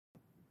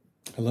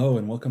Hello,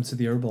 and welcome to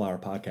the Herbal Hour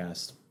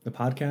podcast, the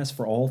podcast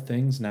for all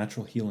things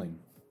natural healing.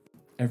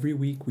 Every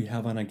week, we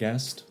have on a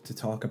guest to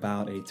talk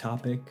about a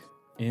topic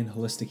in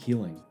holistic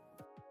healing.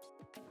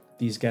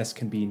 These guests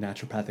can be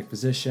naturopathic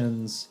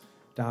physicians,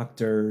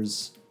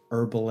 doctors,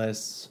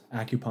 herbalists,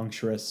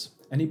 acupuncturists,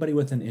 anybody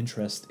with an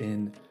interest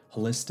in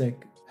holistic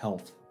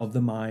health of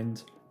the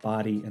mind,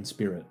 body, and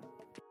spirit.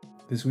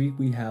 This week,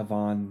 we have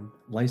on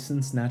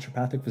licensed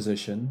naturopathic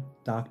physician,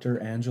 Dr.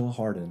 Angela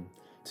Hardin,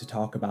 to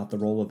talk about the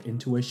role of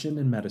intuition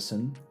in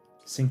medicine,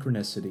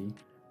 synchronicity,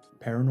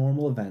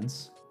 paranormal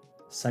events,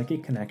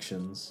 psychic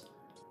connections,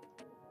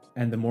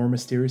 and the more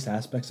mysterious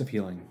aspects of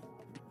healing.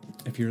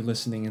 If you're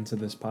listening into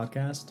this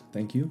podcast,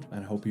 thank you,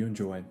 and I hope you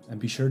enjoy. And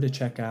be sure to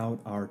check out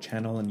our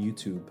channel on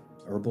YouTube,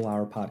 Herbal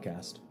Hour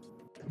Podcast.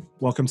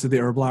 Welcome to the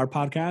Herbal Hour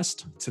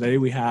Podcast. Today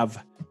we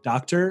have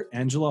Dr.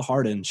 Angela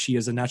Hardin. She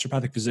is a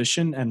naturopathic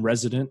physician and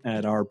resident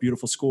at our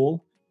beautiful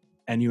school,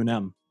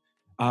 NUNM.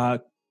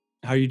 How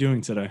are you doing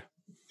today?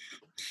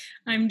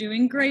 I'm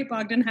doing great,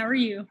 Bogdan. How are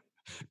you?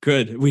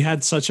 Good. We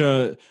had such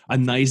a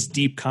nice,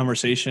 deep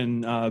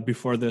conversation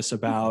before this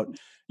about,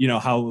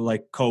 how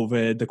like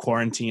COVID, the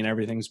quarantine,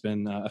 everything's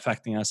been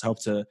affecting us. I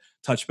hope to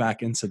touch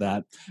back into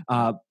that.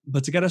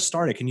 But to get us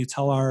started, can you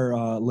tell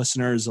our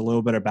listeners a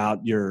little bit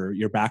about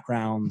your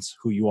backgrounds,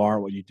 who you are,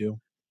 what you do?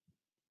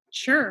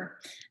 Sure.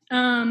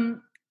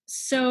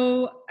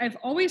 So I've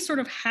always sort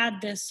of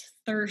had this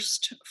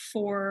thirst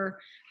for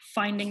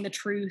finding the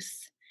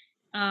truth,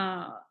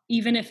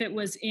 even if it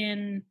was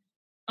in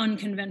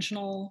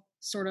unconventional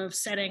sort of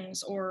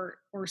settings or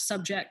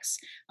subjects.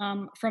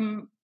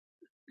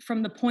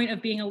 From the point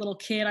of being a little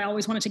kid, I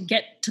always wanted to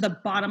get to the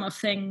bottom of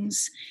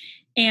things.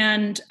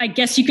 And I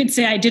guess you could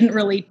say I didn't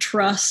really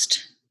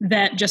trust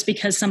that just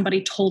because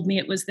somebody told me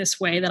it was this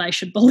way that I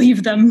should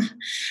believe them.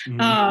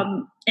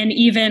 Mm-hmm. And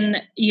even,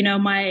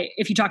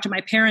 if you talk to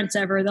my parents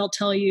ever, they'll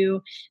tell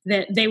you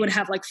that they would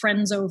have like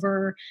friends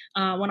over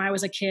when I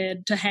was a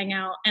kid to hang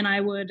out, and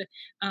I would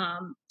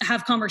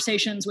have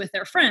conversations with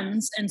their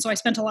friends. And so I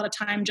spent a lot of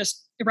time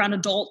just around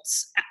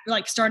adults,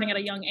 like starting at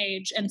a young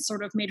age, and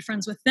sort of made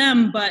friends with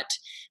them, but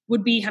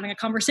would be having a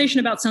conversation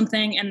about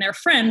something, and their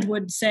friend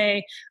would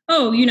say,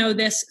 oh,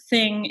 this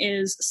thing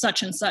is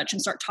such and such, and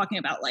start talking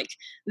about like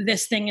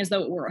this thing as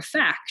though it were a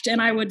fact.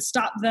 And I would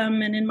stop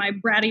them and in my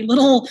bratty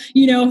little,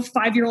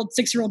 5-year-old,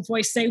 6-year-old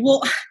voice say,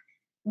 well,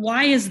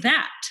 why is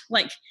that?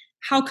 Like,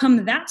 how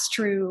come that's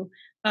true?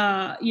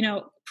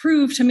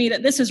 Prove to me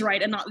that this is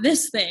right and not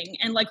this thing,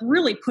 and like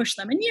really push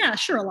them. And yeah,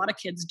 sure, a lot of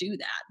kids do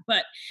that.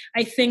 But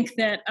I think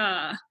that,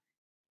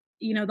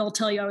 they'll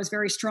tell you I was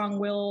very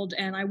strong-willed,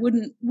 and I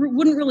wouldn't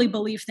really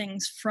believe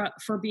things for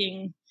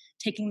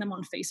taking them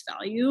on face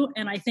value.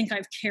 And I think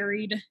I've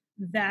carried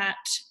that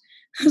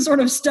sort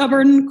of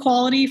stubborn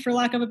quality, for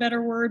lack of a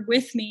better word,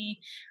 with me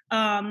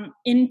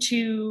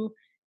into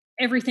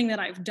everything that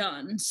I've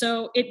done.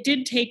 So it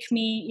did take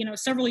me,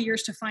 several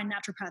years to find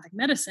naturopathic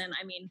medicine.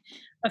 I mean,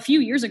 a few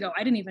years ago,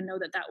 I didn't even know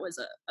that was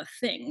a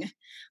thing.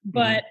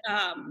 But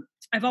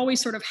I've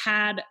always sort of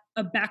had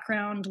a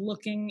background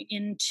looking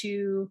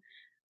into,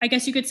 I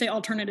guess you could say,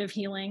 alternative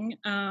healing.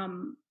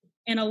 And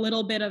a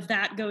little bit of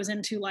that goes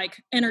into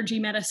like energy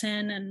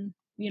medicine. And,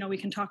 we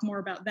can talk more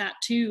about that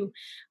too.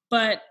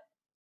 But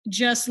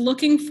just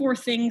looking for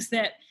things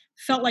that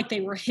felt like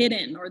they were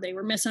hidden or they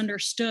were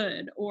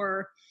misunderstood,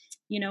 or,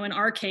 in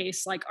our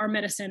case, like our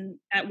medicine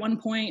at one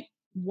point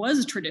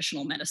was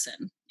traditional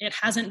medicine. It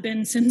hasn't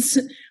been since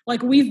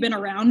like we've been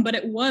around, but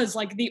it was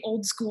like the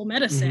old school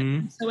medicine.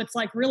 Mm-hmm. So it's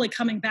like really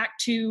coming back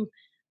to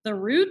the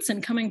roots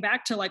and coming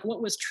back to like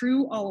what was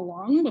true all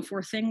along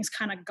before things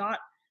kind of got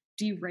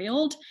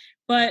derailed.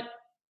 But,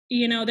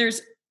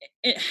 there's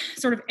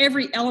sort of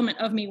every element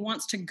of me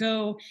wants to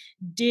go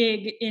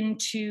dig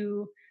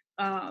into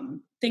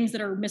things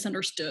that are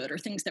misunderstood, or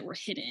things that were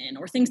hidden,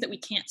 or things that we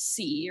can't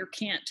see or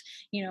can't,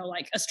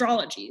 like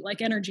astrology, like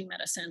energy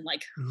medicine,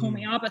 like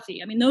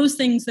homeopathy. I mean, those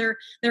things, they're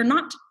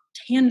not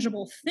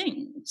tangible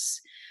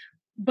things.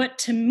 But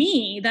to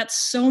me,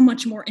 that's so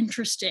much more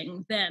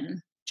interesting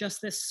than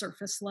just this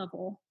surface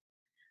level.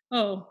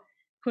 Oh,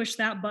 push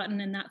that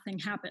button and that thing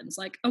happens.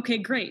 Like, okay,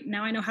 great.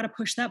 Now I know how to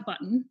push that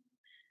button.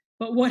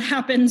 But what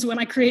happens when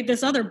I create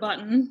this other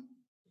button?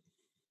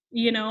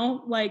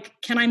 Like,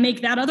 can I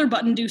make that other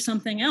button do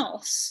something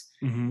else?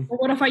 Mm-hmm. Or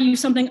what if I use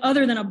something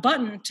other than a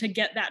button to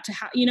get that to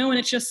happen? And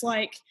it's just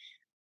like,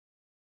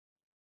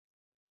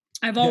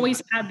 I've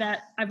always had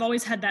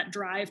that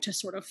drive to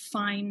sort of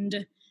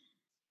find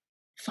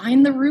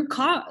the root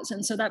cause.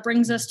 And so that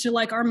brings us to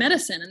like our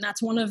medicine. And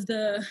that's one of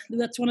the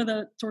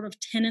sort of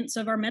tenets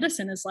of our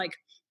medicine, is like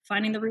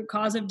finding the root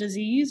cause of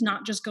disease,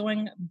 not just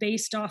going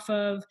based off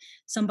of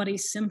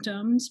somebody's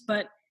symptoms,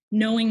 but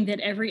knowing that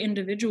every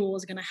individual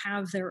is going to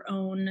have their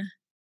own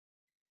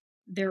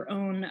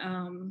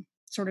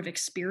sort of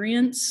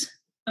experience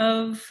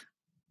of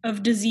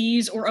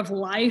disease or of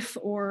life,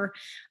 or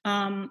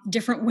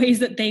different ways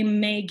that they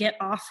may get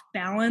off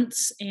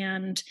balance,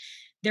 and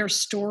their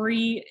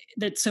story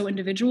that's so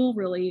individual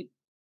really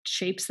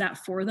shapes that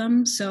for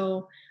them.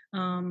 So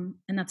And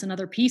that's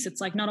another piece.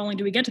 It's like, not only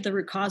do we get to the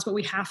root cause, but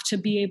we have to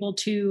be able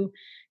to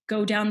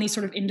go down these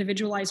sort of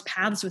individualized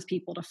paths with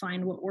people to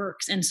find what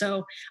works. And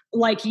so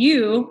like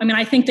you, I mean,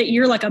 I think that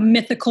you're like a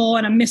mythical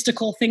and a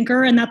mystical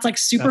thinker, and that's like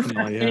super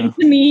fascinating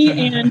to me.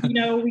 And, you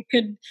know,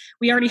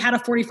 we already had a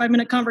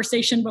 45-minute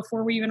conversation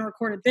before we even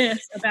recorded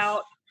this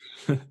about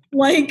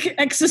like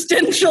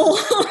existential.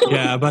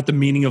 Yeah. About the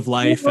meaning of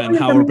life and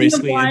how we're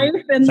basically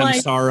in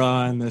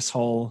samsara, and this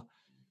whole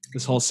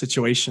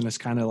situation is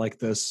kind of like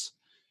this,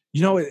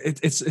 you know,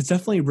 it's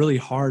definitely really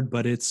hard,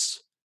 but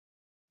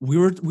we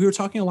were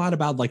talking a lot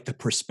about like the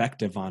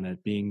perspective on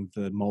it being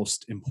the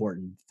most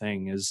important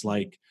thing. Is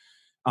like,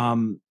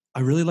 I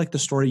really like the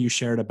story you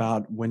shared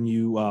about when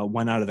you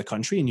went out of the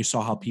country and you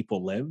saw how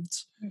people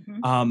lived.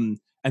 Mm-hmm.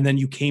 And then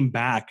you came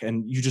back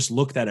and you just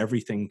looked at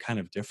everything kind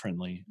of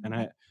differently. Mm-hmm.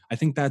 And I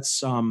think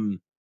that's,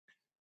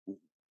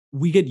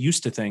 we get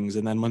used to things.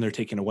 And then when they're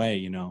taken away,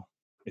 you know,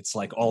 it's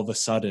like all of a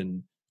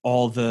sudden,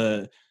 all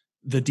the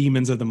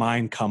demons of the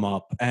mind come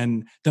up,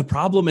 and the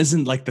problem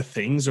isn't like the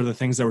things or the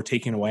things that were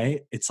taken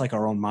away. It's like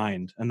our own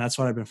mind. And that's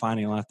what I've been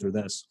finding a lot through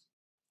this.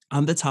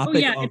 On the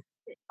topic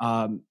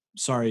of,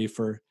 sorry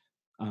for,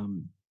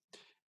 on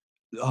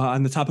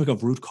the topic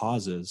of root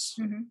causes,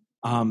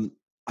 mm-hmm.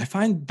 I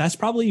find that's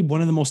probably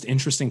one of the most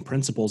interesting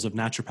principles of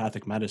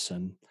naturopathic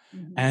medicine.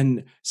 Mm-hmm.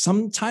 And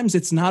sometimes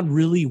it's not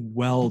really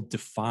well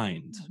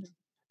defined. Mm-hmm.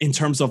 In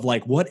terms of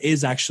like, what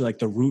is actually like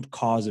the root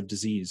cause of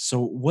disease?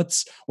 So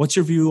what's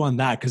your view on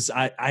that? Because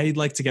I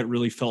like to get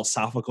really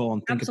philosophical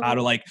and think about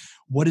it. Like,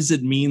 what does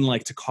it mean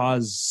like to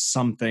cause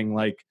something?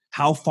 Like,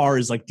 how far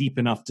is like deep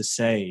enough to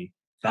say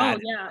that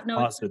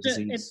cause the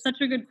disease? It's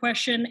such a good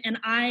question. And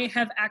I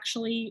have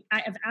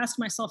asked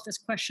myself this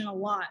question a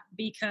lot,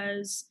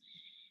 because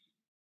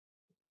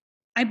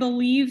I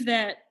believe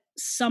that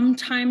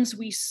sometimes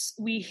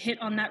we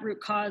hit on that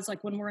root cause,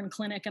 like when we're in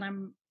clinic and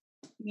I'm,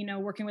 you know,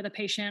 working with a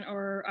patient,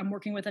 or I'm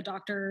working with a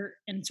doctor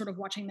and sort of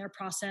watching their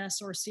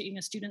process or seeing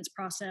a student's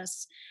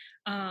process,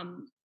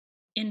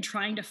 in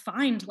trying to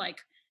find, like,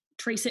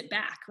 trace it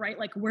back, right?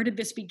 Like, where did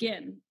this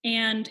begin?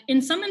 And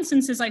in some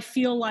instances, I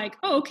feel like,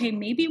 oh, okay,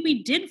 maybe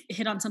we did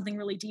hit on something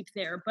really deep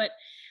there, but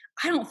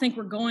I don't think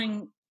we're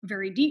going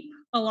very deep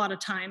a lot of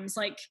times.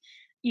 Like,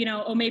 you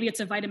know, oh, maybe it's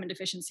a vitamin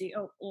deficiency.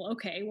 Oh, well,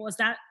 okay. Well, is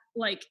that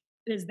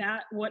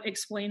what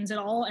explains it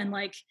all? And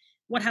like,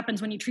 what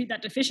happens when you treat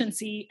that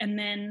deficiency and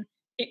then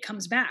it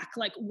comes back?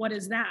 Like, what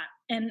is that?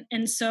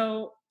 And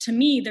so to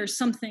me, there's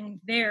something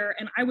there.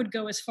 And I would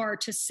go as far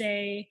to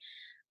say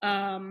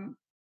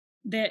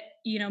that,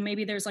 you know,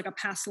 maybe there's like a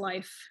past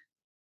life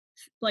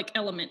like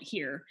element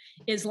here,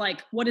 is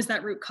like, what is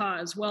that root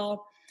cause?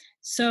 Well,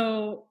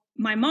 so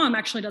my mom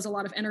actually does a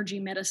lot of energy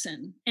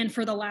medicine. And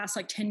for the last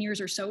like 10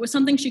 years or so, it was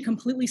something she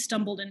completely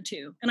stumbled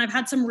into. And I've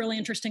had some really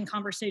interesting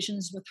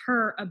conversations with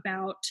her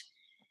about,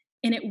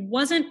 and it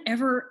wasn't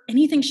ever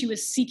anything she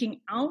was seeking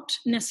out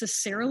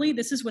necessarily.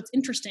 This is what's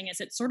interesting, is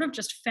it sort of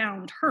just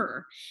found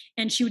her.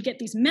 And she would get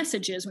these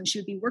messages when she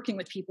would be working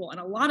with people. And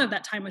a lot of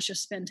that time was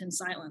just spent in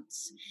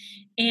silence.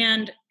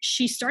 And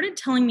she started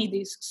telling me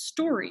these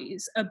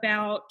stories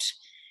about,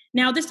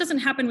 now this doesn't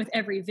happen with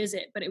every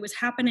visit, but it was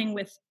happening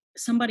with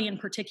somebody in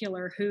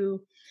particular who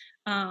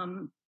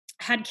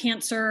had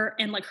cancer,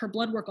 and like her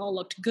blood work all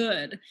looked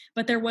good,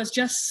 but there was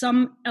just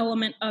some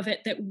element of it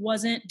that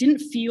didn't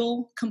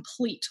feel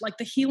complete. Like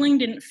the healing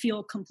didn't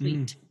feel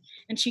complete.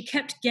 And she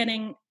kept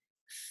getting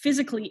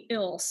physically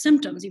ill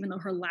symptoms, even though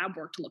her lab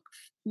work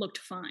looked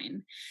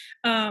fine.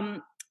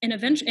 And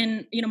eventually,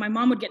 and you know, my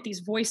mom would get these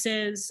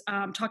voices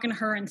talking to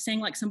her and saying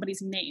like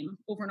somebody's name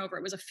over and over.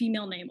 It was a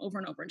female name over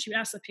and over. And she would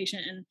ask the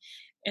patient,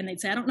 and they'd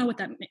say, I don't know what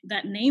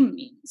that name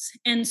means.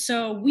 And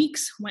so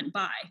weeks went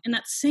by, and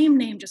that same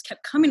name just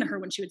kept coming to her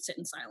when she would sit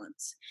in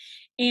silence.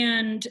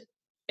 And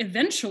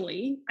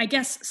eventually, I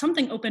guess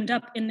something opened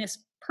up in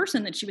this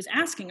person that she was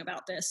asking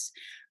about this.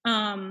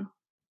 And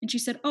she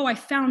said, oh, I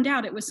found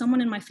out it was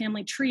someone in my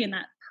family tree, and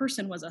that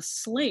person was a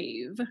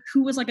slave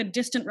who was like a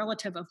distant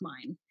relative of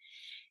mine.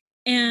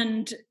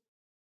 And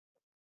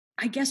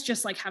I guess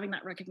just like having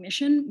that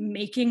recognition,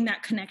 making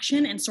that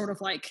connection, and sort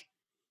of like,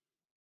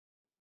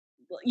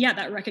 yeah,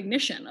 that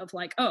recognition of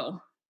like,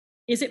 oh,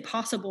 is it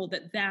possible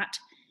that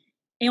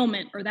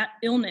ailment or that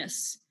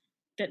illness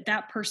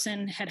that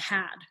person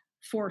had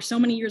for so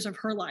many years of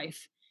her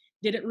life,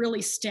 did it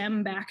really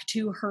stem back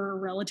to her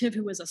relative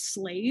who was a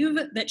slave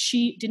that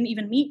she didn't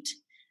even meet?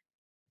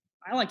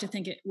 I like to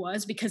think it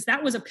was, because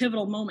that was a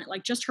pivotal moment.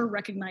 Like just her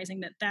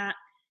recognizing that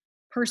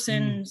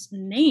person's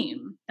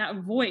name,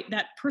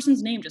 that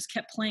person's name just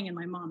kept playing in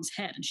my mom's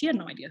head. And she had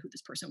no idea who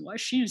this person was.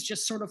 She was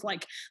just sort of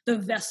like the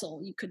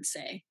vessel, you could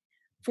say,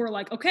 for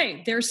like,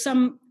 okay, there's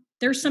some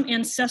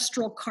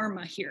ancestral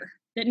karma here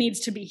that needs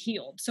to be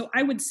healed. So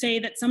I would say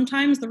that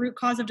sometimes the root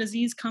cause of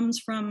disease comes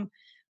from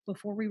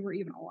before we were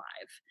even alive.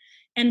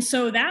 And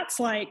so that's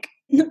like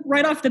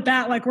right off the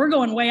bat, like we're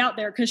going way out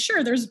there, because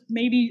sure, there's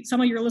maybe some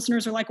of your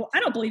listeners are like, well, I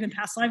don't believe in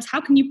past lives. How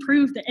can you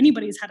prove that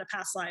anybody's had a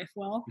past life?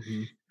 Well,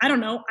 I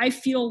don't know. I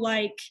feel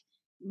like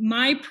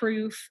my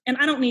proof, and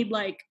I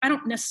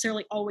don't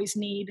necessarily always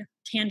need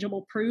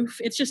tangible proof.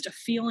 It's just a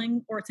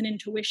feeling, or it's an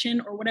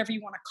intuition, or whatever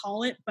you want to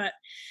call it. But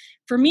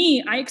for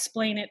me, I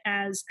explain it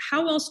as,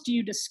 how else do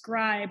you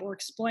describe or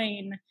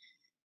explain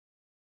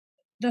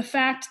the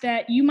fact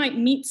that you might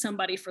meet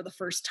somebody for the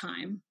first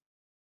time,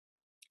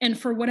 and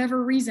for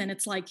whatever reason,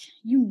 it's like,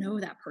 you know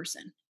that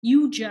person.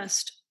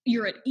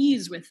 You're at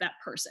ease with that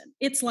person.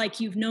 It's like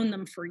you've known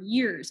them for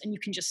years and you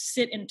can just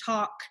sit and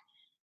talk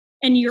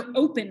and you're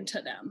open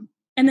to them.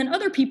 And then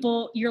other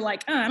people, you're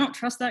like, oh, I don't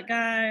trust that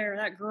guy or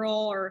that girl,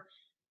 or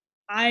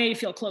I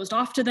feel closed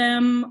off to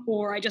them,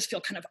 or I just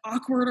feel kind of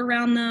awkward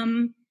around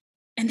them.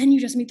 And then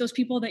you just meet those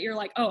people that you're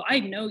like, oh,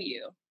 I know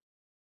you.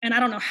 And I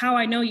don't know how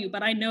I know you,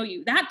 but I know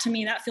you. That, to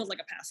me, that feels like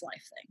a past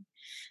life thing.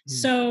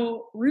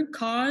 So root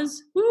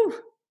cause,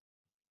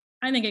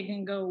 I think it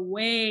can go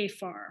way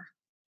far.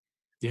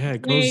 Yeah,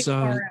 it Way goes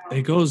far it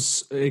out.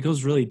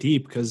 goes really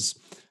deep because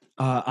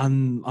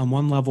on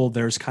one level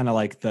there's kind of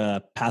like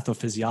the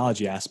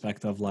pathophysiology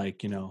aspect of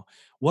like,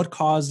 what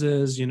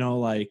causes,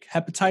 like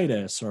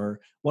hepatitis, or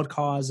what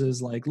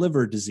causes like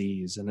liver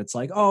disease, and it's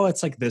like, oh,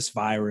 it's like this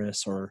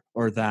virus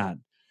or that.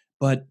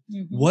 But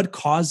Mhm. what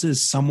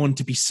causes someone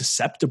to be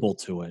susceptible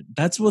to it?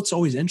 That's what's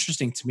always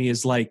interesting to me,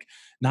 is like,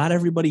 not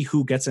everybody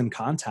who gets in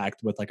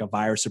contact with like a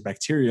virus or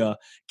bacteria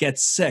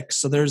gets sick.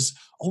 So there's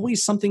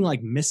always something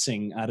like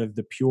missing out of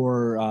the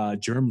pure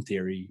germ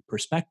theory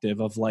perspective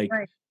of like,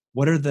 Right.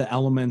 what are the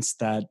elements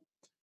that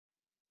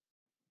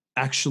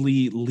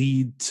actually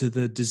lead to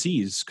the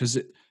disease? Because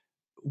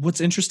what's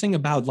interesting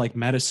about like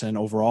medicine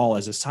overall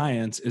as a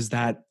science is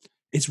that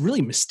it's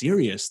really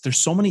mysterious. There's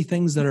so many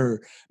things that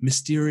are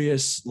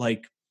mysterious,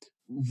 like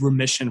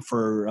remission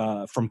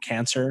for from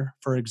cancer,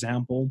 for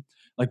example.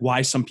 Like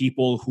why some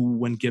people who,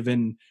 when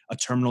given a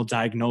terminal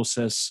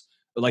diagnosis,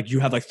 like you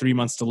have like 3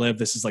 months to live,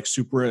 this is like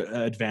super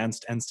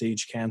advanced end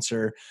stage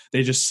cancer,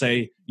 they just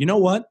say, you know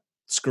what?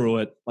 Screw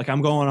it. Like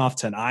I'm going off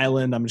to an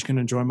island. I'm just going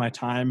to enjoy my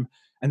time.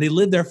 And they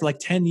live there for like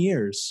 10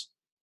 years.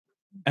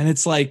 And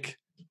it's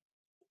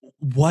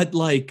what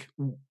like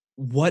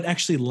what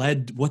actually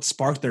led, what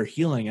sparked their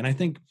healing? And I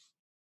think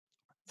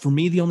for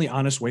me, the only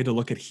honest way to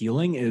look at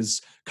healing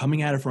is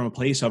coming at it from a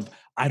place of,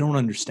 I don't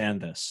understand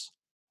this.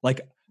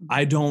 Like,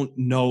 I don't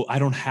know. I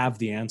don't have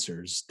the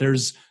answers.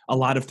 There's a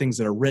lot of things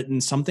that are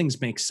written. Some things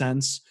make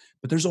sense,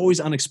 but there's always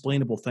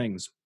unexplainable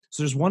things.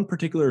 So there's one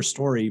particular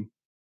story.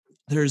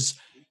 There's,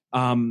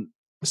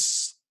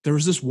 there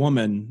was this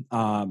woman,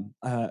 I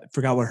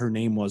forgot what her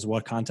name was,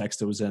 what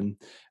context it was in,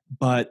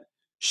 but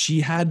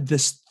she had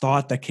this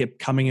thought that kept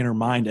coming in her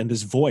mind, and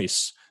this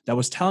voice that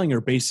was telling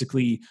her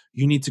basically,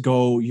 you need to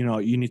go,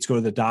 you need to go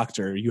to the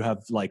doctor. You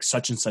have like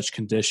such and such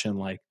condition,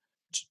 like,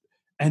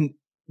 and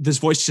this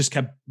voice just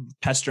kept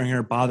pestering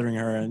her, bothering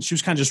her, and she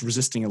was kind of just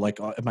resisting it. Like,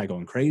 oh, am I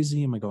going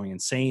crazy? Am I going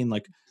insane?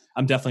 Like,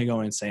 I'm definitely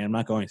going insane. I'm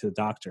not going to the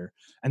doctor.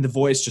 And the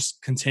voice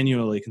just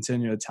continually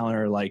telling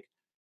her, like,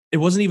 it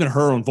wasn't even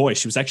her own voice.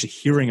 She was actually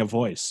hearing a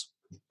voice.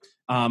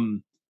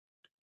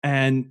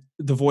 And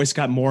the voice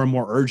got more and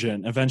more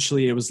urgent.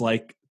 Eventually it was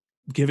like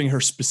giving her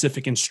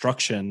specific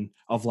instruction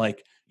of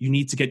like, you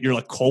need to get your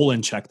like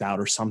colon checked out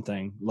or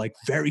something, like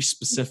very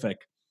specific.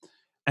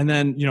 And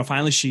then,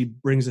 finally she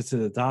brings it to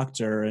the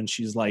doctor and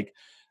she's like,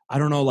 I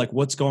don't know, like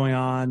what's going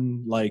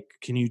on? Like,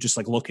 can you just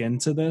like look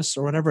into this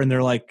or whatever? And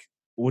they're like,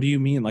 what do you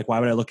mean? Like, why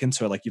would I look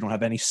into it? Like, you don't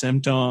have any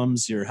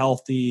symptoms, you're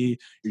healthy,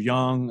 you're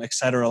young,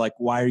 etc. Like,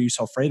 why are you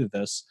so afraid of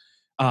this?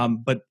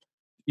 But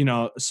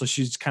so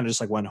she's kind of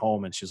just like went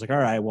home and she's like, all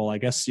right, well, I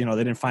guess, they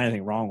didn't find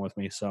anything wrong with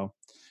me. So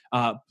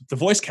the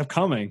voice kept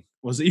coming,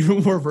 was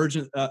even more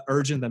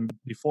urgent than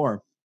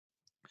before.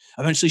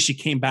 Eventually she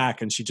came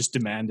back and she just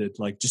demanded,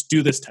 like, just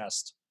do this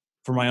test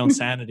for my own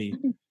sanity.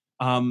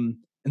 And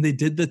they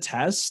did the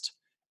test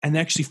and they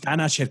actually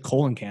found out she had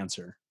colon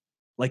cancer.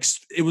 Like,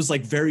 it was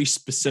like very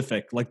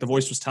specific. Like the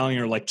voice was telling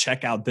her, like,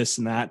 check out this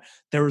and that.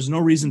 There was no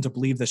reason to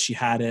believe that she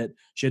had it.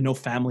 She had no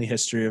family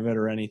history of it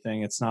or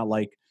anything. It's not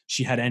like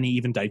she had any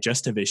even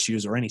digestive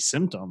issues or any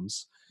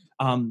symptoms.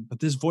 But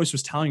this voice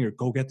was telling her,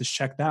 go get this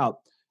checked out.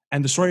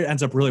 And the story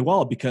ends up really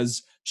well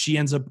because she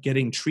ends up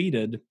getting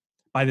treated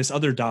by this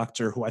other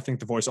doctor who I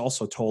think the voice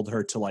also told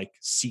her to like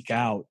seek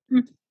out.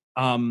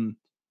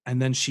 And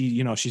then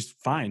she, she's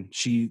fine.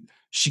 She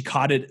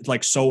caught it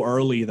like so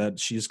early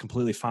that she's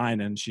completely fine.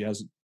 And she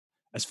has,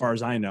 as far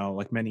as I know,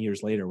 like many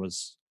years later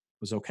was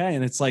okay.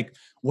 And it's like,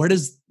 where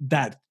does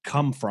that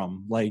come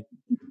from? Like,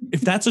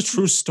 if that's a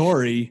true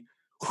story,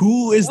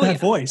 who is Oh that yeah, I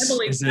voice?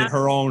 believe Is it that.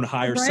 her own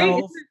higher Right? Isn't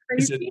self? that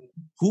Is it, crazy?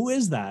 who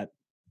is that?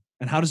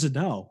 And how does it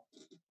know?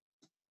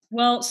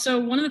 Well, so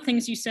one of the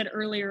things you said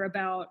earlier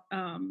about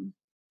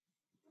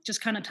just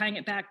kind of tying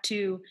it back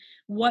to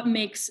what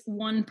makes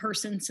one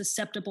person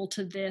susceptible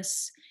to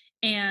this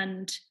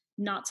and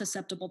not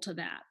susceptible to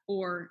that,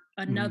 or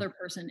Mhm. another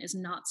person is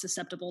not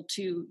susceptible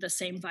to the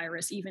same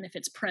virus, even if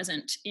it's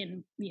present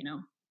in,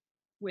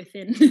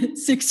 within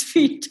 6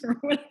 feet or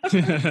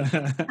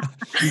whatever.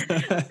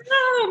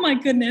 Oh my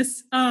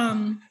goodness.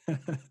 And,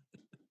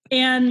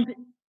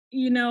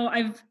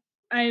 I've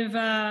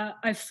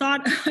I've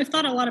thought I've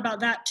thought a lot about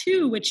that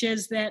too, which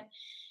is that,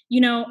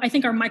 I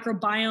think our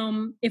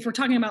microbiome, if we're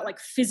talking about like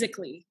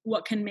physically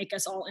what can make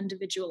us all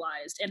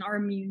individualized, and our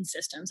immune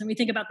systems, and we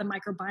think about the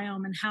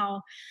microbiome and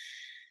how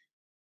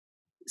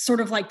sort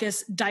of like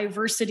this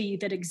diversity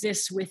that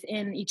exists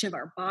within each of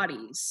our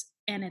bodies,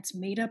 and it's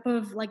made up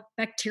of like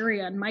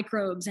bacteria and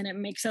microbes, and it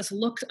makes us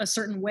look a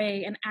certain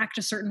way and act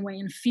a certain way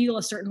and feel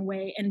a certain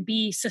way and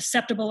be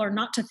susceptible or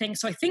not to things.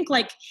 So I think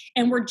like,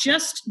 and we're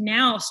just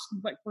now,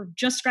 like we're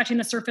just scratching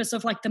the surface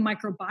of like the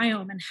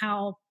microbiome and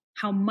how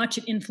much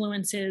it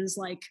influences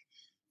like,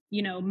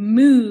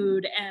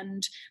 mood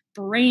and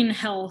brain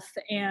health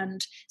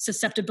and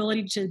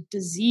susceptibility to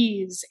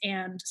disease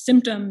and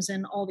symptoms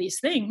and all these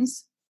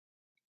things.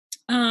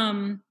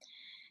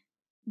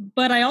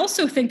 But I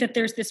also think that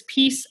there's this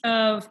piece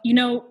of,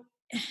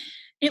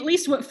 at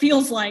least what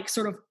feels like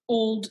sort of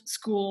old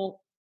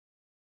school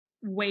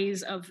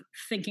ways of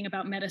thinking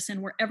about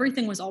medicine, where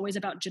everything was always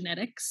about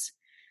genetics.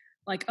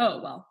 Like,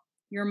 oh, well,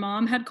 your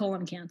mom had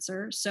colon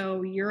cancer,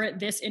 so you're at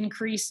this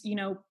increased,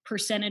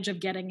 percentage of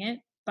getting it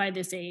by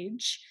this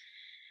age.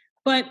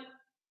 But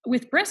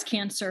with breast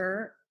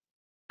cancer,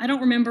 I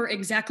don't remember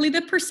exactly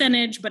the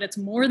percentage, but it's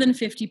more than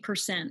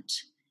 50%.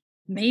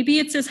 Maybe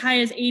it's as high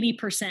as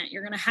 80%.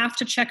 You're going to have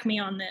to check me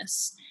on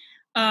this.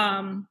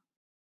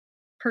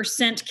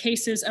 Percent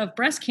cases of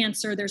breast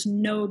cancer, there's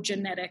no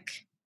genetic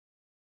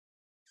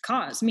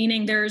cause,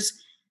 meaning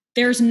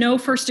there's no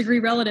first degree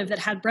relative that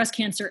had breast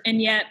cancer.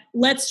 And yet,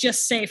 let's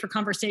just say for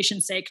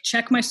conversation's sake,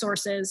 check my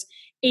sources,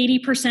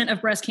 80%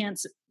 of breast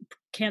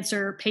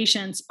cancer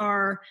patients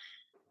are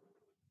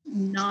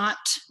not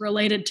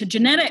related to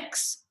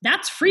genetics.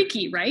 That's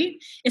freaky, right?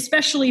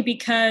 Especially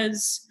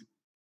because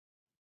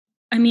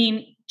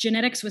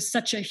genetics was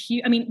such a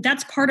huge,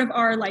 that's part of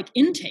our like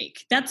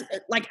intake. That's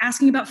like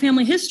asking about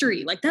family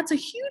history. Like that's a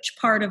huge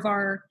part of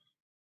our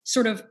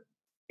sort of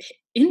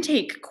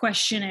intake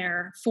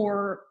questionnaire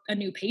for a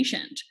new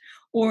patient,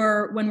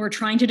 or when we're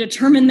trying to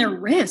determine their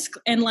risk.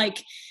 And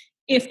like,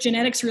 if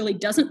genetics really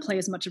doesn't play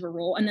as much of a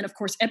role, and then of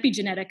course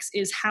epigenetics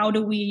is how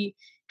do we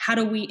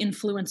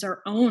influence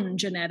our own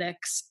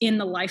genetics in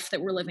the life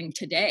that we're living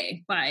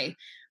today by,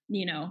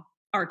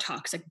 our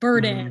toxic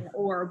burden,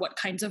 or what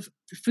kinds of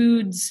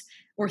foods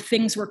or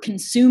things we're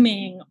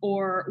consuming,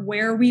 or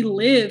where we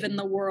live in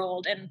the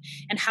world, and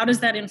how does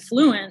that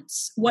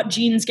influence what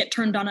genes get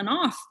turned on and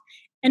off.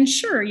 And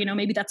sure,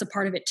 maybe that's a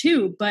part of it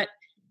too, but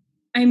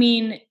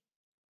isn't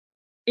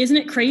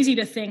it crazy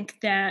to think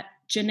that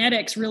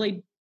genetics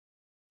really,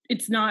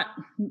 it's not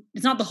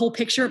the whole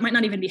picture. It might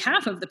not even be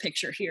half of the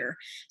picture here.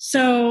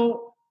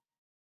 So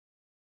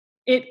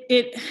I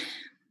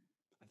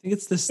think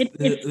it's this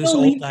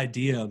old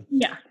idea.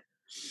 Yeah.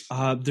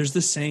 There's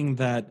this saying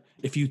that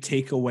if you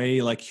take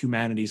away like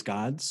humanity's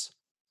gods,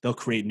 they'll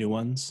create new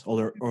ones,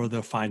 or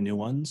they'll find new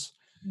ones.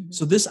 Mm-hmm.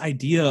 So this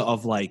idea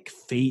of like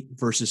fate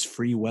versus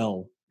free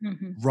will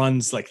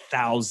runs like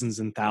thousands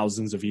and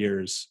thousands of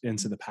years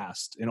into the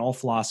past in all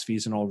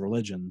philosophies and all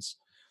religions.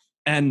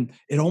 And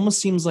it almost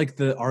seems like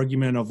the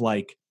argument of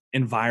like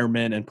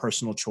environment and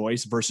personal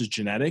choice versus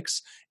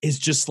genetics is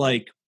just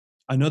like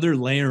another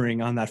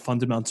layering on that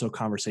fundamental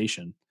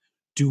conversation.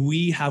 Do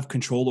we have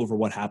control over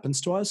what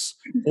happens to us,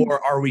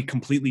 or are we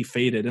completely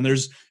fated? And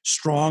there's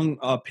strong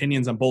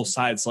opinions on both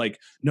sides. Like,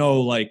 no,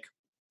 like,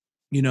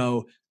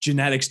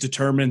 genetics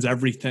determines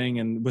everything,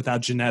 and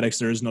without genetics,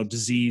 there is no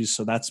disease.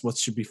 So that's what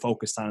should be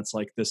focused on. It's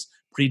like this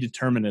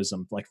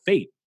predeterminism, like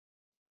fate.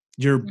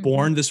 You're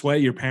born this way,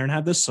 your parent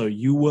had this, so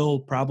you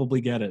will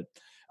probably get it.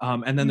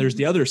 And then there's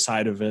the other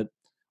side of it,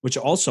 which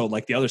also,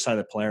 like the other side of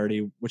the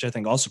polarity, which I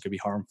think also could be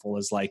harmful,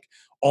 is like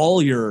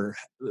all your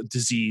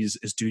disease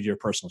is due to your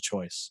personal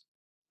choice.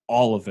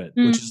 All of it,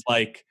 which is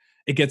like,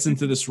 it gets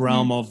into this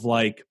realm of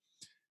like,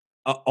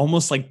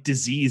 almost like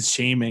disease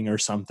shaming or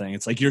something.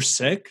 It's like, you're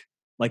sick,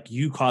 like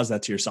you caused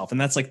that to yourself. And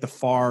that's like the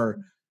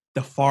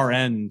far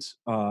end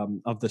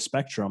of the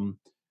spectrum.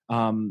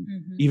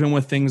 Even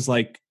with things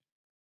like,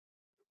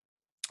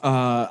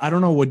 I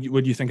don't know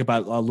what you think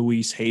about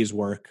Louise Hay's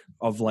work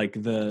of like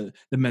the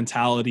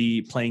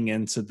mentality playing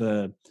into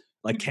the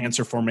like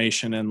cancer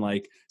formation, and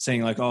like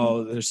saying like,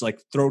 oh, there's like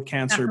throat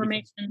cancer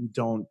because you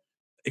don't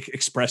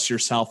express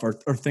yourself, or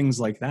things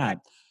like that.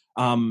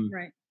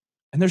 Right.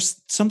 And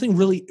there's something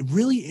really,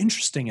 really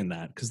interesting in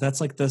that, because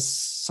that's like the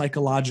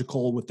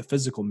psychological with the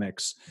physical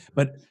mix.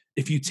 But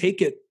if you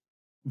take it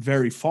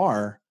very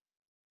far,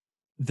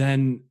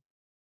 then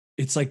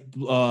it's like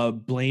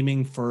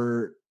blaming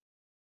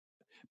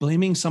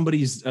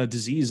somebody's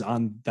disease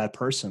on that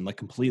person, like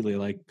completely,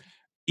 like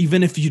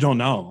even if you don't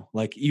know,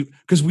 like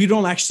because we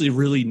don't actually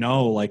really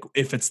know, like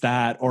if it's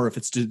that, or if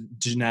it's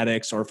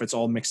genetics, or if it's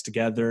all mixed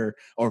together,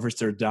 or if it's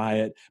their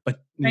diet.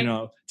 But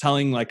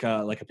telling like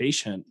a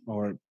patient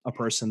or a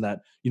person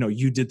that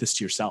you did this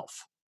to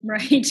yourself,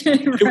 right,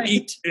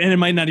 right, and it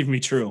might not even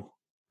be true.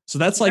 So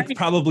that's like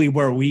probably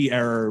where we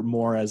err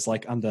more as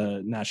like on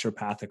the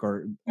naturopathic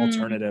or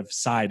alternative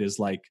side, is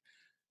like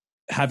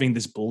having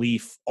this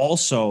belief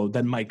also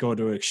then might go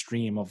to an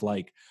extreme of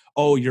like,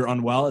 oh, you're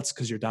unwell, it's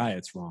because your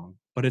diet's wrong.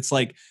 But it's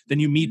like, then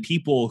you meet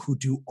people who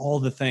do all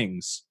the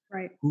things,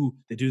 Right. who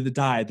they do the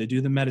diet, they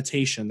do the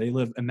meditation, they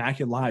live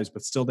immaculate lives,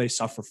 but still they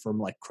suffer from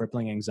like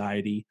crippling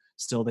anxiety.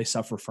 Still they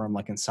suffer from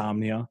like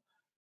insomnia.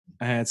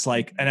 And it's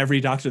like, and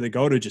every doctor they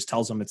go to just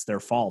tells them it's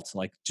their fault.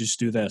 Like, just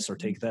do this or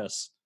take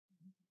this.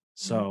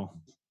 So.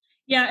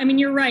 Yeah. I mean,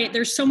 you're right.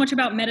 There's so much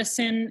about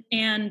medicine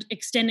and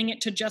extending it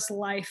to just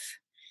life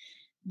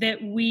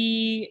that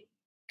we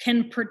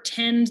can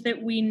pretend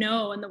that we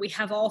know and that we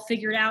have all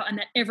figured out, and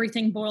that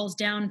everything boils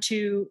down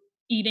to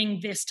eating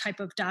this type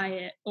of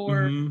diet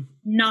or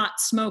not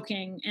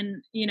smoking.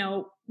 And, you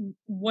know,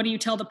 what do you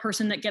tell the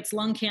person that gets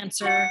lung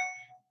cancer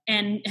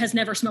and has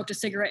never smoked a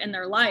cigarette in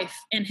their life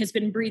and has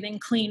been breathing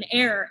clean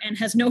air and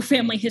has no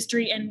family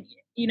history and,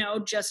 you know,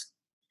 just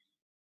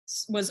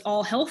was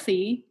all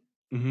healthy?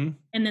 And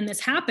then this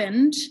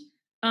happened.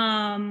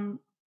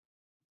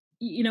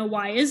 You know,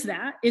 why is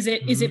that? Is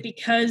it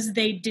because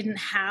they didn't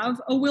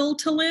have a will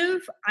to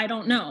live? I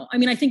don't know. I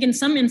mean, I think in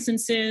some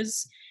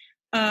instances,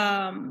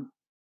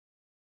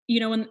 you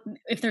know,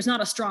 if there's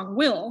not a strong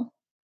will,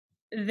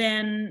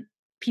 then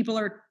people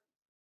are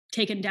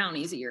taken down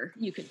easier,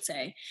 you could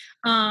say.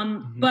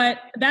 But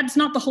that's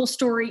not the whole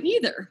story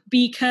either,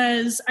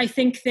 because I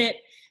think that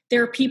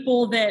there are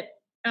people that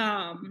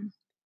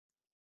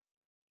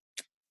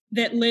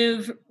that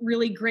live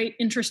really great,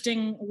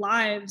 interesting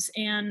lives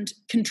and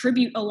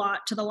contribute a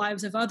lot to the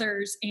lives of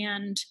others.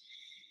 And,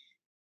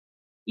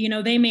 you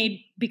know, they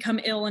may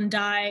become ill and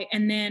die.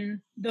 And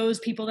then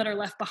those people that are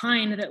left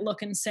behind that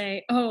look and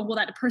say, oh, well,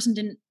 that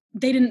person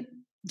didn't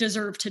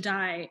deserve to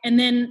die. And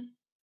then,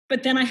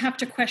 but then I have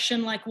to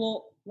question, like,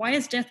 well, why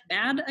is death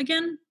bad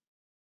again?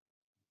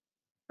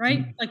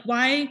 Right? Like,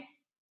 why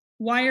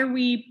are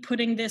we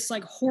putting this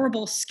like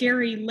horrible,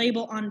 scary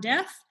label on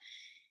death?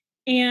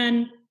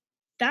 And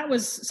that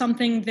was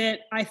something that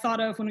I thought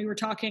of when we were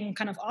talking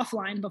kind of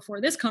offline before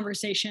this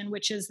conversation,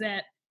 which is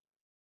that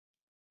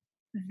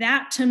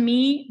to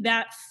me,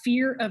 that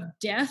fear of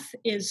death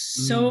is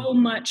so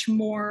much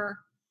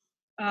more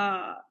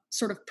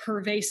sort of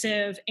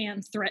pervasive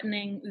and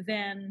threatening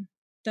than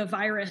the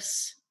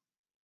virus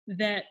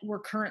that we're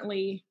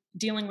currently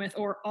dealing with,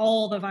 or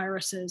all the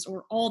viruses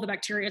or all the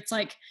bacteria. It's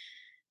like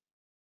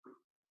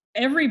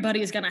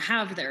everybody is going to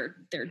have their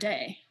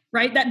day,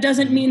 right? That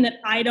doesn't mean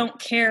that I don't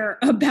care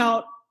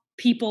about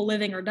people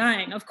living or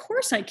dying. Of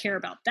course I care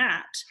about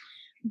that,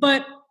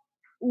 but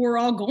we're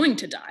all going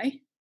to die,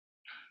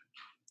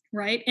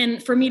 right?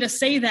 And for me to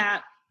say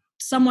that,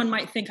 someone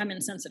might think I'm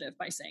insensitive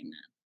by saying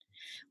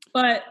that.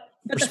 But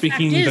we're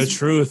speaking the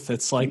truth.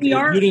 It's like,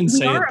 you didn't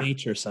say it,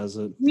 nature says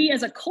it. We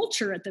as a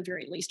culture, at the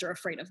very least, are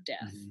afraid of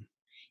death.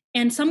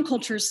 And some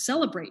cultures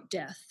celebrate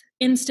death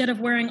instead of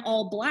wearing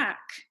all black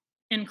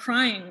and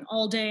crying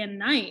all day and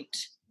night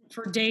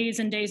for days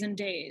and days and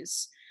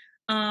days.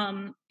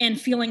 And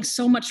feeling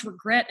so much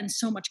regret and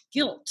so much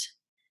guilt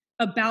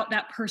about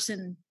that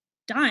person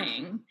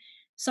dying.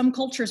 Some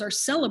cultures are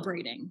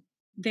celebrating.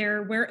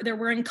 They're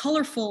wearing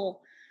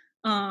colorful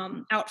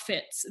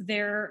outfits.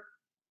 They're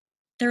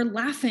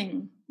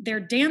laughing. They're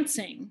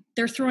dancing.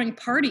 They're throwing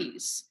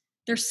parties.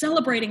 They're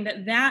celebrating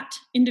that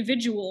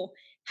individual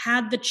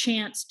had the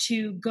chance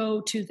to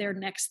go to their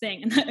next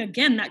thing. And that,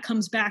 again, that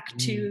comes back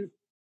to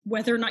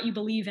whether or not you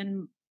believe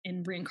in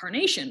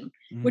reincarnation,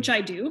 which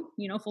I do,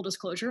 you know, full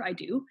disclosure, I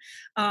do.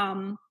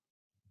 And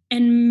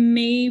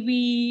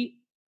maybe,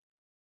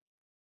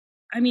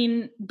 I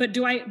mean, but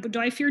do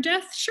I fear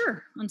death?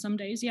 Sure. On some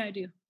days. Yeah, I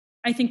do.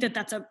 I think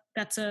that's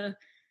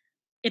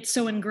it's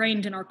so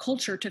ingrained in our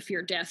culture to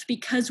fear death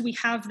because we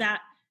have that,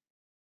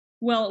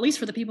 well, at least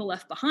for the people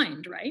left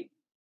behind, right?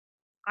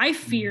 I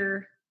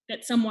fear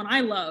that someone I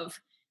love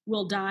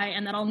will die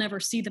and that I'll never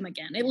see them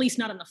again, at least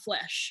not in the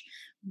flesh.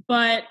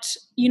 But,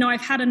 you know, I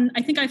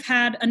think I've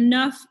had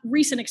enough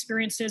recent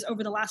experiences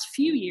over the last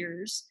few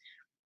years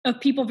of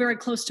people very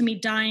close to me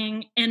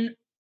dying and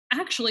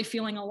actually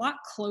feeling a lot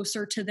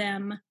closer to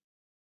them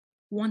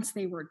once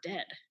they were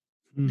dead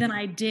than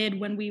I did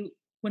when we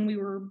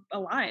were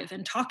alive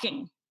and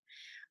talking.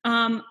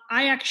 I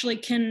actually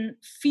can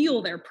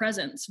feel their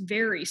presence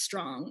very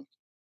strong,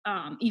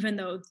 even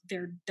though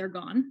they're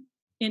gone.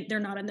 They're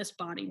not in this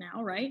body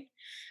now, right?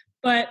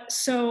 But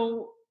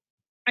so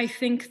I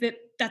think that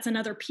that's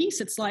another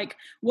piece. It's like,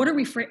 what are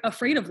we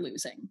afraid of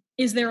losing?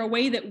 Is there a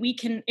way that we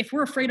can, if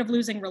we're afraid of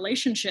losing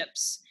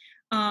relationships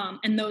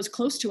and those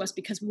close to us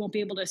because we won't be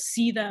able to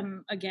see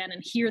them again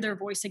and hear their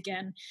voice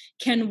again,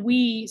 can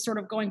we, sort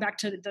of going back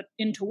to the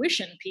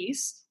intuition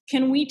piece,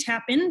 can we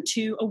tap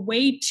into a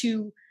way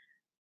to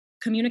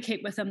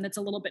communicate with them that's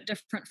a little bit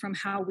different from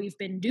how we've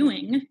been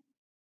doing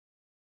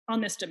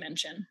on this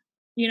dimension?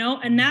 You know,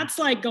 and that's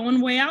like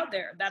going way out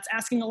there. That's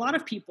asking a lot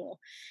of people.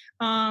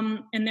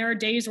 And there are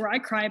days where I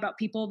cry about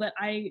people that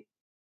I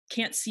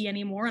can't see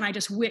anymore. And I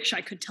just wish I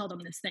could tell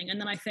them this thing. And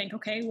then I think,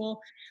 okay,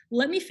 well,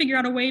 let me figure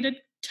out a way to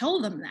tell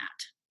them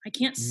that. I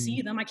can't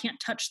see them. I can't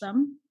touch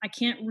them. I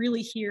can't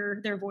really hear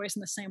their voice in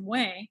the same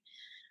way,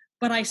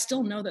 but I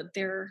still know that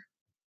they're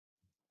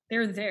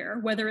they're there,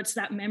 whether it's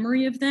that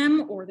memory of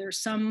them or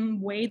there's some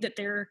way that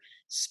their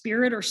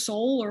spirit or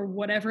soul or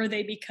whatever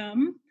they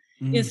become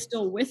is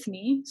still with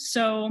me.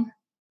 So,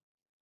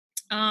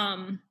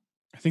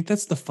 I think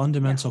that's the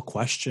fundamental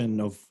question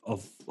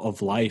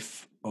of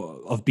life,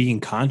 of being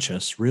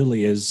conscious,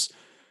 really, is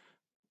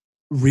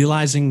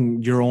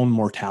realizing your own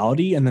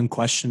mortality and then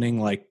questioning,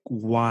 like,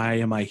 why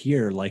am I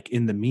here, like,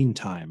 in the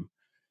meantime?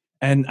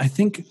 And I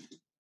think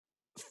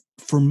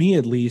for me,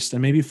 at least,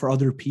 and maybe for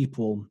other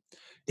people,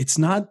 it's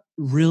not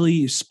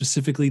really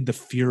specifically the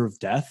fear of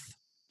death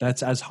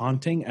that's as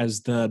haunting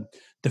as the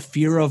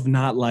fear of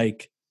not,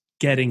 like,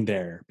 getting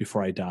there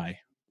before I die.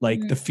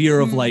 Like the fear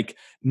of, like,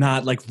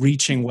 not, like,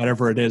 reaching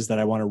whatever it is that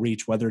I want to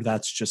reach, whether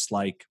that's just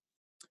like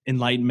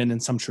enlightenment in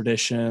some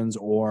traditions,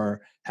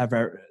 or have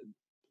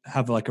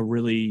like a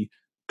really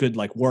good,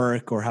 like,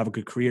 work, or have a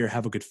good career,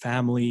 have a good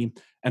family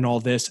and all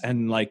this,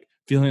 and like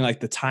feeling like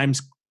the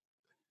time's,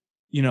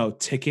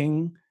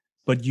 ticking,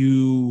 but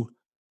you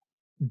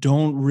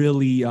don't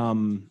really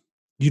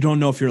you don't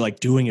know if you're, like,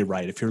 doing it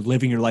right, if you're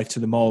living your life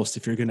to the most,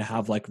 if you're going to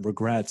have, like,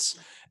 regrets.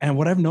 And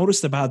what I've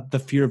noticed about the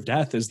fear of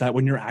death is that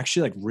when you're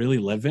actually, like, really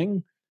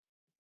living,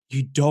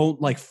 you don't,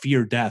 like,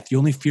 fear death. You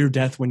only fear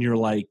death when you're,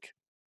 like,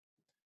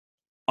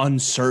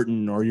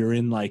 uncertain, or you're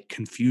in, like,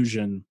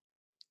 confusion.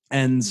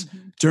 And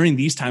during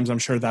these times, I'm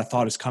sure that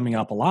thought is coming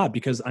up a lot,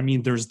 because I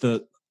mean, there's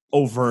the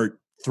overt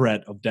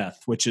threat of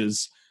death, which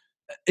is,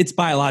 it's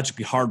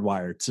biologically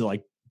hardwired to,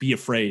 like, be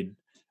afraid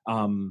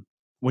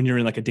when you're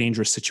in, like, a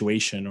dangerous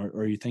situation,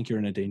 or you think you're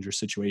in a dangerous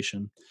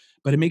situation.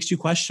 But it makes you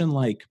question,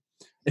 like,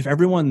 if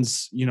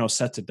everyone's,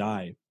 set to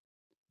die,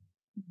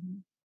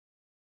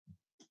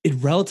 it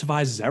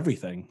relativizes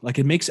everything. Like,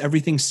 it makes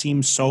everything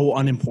seem so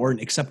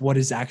unimportant except what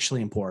is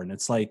actually important.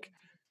 It's like,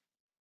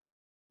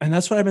 and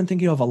that's what I've been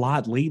thinking of a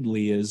lot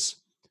lately is,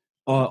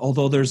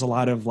 although there's a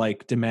lot of,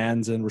 like,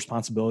 demands and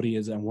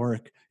responsibilities and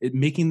work, it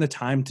making the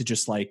time to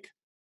just, like,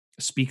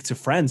 speak to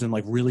friends and,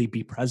 like, really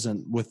be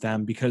present with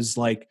them, because,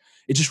 like,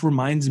 it just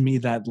reminds me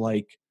that,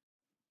 like,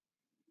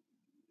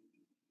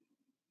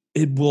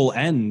 it will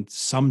end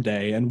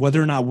someday, and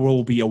whether or not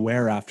we'll be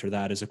aware after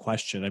that is a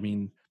question. I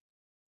mean,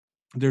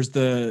 there's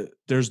the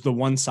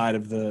one side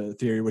of the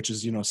theory, which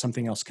is,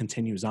 something else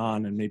continues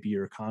on, and maybe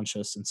you're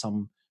conscious in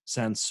some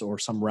sense or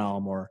some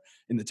realm, or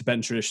in the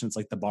Tibetan tradition it's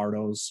like the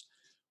bardos,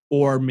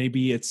 or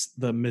maybe it's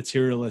the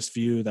materialist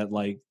view that,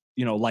 like,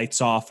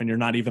 lights off and you're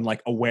not even,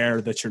 like,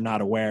 aware that you're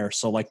not aware.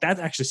 So, like, that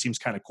actually seems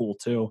kind of cool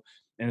too,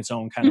 in its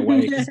own kind of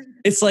way, because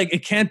it's like,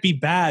 it can't be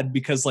bad,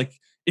 because, like,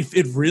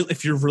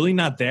 if you're really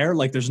not there,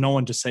 like, there's no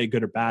one to say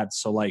good or bad.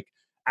 So, like,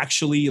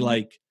 actually,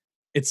 like,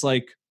 it's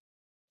like,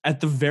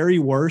 at the very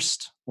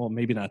worst, well,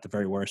 maybe not at the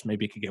very worst,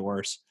 maybe it could get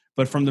worse,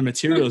 but from the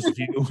materialist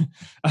view,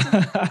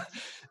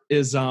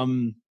 is,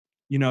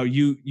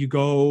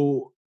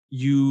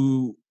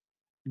 you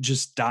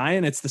just die,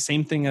 and it's the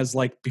same thing as,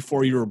 like,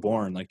 before you were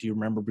born. Like, do you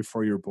remember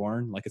before you were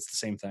born? Like, it's the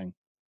same thing.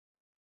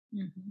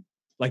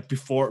 Like,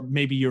 before,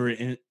 maybe you're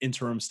in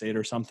interim state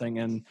or something.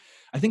 And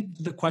I think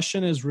the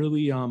question is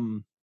really,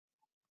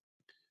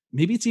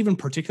 maybe it's even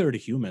particular to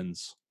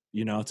humans,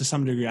 to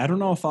some degree. I don't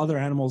know if other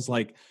animals,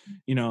 like,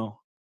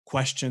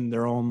 question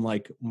their own,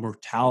 like,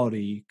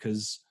 mortality,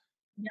 because,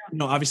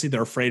 obviously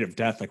they're afraid of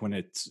death. Like, when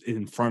it's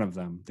in front of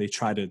them, they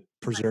try to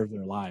preserve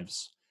their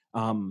lives.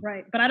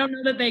 Right. But I don't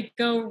know that they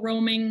go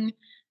roaming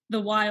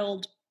the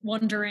wild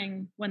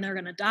wondering when they're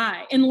going to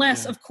die,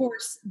 unless, of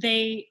course,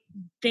 they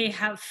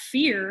have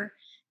fear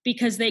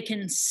because they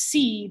can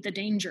see the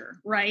danger,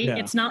 right? Yeah.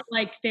 It's not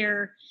like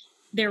they're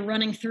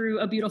running through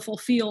a beautiful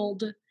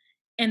field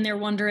and they're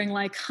wondering,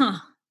 like, I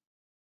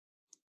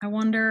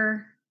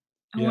wonder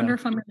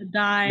if I'm going to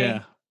die.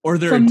 Yeah. Or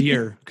they're a from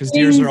deer, because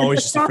deers are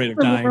always just afraid of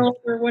the dying. world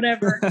or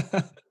whatever.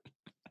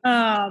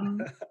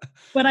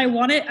 But I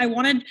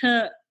wanted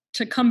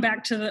to come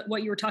back to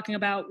what you were talking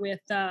about with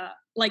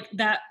like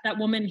that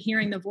woman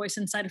hearing the voice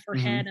inside of her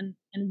head,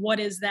 and what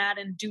is that,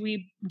 and do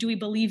we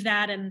believe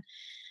that? And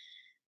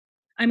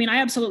I mean, I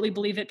absolutely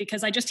believe it,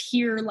 because I just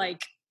hear,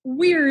 like,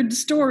 weird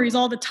stories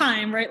all the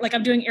time, right? Like,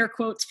 I'm doing air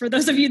quotes for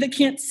those of you that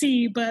can't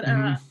see, but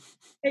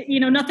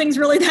nothing's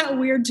really that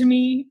weird to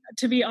me,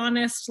 to be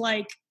honest.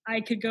 Like,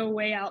 I could go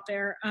way out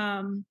there.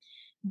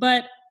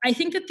 But I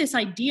think that this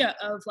idea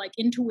of, like,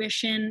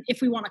 intuition,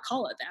 if we want to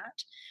call it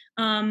that,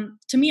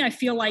 to me, I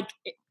feel like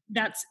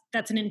that's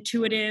an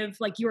intuitive,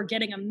 like, you're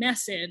getting a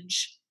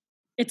message.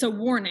 It's a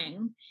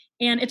warning.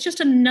 And it's just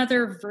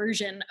another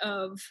version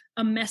of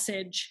a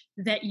message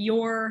that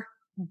your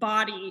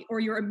body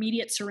or your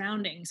immediate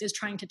surroundings is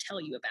trying to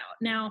tell you about.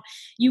 Now,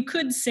 you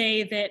could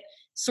say that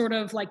sort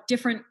of like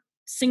different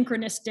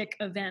synchronistic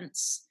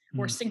events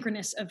or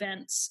synchronous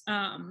events,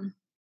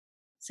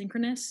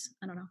 synchronous?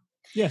 I don't know.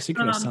 Yeah,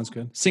 synchronous sounds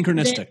good.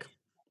 Synchronistic.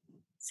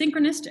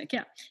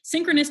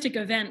 Synchronistic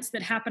events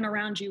that happen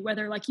around you,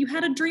 whether, like, you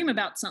had a dream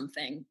about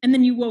something and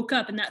then you woke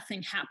up and that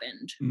thing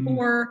happened,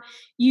 or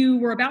you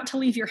were about to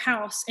leave your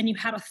house and you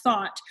had a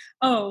thought,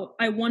 oh,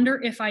 I wonder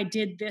if I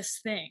did this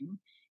thing.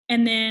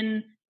 And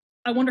then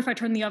I wonder if I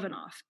turned the oven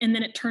off. And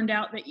then it turned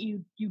out that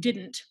you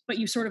didn't, but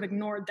you sort of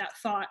ignored that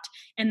thought.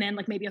 And then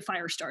like maybe a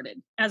fire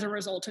started as a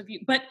result of you,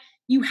 but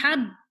you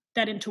had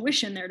that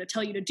intuition there to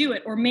tell you to do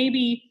it. Or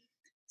maybe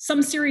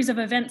some series of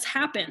events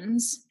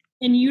happens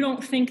and you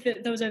don't think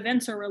that those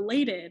events are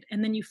related.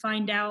 And then you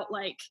find out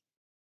like,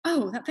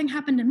 oh, that thing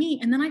happened to me.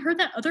 And then I heard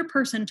that other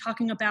person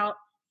talking about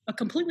a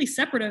completely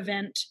separate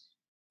event,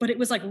 but it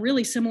was like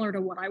really similar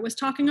to what I was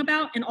talking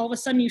about. And all of a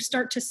sudden you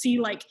start to see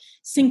like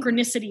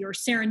synchronicity or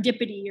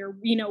serendipity or,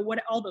 what,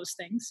 all those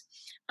things.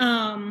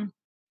 And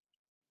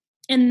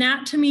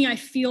that to me, I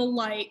feel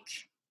like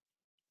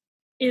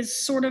is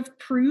sort of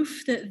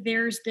proof that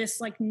there's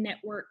this like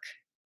network,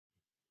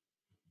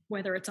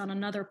 whether it's on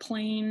another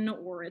plane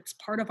or it's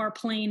part of our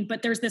plane,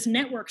 but there's this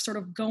network sort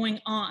of going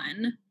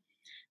on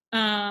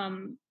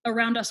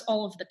around us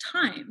all of the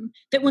time,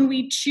 that when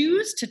we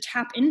choose to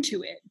tap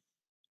into it,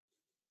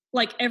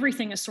 like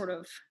everything is sort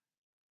of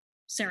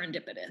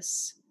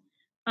serendipitous.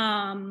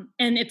 And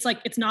it's like,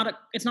 it's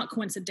not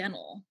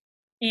coincidental.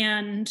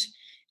 And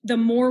the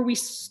more we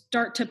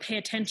start to pay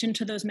attention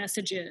to those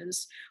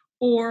messages,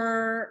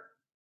 or,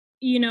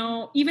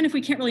 even if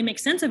we can't really make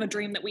sense of a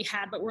dream that we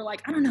had, but we're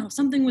like, I don't know,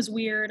 something was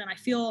weird and I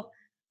feel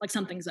like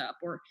something's up,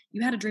 or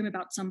you had a dream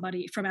about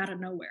somebody from out of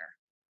nowhere.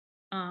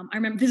 I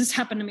remember this has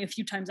happened to me a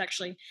few times,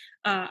 actually.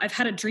 I've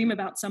had a dream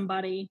about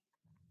somebody.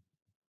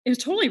 It was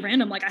totally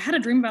random. Like I had a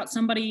dream about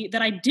somebody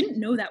that I didn't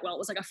know that well. It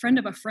was like a friend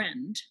of a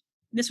friend.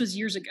 This was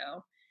years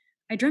ago.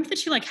 I dreamt that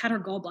she like had her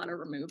gallbladder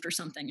removed or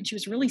something, and she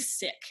was really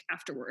sick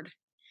afterward.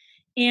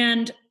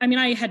 And I mean,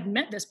 I had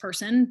met this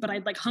person, but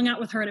I'd like hung out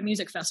with her at a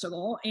music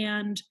festival,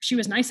 and she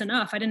was nice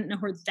enough. I didn't know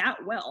her that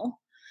well.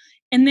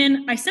 And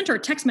then I sent her a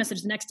text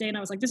message the next day and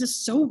I was like, this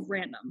is so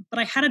random, but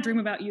I had a dream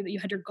about you that you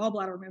had your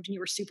gallbladder removed and you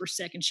were super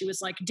sick. And she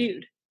was like,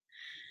 dude,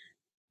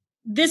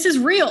 this is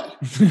real.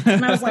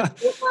 And I was like,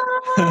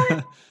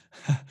 what?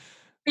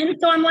 And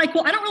so I'm like,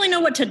 well, I don't really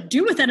know what to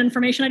do with that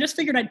information. I just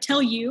figured I'd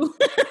tell you.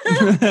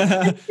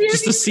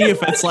 Just to see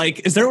if it's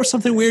like, is there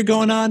something weird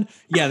going on?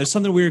 Yeah, there's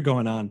something weird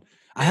going on.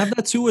 I have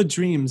that too with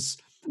dreams.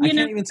 I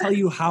can't even tell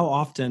you how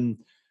often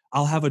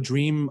I'll have a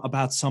dream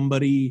about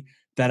somebody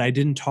that I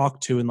didn't talk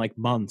to in like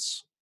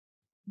months.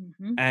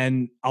 Mm-hmm.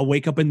 And I'll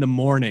wake up in the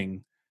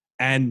morning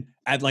and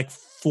at like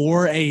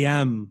 4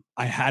 a.m.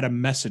 I had a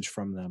message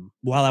from them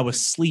while I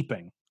was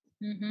sleeping.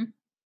 Mm-hmm.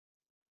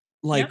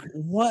 Like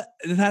what?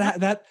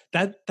 That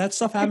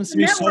stuff happens to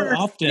me so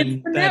often.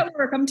 It's the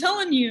network, I'm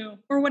telling you,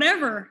 or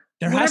whatever.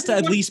 There has to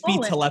at least be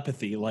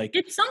telepathy. Like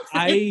it's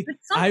something.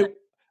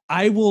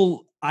 I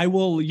will,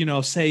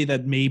 say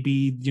that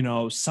maybe,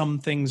 some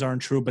things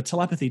aren't true, but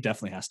telepathy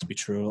definitely has to be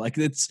true. Like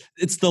it's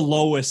the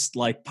lowest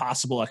like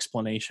possible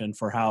explanation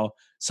for how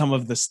some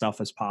of this stuff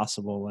is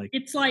possible. Like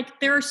it's like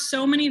there are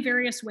so many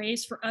various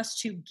ways for us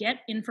to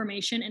get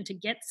information and to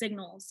get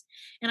signals.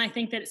 And I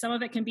think that some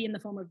of it can be in the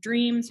form of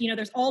dreams.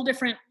 There's all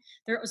different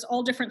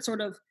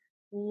sort of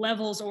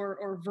levels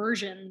or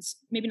versions,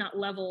 maybe not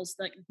levels,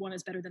 like one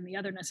is better than the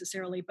other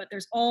necessarily, but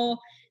there's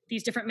all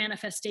these different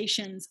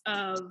manifestations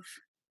of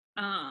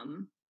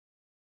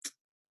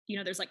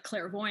there's like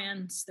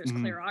clairvoyance, there's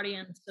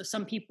clairaudience. So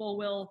some people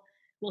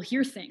will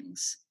hear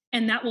things,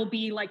 and that will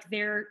be like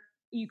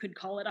you could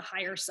call it a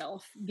higher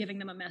self giving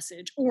them a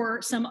message,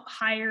 or some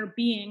higher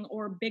being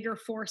or bigger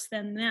force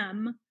than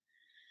them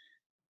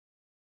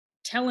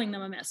telling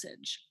them a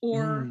message,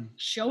 or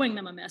showing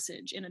them a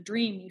message in a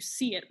dream. You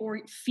see it, or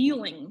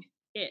feeling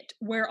it,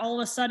 where all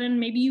of a sudden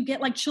maybe you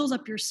get like chills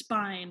up your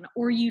spine,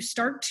 or you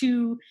start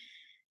to,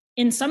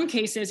 in some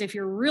cases, if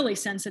you're really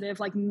sensitive,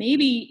 like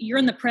maybe you're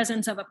in the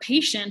presence of a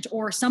patient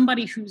or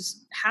somebody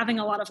who's having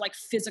a lot of like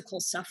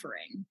physical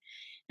suffering,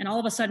 and all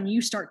of a sudden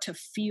you start to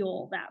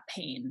feel that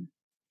pain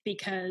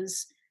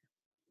because,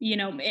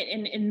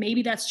 and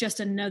maybe that's just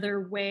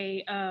another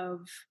way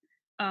of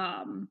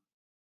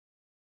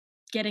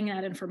getting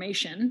that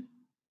information.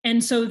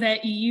 And so that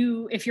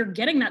if you're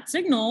getting that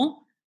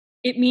signal,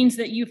 it means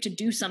that you have to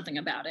do something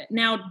about it.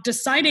 Now,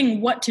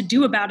 deciding what to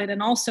do about it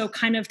and also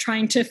kind of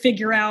trying to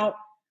figure out,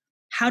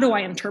 how do I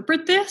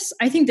interpret this?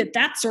 I think that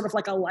that's sort of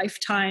like a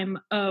lifetime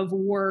of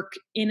work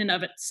in and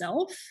of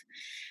itself.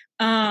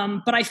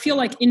 But I feel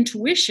like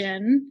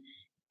intuition,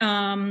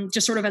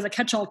 just sort of as a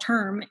catch-all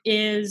term,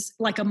 is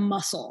like a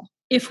muscle.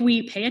 If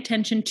we pay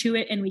attention to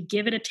it and we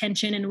give it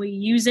attention and we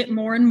use it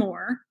more and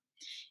more,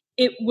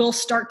 it will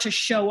start to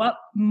show up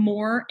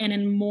more and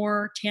in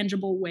more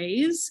tangible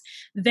ways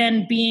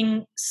than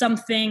being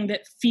something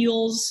that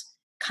feels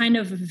kind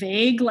of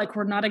vague, like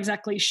we're not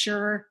exactly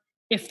sure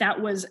if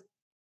that was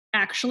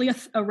actually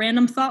a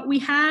random thought we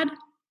had,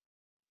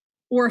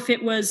 or if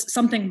it was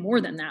something more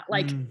than that.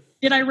 Like,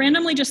 did I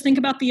randomly just think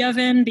about the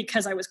oven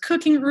because I was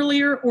cooking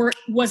earlier? Or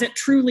was it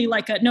truly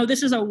like no,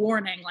 this is a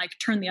warning, like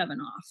turn the oven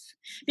off?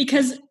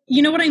 Because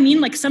you know what I mean?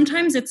 Like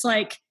sometimes it's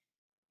like,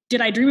 did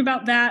I dream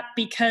about that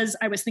because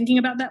I was thinking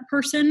about that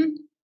person?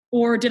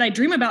 Or did I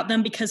dream about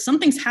them because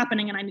something's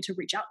happening and I need to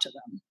reach out to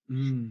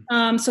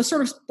them? So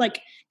sort of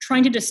like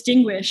trying to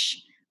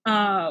distinguish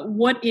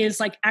what is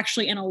like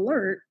actually an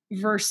alert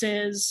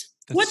versus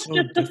What's so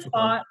just a difficult.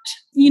 thought,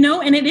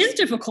 and it is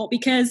difficult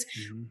because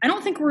I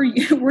don't think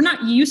we're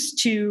not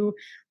used to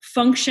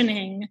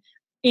functioning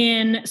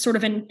in sort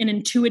of an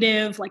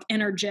intuitive, like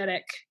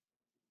energetic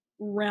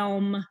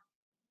realm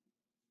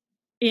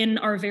in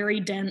our very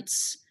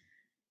dense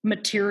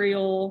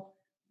material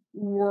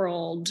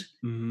world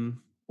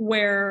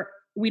where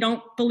we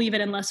don't believe it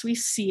unless we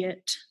see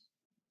it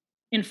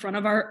in front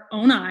of our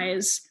own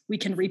eyes. We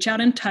can reach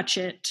out and touch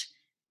it.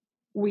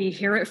 We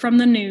hear it from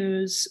the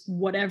news,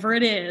 whatever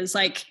it is,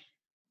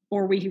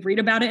 or we read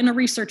about it in a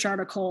research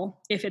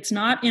article. If it's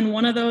not in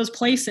one of those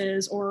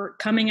places or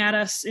coming at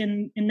us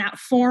in that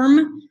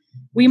form,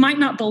 we might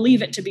not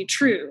believe it to be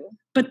true.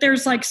 But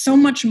there's so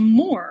much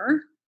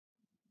more.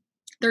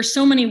 There's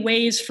so many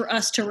ways for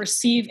us to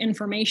receive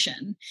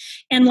information.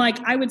 And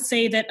I would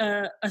say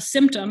that a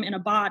symptom in a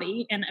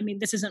body, and I mean,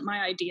 this isn't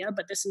my idea,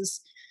 but this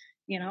is,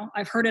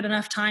 I've heard it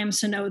enough times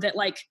to know that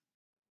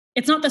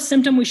it's not the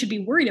symptom we should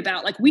be worried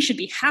about. We should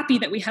be happy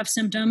that we have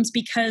symptoms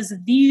because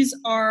these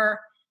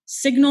are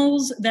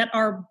signals that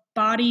our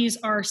bodies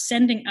are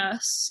sending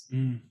us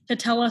to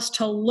tell us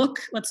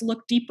let's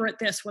look deeper at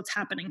this, what's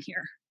happening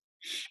here.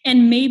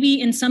 And maybe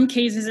in some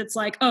cases it's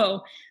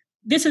oh,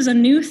 this is a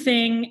new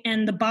thing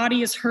and the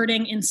body is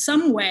hurting in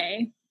some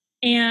way.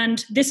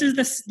 And this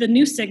is the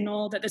new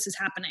signal that this is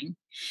happening.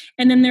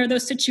 And then there are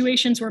those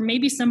situations where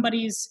maybe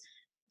somebody's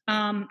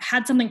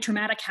had something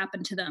traumatic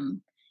happen to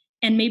them.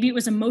 And maybe it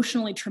was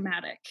emotionally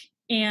traumatic.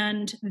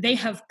 And they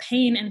have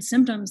pain and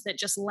symptoms that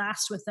just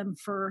last with them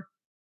for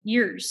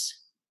years,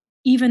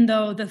 even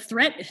though the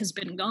threat has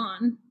been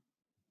gone.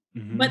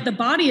 But the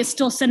body is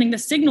still sending the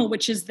signal,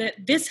 which is that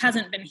this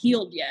hasn't been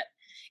healed yet.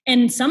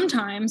 And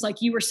sometimes,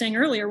 like you were saying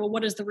earlier, well,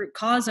 what is the root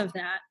cause of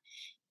that?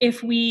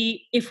 If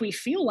we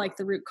feel like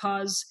the root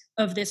cause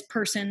of this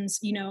person's,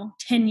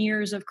 10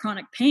 years of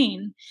chronic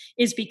pain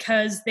is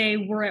because they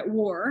were at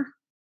war,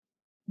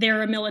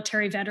 they're a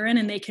military veteran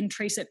and they can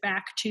trace it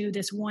back to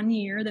this 1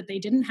 year that they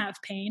didn't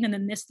have pain. And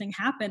then this thing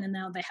happened and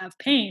now they have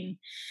pain.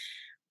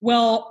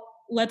 Well,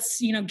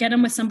 let's, get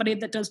them with somebody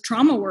that does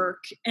trauma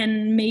work,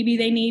 and maybe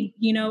they need,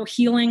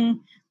 healing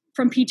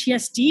from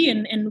PTSD.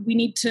 And we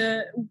need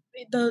to,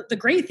 the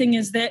great thing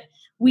is that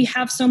we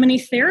have so many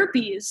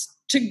therapies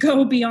to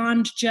go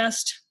beyond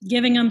just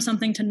giving them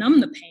something to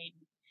numb the pain.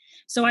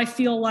 So I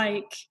feel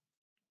like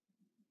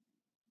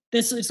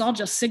this is all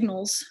just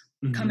signals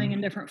coming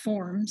in different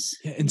forms.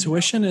 Yeah,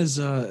 intuition is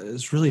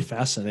really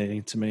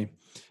fascinating to me.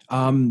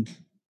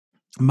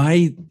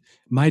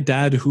 My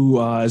dad,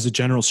 who is a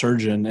general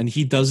surgeon, and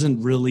he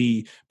doesn't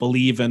really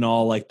believe in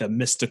all the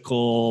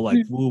mystical,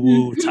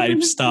 woo-woo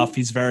type stuff.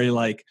 He's very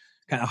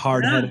kind of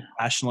hard-headed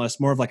rationalist,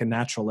 more of a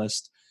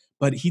naturalist.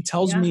 But he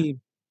tells me,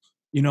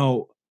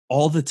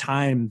 all the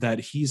time that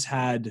he's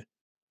had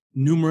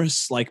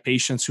numerous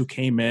patients who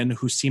came in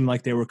who seemed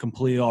like they were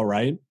completely all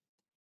right,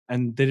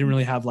 and they didn't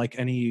really have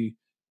any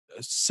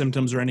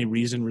symptoms or any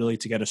reason really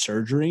to get a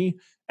surgery.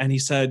 And he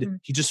said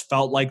he just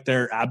felt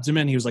their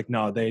abdomen. He was like,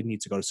 no, they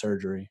need to go to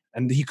surgery.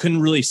 And he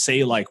couldn't really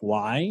say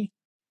why.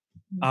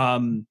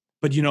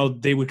 But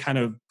they would kind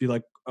of be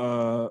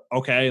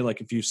okay,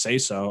 if you say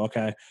so,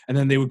 okay. And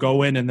then they would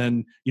go in and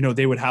then,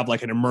 they would have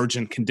an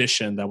emergent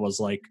condition that was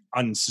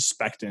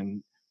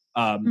unsuspecting.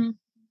 And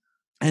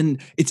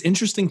it's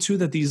interesting too,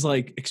 that these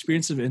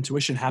experiences of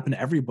intuition happen to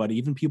everybody,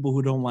 even people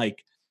who don't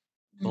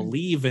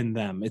believe in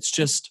them. It's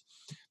just,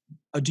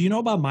 do you know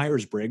about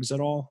Myers-Briggs at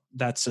all?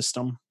 That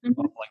system of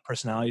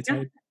personality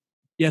type?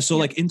 Yeah.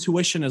 So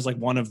intuition is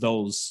one of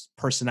those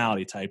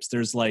personality types.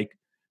 There's the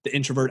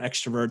introvert,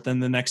 extrovert. Then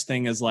the next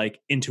thing is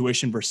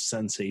intuition versus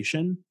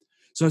sensation.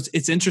 So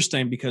it's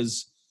interesting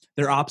because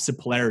they're opposite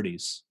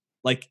polarities,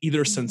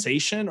 either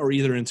sensation or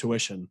either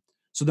intuition.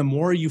 So the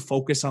more you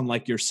focus on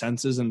your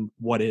senses and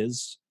what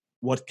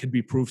could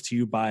be proved to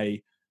you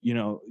by,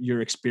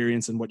 your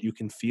experience and what you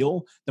can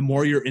feel, the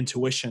more your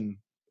intuition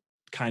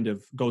kind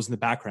of goes in the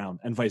background,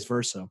 and vice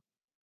versa.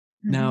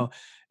 Now,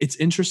 it's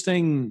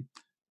interesting.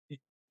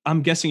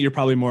 I'm guessing you're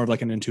probably more of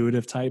an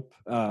intuitive type.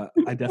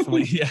 I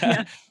definitely,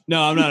 yeah.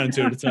 No, I'm not an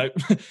intuitive type.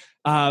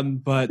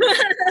 But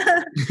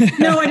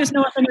no, I just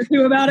know a thing or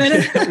two about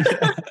it.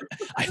 Yeah.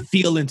 I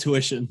feel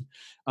intuition.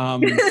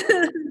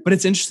 But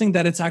it's interesting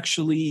that it's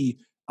actually,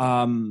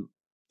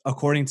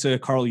 according to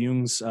Carl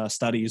Jung's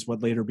studies,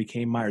 what later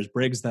became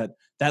Myers-Briggs, that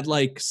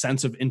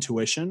sense of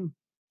intuition,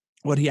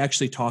 what he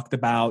actually talked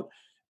about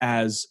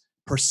as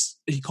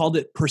he called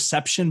it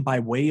perception by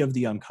way of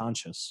the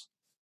unconscious,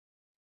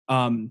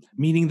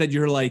 meaning that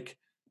you're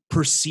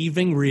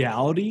perceiving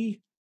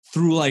reality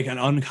through an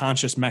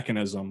unconscious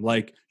mechanism.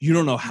 You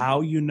don't know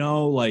how, you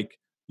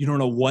don't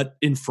know what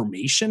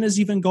information is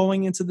even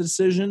going into the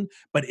decision,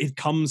 but it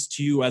comes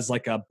to you as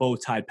a bow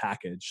tie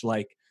package.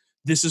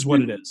 This is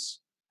what it is.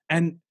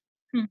 And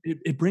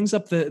it brings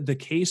up the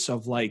case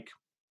of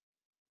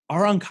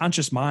our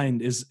unconscious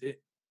mind is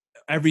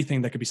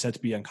everything that could be said to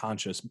be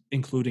unconscious,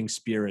 including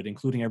spirit,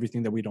 including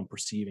everything that we don't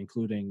perceive,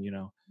 including,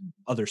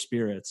 other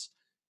spirits.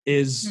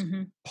 is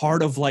Mm-hmm.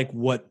 part of like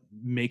what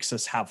makes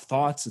us have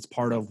thoughts. It's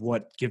part of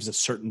what gives us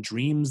certain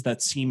dreams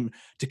that seem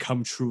to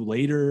come true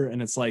later.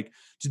 And it's like,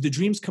 do the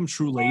dreams come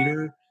true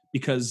later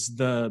because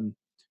the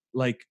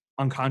like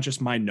unconscious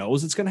mind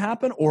knows it's going to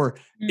happen, or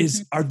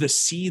Mm-hmm. are the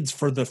seeds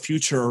for the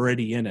future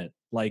already in it?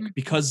 Like,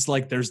 because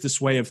like there's this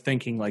way of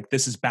thinking, like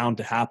this is bound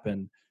to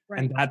happen.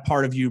 Right. And that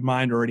part of your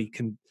mind already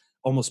can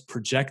almost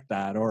project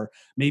that. Or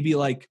maybe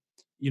like,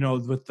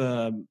 with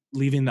the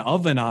leaving the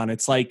oven on,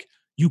 it's like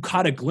you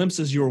caught a glimpse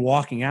as you were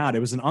walking out. It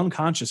was an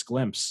unconscious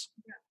glimpse,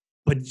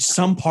 but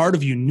some part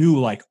of you knew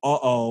like,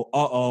 but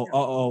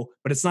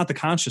it's not the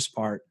conscious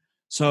part.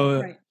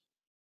 So, Right.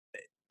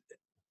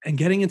 and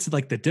getting into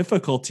like the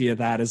difficulty of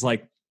that is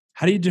like,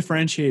 how do you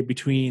differentiate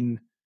between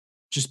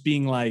just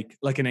being like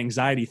an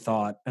anxiety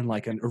thought and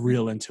like a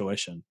real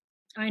intuition?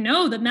 I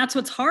know that's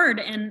what's hard.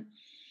 And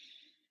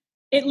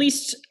at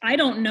least I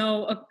don't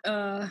know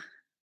a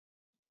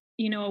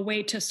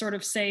way to sort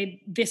of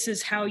say this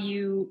is how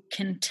you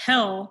can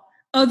tell,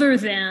 other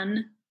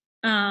than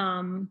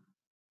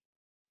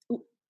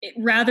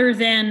rather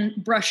than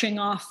brushing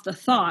off the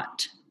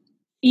thought,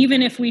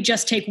 even if we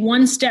just take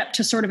one step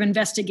to sort of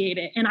investigate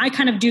it. And I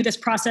kind of do this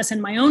process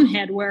in my own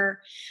head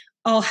where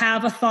I'll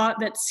have a thought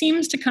that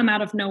seems to come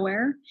out of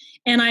nowhere,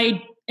 and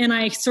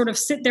I sort of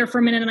sit there for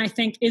a minute and I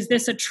think, is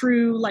this a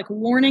true like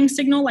warning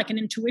signal, like an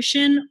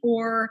intuition,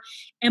 or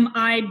am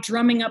I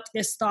drumming up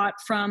this thought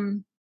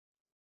from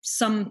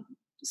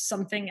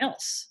something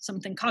else,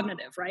 something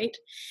cognitive, right?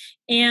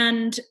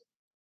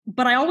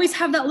 But I always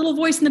have that little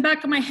voice in the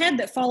back of my head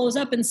that follows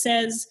up and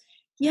says,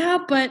 yeah,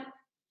 but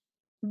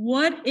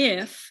what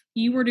if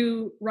you were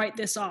to write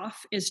this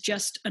off as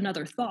just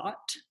another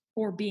thought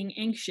or being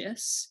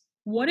anxious?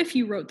 What if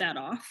you wrote that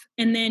off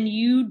and then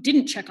you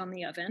didn't check on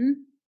the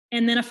oven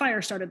and then a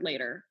fire started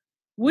later?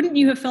 Wouldn't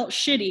you have felt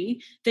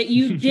shitty that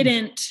you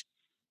didn't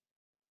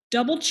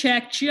double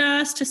check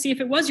just to see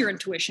if it was your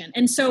intuition?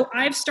 And so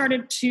I've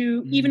started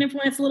to, even if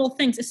when it's little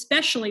things,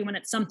 especially when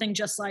it's something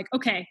just like,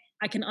 okay,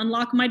 I can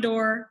unlock my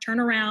door, turn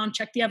around,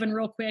 check the oven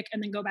real quick,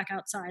 and then go back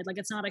outside. Like,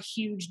 it's not a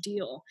huge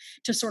deal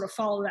to sort of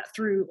follow that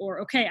through. Or,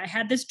 okay, I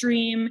had this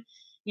dream,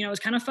 it was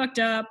kind of fucked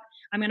up.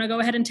 I'm going to go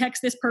ahead and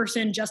text this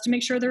person just to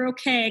make sure they're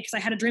okay, because I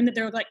had a dream that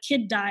their like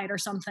kid died or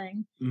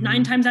something.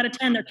 9 times out of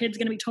 10, their kid's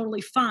going to be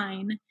totally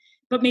fine.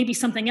 But maybe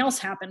something else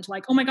happened.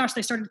 Like, oh my gosh,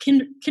 they started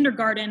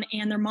kindergarten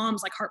and their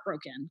mom's like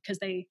heartbroken because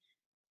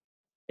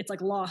it's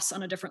like loss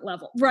on a different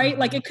level, right?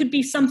 Like, it could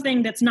be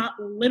something that's not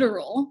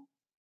literal.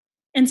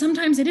 And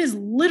sometimes it is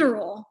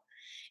literal.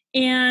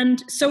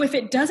 And so if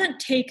it doesn't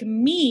take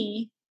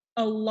me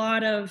a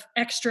lot of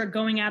extra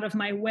going out of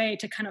my way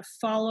to kind of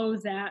follow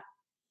that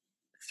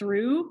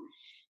through,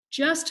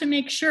 just to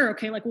make sure,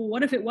 okay, like, well,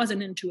 what if it was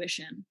an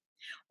intuition?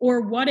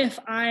 Or what if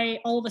I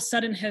all of a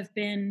sudden have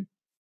been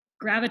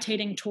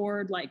gravitating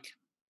toward, like,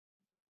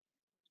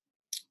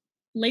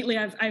 lately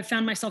I've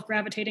found myself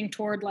gravitating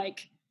toward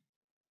like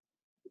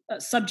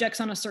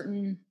subjects on a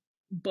certain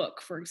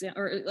book, for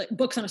example, or like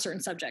books on a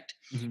certain subject.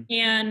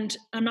 And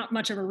I'm not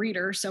much of a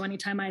reader, so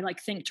anytime I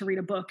like think to read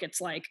a book,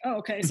 it's like, oh,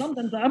 okay,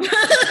 something's up.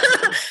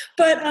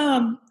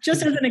 But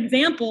just as an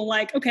example,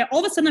 like, okay, all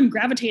of a sudden I'm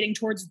gravitating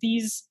towards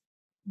these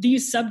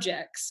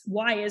subjects.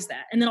 Why is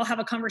that? And then I'll have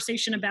a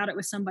conversation about it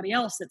with somebody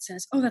else that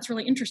says, oh, that's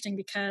really interesting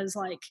because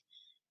like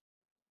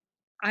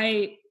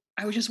I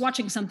was just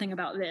watching something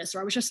about this,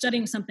 or I was just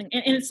studying something.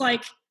 And it's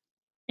like,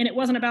 and it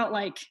wasn't about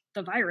like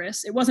the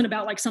virus. It wasn't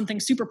about like something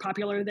super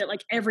popular that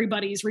like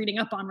everybody's reading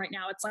up on right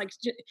now. It's like,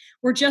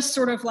 we're just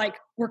sort of like,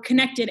 we're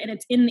connected and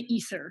it's in the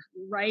ether,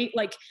 right?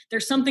 Like,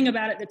 there's something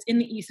about it that's in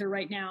the ether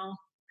right now.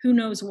 Who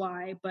knows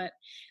why? But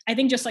I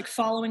think just like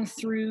following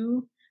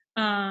through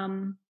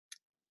on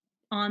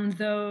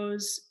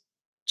those,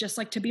 just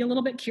like to be a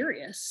little bit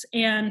curious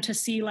and to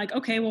see like,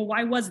 okay, well,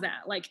 why was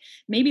that? Like,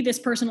 maybe this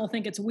person will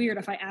think it's weird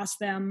if I ask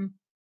them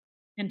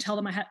and tell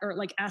them or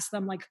like ask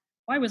them like,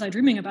 why was I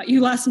dreaming about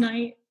you last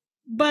night?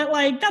 But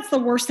like, that's the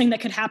worst thing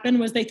that could happen,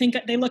 was they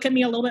look at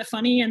me a little bit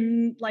funny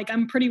and like,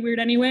 I'm pretty weird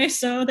anyway.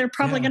 So they're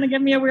probably going to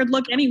give me a weird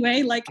look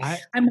anyway. Like, I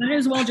might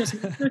as well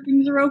just make sure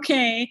things are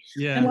okay.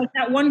 Yeah. And like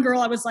that one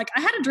girl, I was like,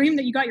 I had a dream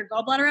that you got your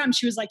gallbladder out. And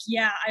she was like,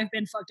 yeah, I've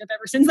been fucked up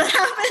ever since that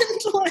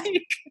happened.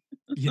 Like,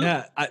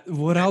 yeah.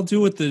 What I'll do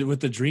with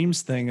the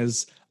dreams thing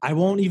is I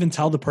won't even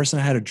tell the person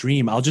I had a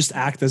dream. I'll just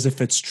act as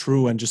if it's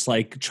true and just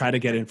like try to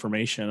get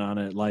information on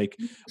it. Like,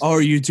 oh,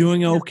 are you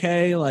doing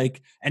okay?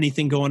 Like,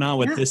 anything going on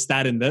with this,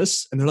 that, and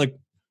this? And they're like,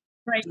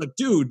 right. Like,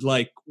 dude,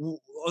 like,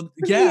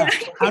 yeah.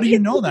 How do you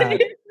know that?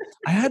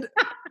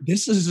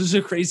 This is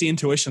a crazy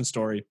intuition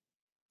story.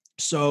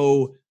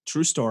 So,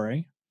 true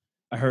story.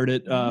 I heard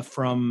it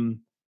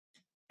from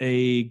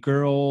a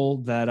girl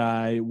that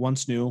I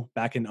once knew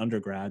back in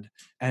undergrad.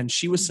 And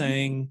she was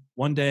saying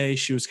one day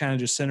she was kind of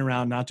just sitting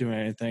around, not doing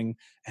anything.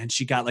 And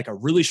she got like a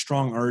really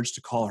strong urge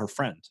to call her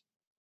friend.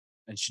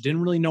 And she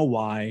didn't really know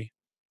why.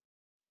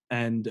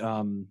 And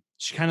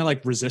she kind of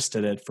like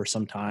resisted it for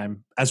some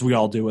time, as we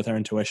all do with our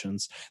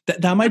intuitions.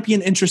 That might be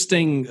an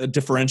interesting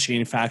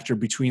differentiating factor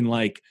between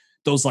like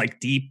those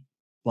like deep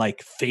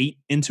like fate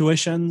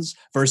intuitions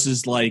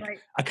versus like Right.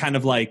 a kind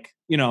of like,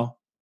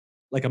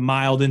 like a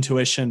mild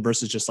intuition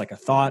versus just like a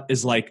thought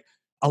is like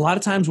a lot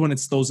of times when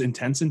it's those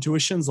intense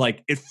intuitions,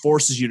 like it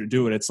forces you to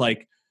do it. It's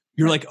like,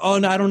 you're Right. like, oh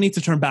no, I don't need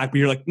to turn back. But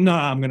you're like, no,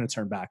 I'm going to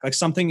turn back. Like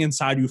something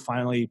inside you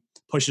finally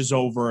pushes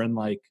over and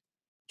like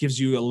gives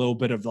you a little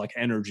bit of like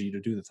energy to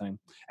do the thing.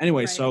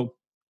 Anyway, Right.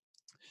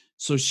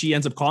 so she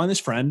ends up calling this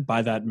friend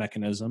by that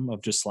mechanism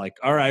of just like,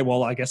 all right,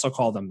 well, I guess I'll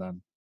call them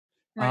then.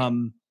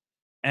 Right.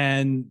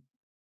 And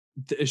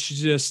she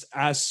just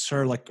asks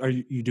her like, are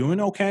you doing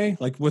okay?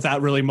 Like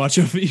without really much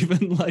of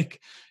even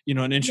like, an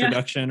Yeah.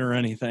 introduction or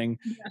anything.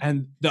 Yeah.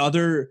 And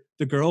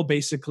the girl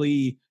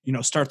basically,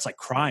 starts like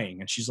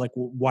crying, and she's like,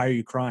 well, why are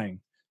you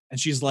crying? And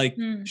she's like,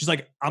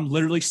 Mm. I'm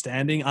literally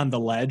standing on the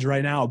ledge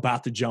right now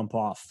about to jump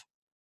off.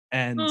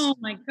 And Oh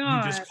my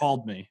you just God.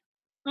 called me.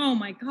 Oh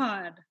my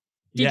God.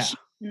 Did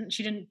Yeah.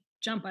 she didn't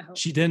jump, I hope.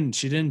 She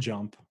didn't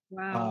jump.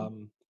 Wow.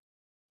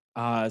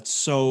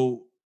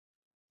 So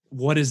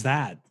what is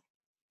that?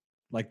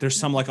 Like there's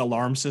some like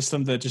alarm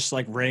system that just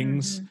like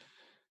rings.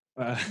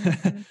 Mm-hmm. Uh,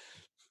 Mm-hmm.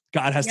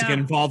 God has to Yeah. get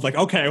involved. Like,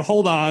 okay,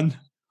 hold on.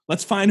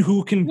 Let's find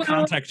who can Well,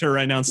 contact her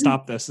right now and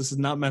stop this. This is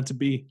not meant to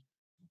be.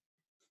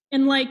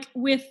 and like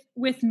with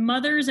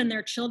mothers and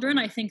their children,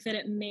 I think that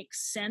it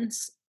makes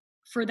sense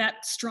for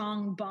that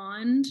strong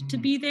bond to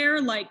be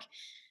there. Like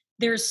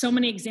there's so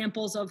many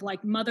examples of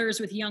like mothers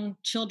with young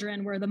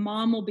children where the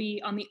mom will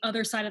be on the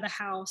other side of the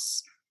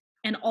house,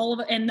 and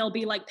and they'll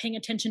be like paying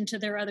attention to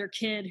their other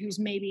kid who's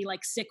maybe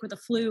like sick with a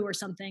flu or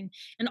something,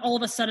 and all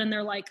of a sudden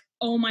they're like,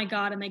 oh my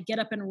God, and they get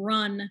up and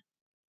run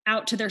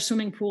out to their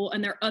swimming pool,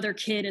 and their other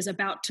kid is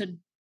about to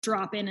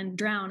drop in and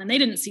drown, and they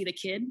didn't see the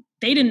kid,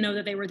 they didn't know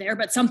that they were there,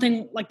 but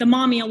something like the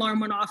mommy alarm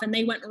went off and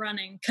they went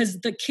running because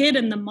the kid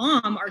and the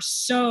mom are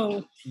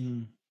so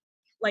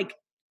like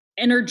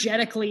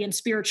energetically and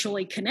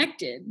spiritually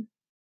connected.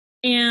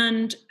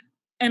 And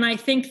I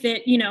think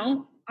that,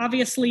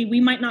 obviously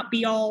we might not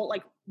be all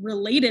like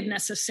related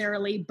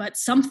necessarily, but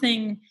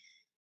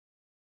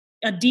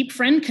a deep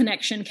friend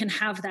connection can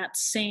have that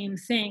same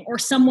thing. Or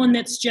someone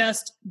that's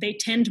just, they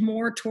tend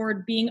more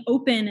toward being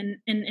open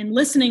and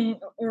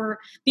listening, or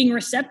being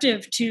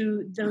receptive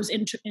to those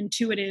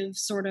intuitive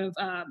sort of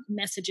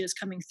messages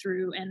coming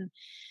through.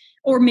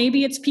 Or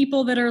maybe it's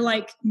people that are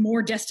like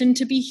more destined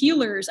to be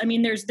healers. I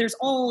mean, there's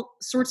all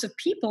sorts of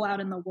people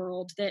out in the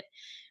world that,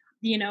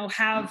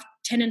 have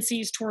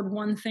tendencies toward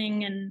one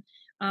thing, and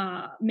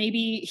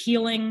maybe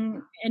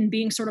healing and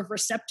being sort of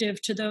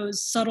receptive to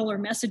those subtler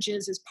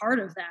messages is part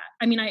of that.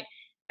 I mean, I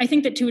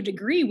think that to a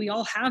degree, we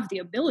all have the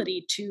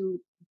ability to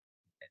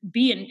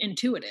be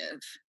intuitive.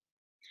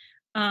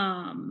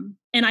 And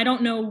I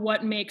don't know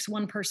what makes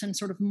one person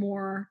sort of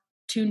more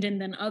tuned in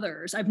than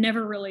others. I've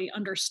never really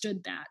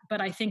understood that, but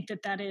I think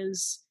that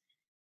is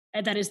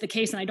the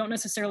case. And I don't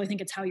necessarily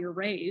think it's how you're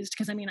raised.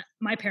 Cause I mean,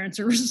 my parents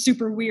are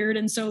super weird.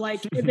 And so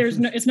like,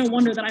 it's no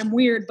wonder that I'm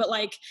weird. But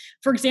like,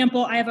 for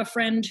example, I have a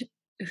friend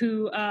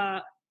who,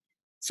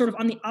 sort of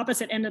on the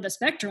opposite end of the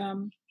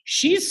spectrum,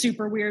 she's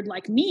super weird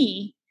like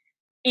me.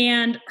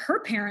 And her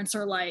parents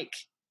are like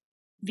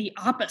the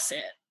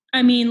opposite.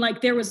 I mean,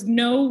 like there was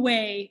no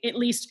way, at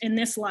least in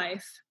this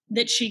life,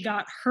 that she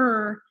got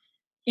her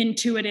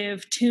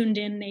intuitive, tuned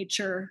in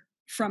nature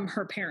from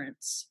her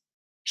parents.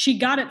 She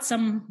got it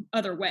some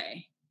other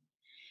way.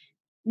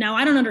 Now,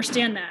 I don't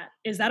understand that.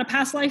 Is that a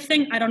past life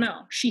thing? I don't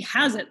know. She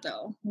has it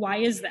though. Why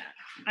is that?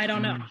 I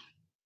don't know.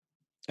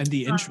 And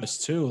the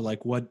interest too,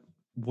 like what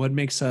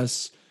makes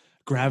us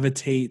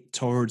gravitate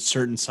towards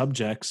certain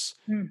subjects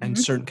and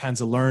certain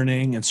kinds of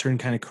learning and certain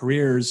kind of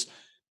careers,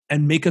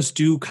 and make us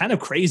do kind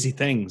of crazy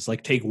things,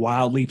 like take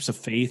wild leaps of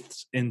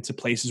faith into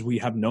places we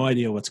have no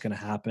idea what's going to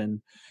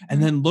happen.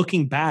 And then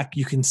looking back,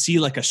 you can see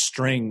like a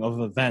string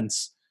of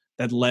events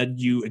that led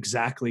you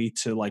exactly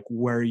to like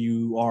where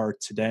you are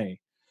today.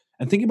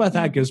 And thinking about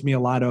that gives me a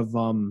lot of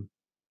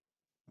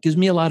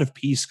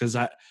peace, because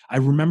I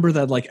remember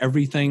that like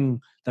everything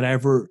that I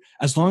ever,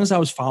 as long as I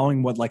was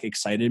following what like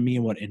excited me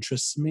and what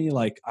interests me,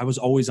 like I was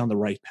always on the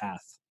right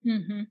path.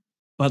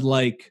 But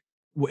like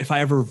if I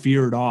ever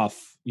veered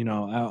off, I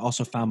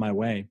also found my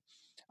way.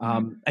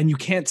 And you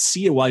can't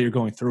see it while you're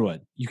going through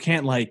it. You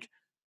can't like,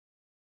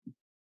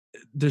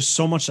 there's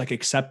so much like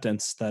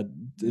acceptance that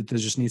there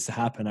just needs to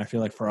happen. I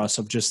feel like for us,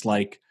 of just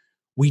like,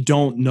 we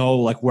don't know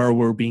like where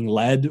we're being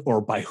led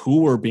or by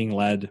who we're being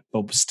led,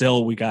 but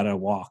still we got to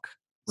walk.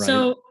 Right?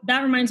 So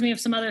that reminds me of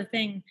some other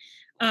thing.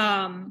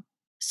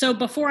 So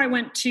before I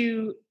went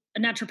to a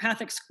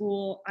naturopathic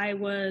school, I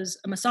was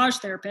a massage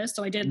therapist.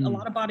 So I did a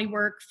lot of body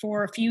work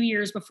for a few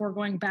years before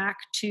going back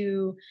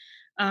to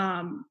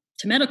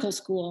medical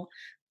school.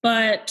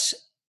 But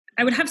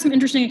I would have some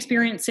interesting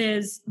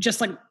experiences just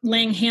like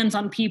laying hands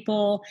on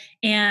people,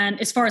 and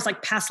as far as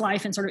like past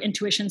life and sort of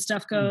intuition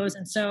stuff goes.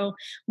 And so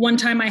one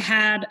time I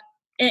had,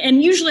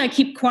 and usually I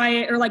keep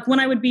quiet, or like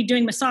when I would be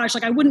doing massage,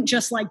 like I wouldn't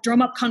just like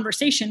drum up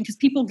conversation, because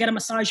people get a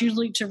massage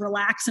usually to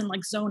relax and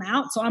like zone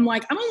out. So I'm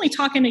like, I'm only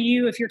talking to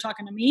you if you're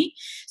talking to me.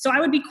 So I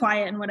would be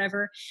quiet and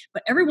whatever.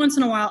 But every once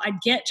in a while I'd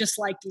get just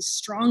like these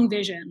strong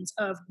visions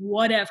of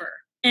whatever.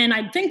 And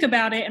I'd think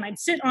about it and I'd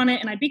sit on it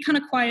and I'd be kind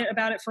of quiet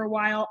about it for a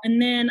while.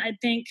 And then I'd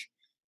think,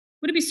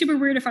 would it be super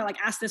weird if I like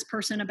asked this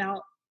person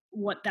about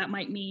what that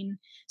might mean?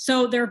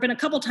 So there have been a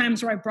couple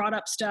times where I brought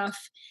up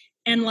stuff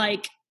and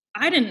like,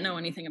 I didn't know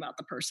anything about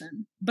the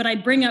person, but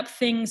I'd bring up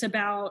things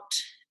about,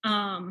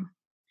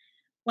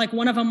 like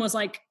one of them was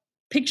like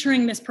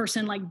picturing this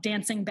person like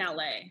dancing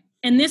ballet.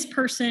 And this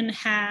person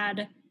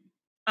had,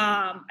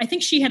 I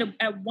think she had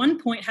at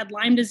one point had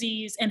Lyme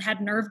disease and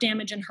had nerve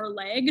damage in her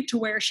leg to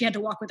where she had to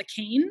walk with a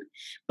cane.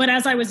 But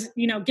as I was,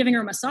 giving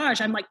her a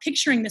massage, I'm like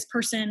picturing this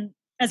person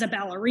as a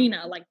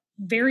ballerina, like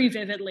very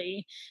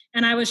vividly.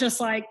 And I was just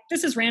like,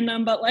 this is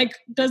random, but like,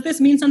 does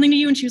this mean something to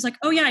you? And she was like,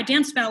 oh yeah, I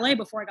danced ballet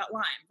before I got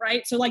Lyme.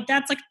 Right. So like,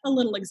 that's like a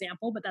little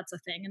example, but that's a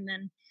thing. And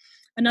then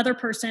another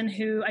person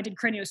who I did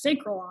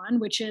craniosacral on,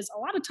 which is a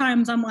lot of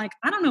times I'm like,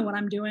 I don't know what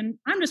I'm doing.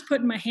 I'm just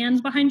putting my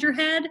hands behind your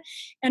head.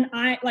 And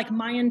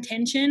my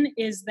intention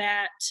is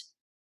that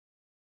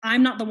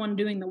I'm not the one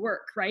doing the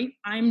work, right?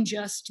 I'm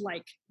just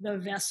like the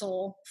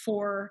vessel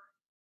for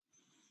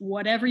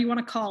whatever you want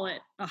to call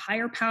it, a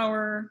higher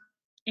power,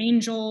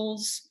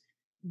 angels,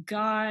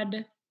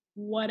 God,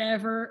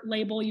 whatever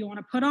label you want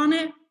to put on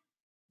it.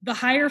 The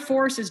higher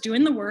force is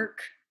doing the work.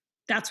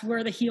 That's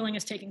where the healing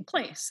is taking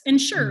place. And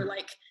sure,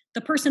 like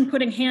the person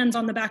putting hands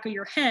on the back of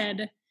your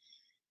head,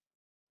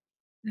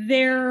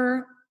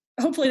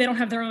 hopefully they don't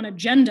have their own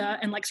agenda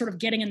and like sort of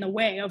getting in the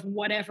way of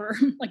whatever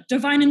like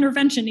divine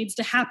intervention needs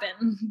to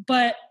happen.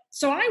 But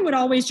so I would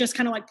always just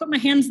kind of like put my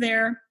hands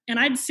there and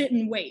I'd sit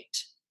and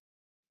wait.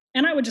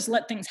 And I would just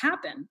let things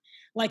happen.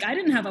 Like I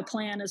didn't have a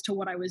plan as to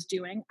what I was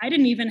doing. I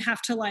didn't even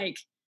have to like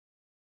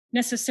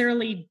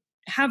necessarily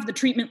have the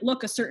treatment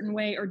look a certain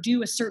way or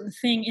do a certain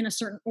thing in a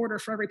certain order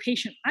for every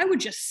patient. I would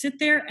just sit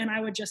there and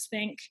I would just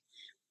think,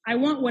 I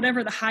want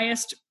whatever the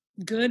highest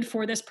good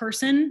for this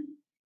person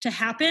to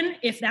happen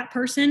if that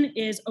person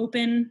is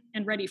open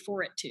and ready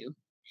for it to.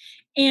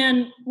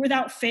 And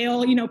without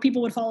fail,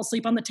 people would fall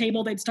asleep on the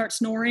table, they'd start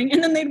snoring,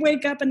 and then they'd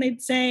wake up and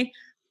they'd say,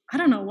 I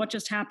don't know what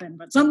just happened,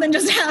 but something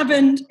just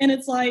happened. And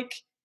it's like,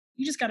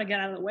 you just got to get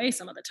out of the way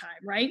some of the time,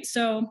 right?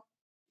 So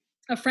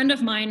a friend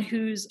of mine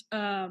who's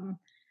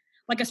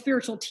like a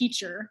spiritual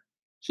teacher,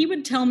 he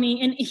would tell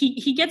me, and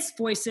he gets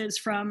voices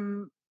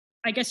from,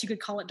 I guess you could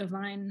call it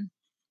divine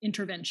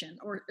intervention,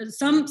 or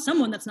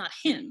someone that's not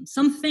him,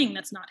 something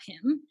that's not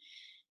him.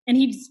 And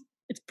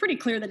it's pretty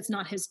clear that it's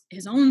not his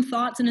own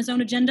thoughts and his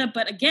own agenda.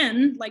 But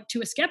again, like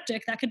to a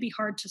skeptic, that could be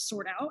hard to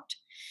sort out.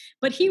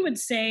 But he would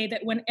say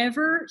that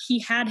whenever he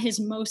had his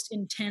most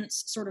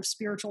intense sort of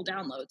spiritual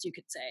downloads, you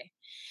could say,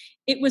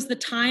 it was the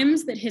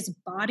times that his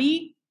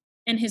body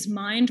and his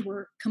mind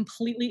were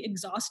completely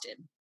exhausted.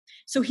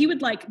 So he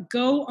would like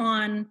do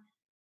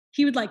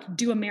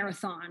a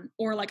marathon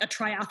or like a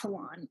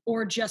triathlon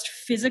or just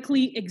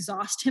physically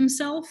exhaust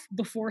himself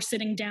before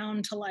sitting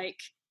down to like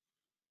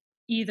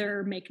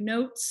either make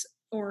notes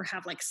or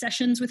have like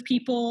sessions with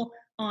people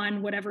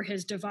on whatever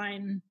his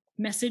divine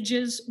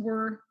messages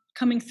were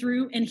coming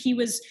through. And he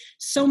was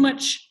so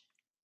much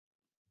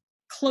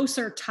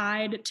closer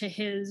tied to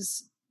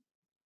his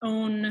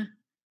own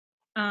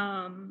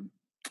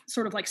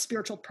sort of like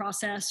spiritual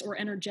process or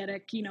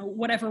energetic,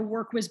 whatever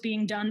work was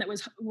being done that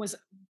was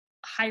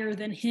higher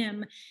than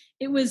him.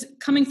 It was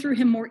coming through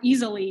him more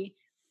easily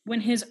when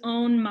his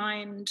own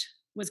mind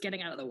was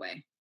getting out of the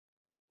way.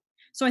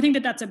 So I think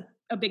that that's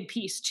a big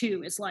piece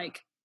too, is like,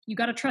 you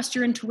got to trust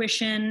your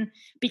intuition,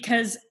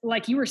 because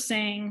like you were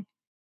saying,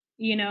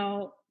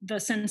 the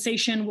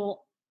sensation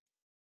will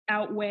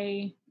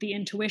outweigh the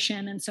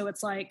intuition. And so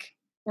it's like,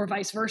 or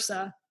vice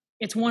versa,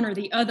 it's one or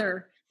the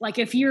other. Like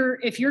if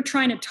you're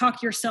trying to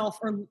talk yourself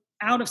or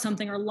out of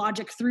something or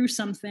logic through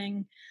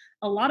something,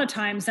 a lot of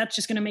times that's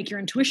just going to make your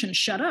intuition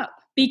shut up,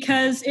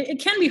 because it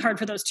can be hard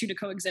for those two to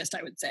coexist,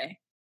 I would say.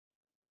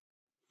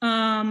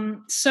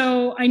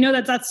 So I know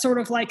that that's sort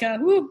of like a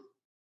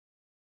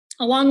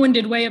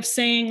long-winded way of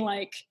saying,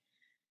 like,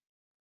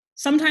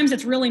 sometimes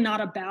it's really not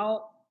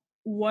about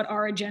what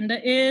our agenda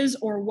is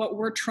or what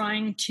we're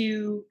trying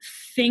to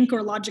think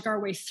or logic our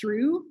way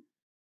through.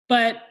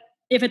 But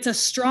if it's a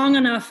strong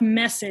enough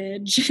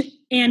message,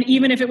 and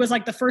even if it was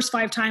like the first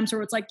 5 times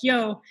where it's like,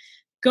 yo,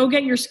 go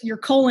get your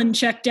colon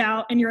checked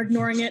out and you're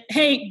ignoring it.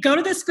 Hey, go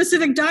to this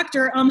specific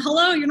doctor.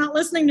 Hello, you're not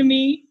listening to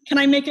me. Can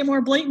I make it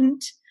more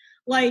blatant?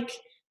 Like,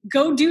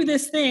 go do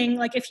this thing.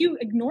 Like, if you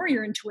ignore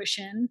your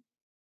intuition,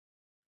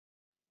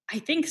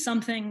 I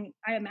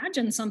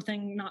imagine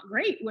something not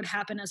great would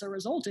happen as a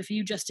result if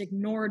you just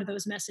ignored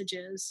those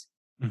messages.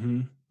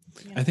 Mm-hmm.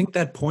 Yeah. I think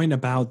that point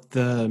about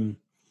the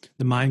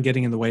mind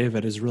getting in the way of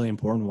it is a really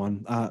important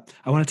one. I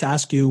wanted to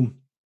ask you,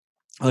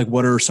 like,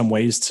 what are some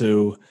ways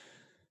to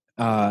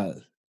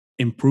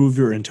improve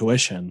your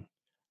intuition?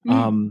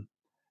 Mm.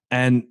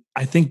 And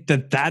I think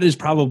that is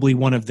probably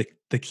one of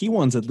the key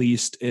ones, at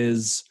least,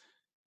 is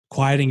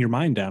quieting your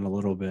mind down a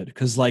little bit.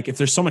 Because like, if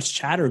there's so much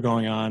chatter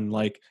going on,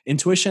 like,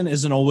 intuition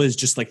isn't always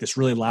just like this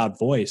really loud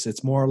voice.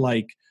 It's more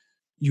like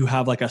you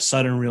have like a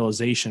sudden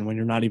realization when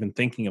you're not even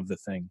thinking of the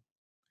thing.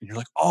 And you're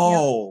like,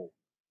 oh,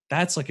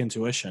 that's like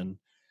intuition.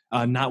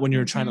 not when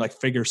you're trying to like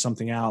figure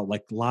something out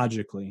like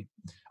logically.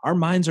 Our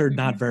minds are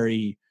not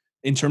very,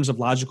 in terms of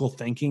logical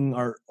thinking,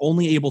 are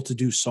only able to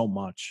do so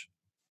much.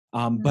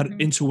 But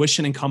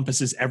intuition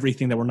encompasses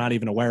everything that we're not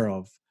even aware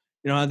of.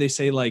 You know how they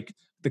say like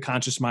the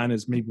conscious mind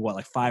is maybe what,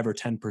 like 5 or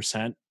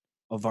 10%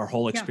 of our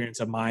whole experience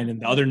of mind,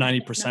 and the other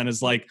 90%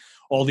 is like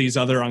all these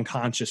other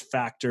unconscious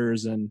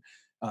factors and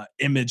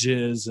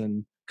images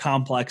and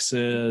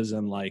complexes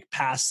and like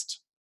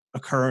past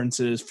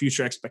occurrences,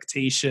 future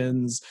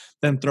expectations,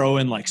 then throw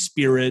in like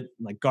spirit,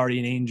 like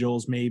guardian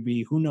angels,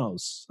 maybe, who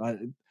knows?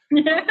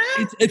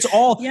 It's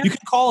all, you can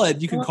call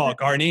it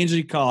guardian angel,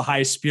 you can call it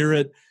high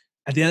spirit.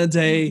 At the end of the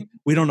day,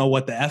 we don't know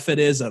what the F it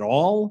is at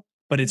all,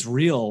 but it's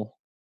real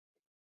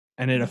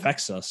and it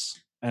affects us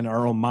and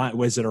our own mind.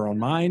 Was it our own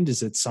mind?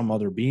 Is it some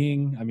other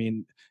being? I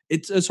mean,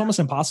 it's almost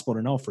impossible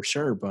to know for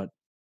sure, but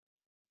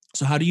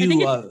so how do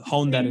you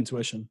hone that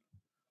intuition?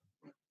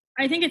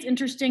 I think it's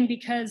interesting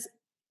because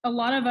a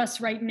lot of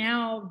us right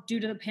now, due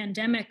to the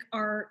pandemic,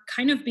 are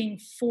kind of being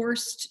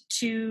forced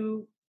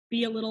to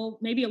be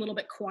maybe a little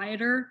bit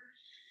quieter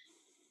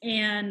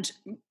and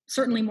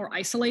certainly more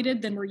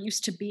isolated than we're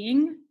used to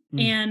being.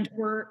 And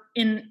we're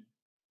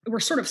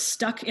sort of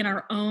stuck in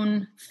our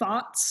own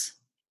thoughts.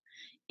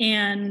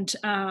 And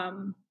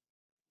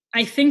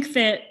I think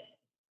that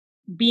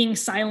being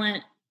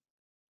silent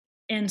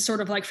and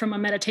sort of like from a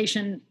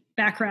meditation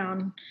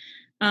background,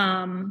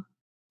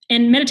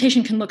 and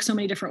meditation can look so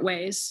many different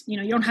ways. You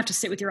know, you don't have to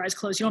sit with your eyes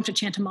closed. You don't have to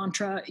chant a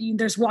mantra.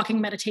 There's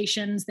walking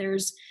meditations.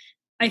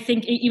 I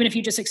think even if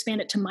you just expand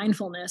it to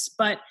mindfulness,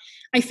 but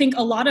I think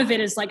a lot of it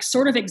is like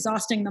sort of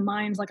exhausting the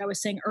mind, like I was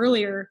saying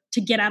earlier,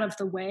 to get out of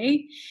the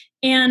way.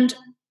 And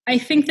I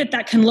think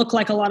that can look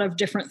like a lot of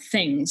different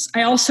things.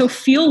 I also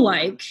feel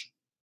like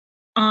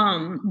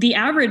the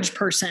average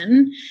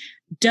person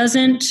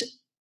doesn't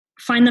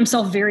find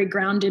themselves very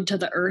grounded to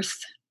the earth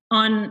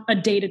on a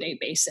day-to-day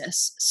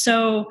basis.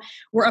 So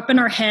we're up in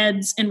our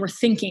heads and we're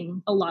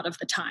thinking a lot of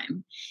the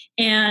time.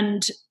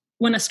 And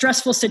when a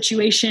stressful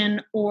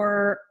situation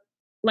or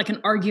like an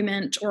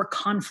argument or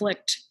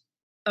conflict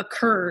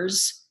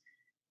occurs,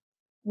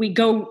 we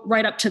go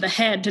right up to the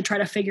head to try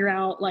to figure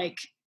out like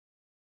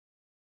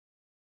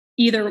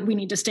either we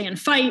need to stay and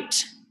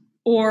fight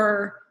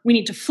or we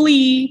need to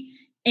flee,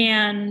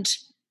 and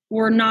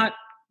we're not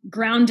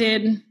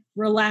grounded,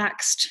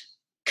 relaxed,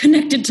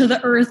 connected to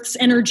the earth's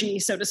energy,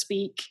 so to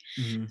speak.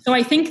 So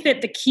I think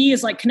that the key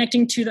is like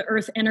connecting to the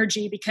earth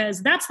energy,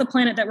 because that's the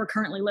planet that we're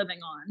currently living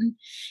on.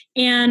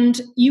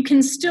 And you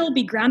can still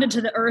be grounded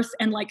to the earth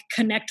and like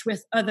connect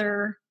with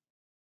other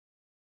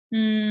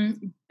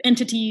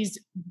entities,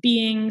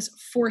 beings,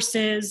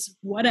 forces,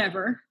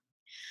 whatever.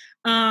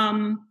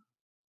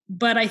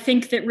 But I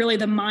think that really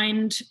the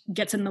mind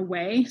gets in the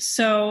way.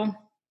 So,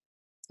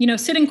 you know,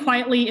 sitting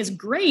quietly is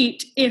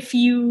great if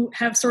you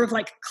have sort of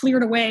like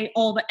cleared away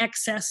all the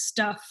excess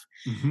stuff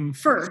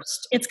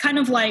first. It's kind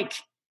of like,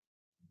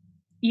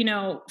 you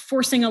know,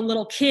 forcing a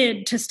little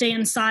kid to stay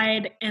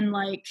inside and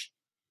like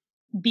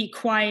be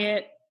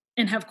quiet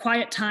and have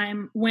quiet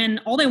time when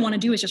all they want to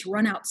do is just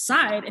run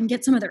outside and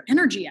get some of their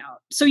energy out.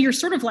 So you're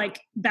sort of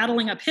like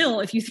battling uphill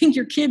if you think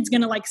your kid's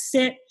going to like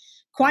sit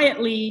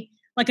quietly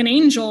like an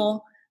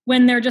angel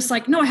when they're just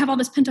like, no, I have all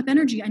this pent up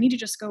energy. I need to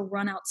just go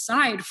run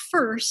outside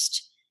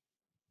first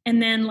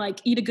and then like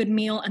eat a good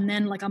meal and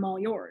then like I'm all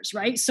yours,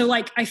 right? So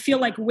like I feel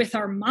like with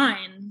our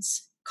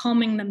minds,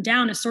 calming them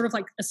down is sort of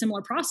like a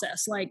similar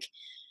process. Like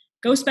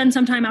go spend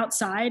some time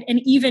outside, and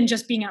even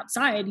just being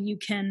outside, you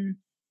can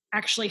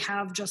actually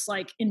have just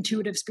like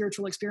intuitive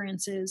spiritual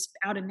experiences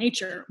out in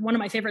nature. One of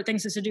my favorite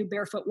things is to do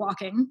barefoot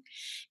walking,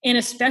 and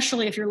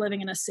especially if you're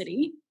living in a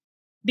city,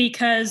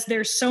 because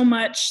there's so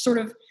much sort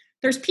of,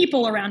 there's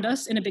people around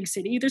us in a big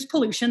city, there's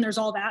pollution, there's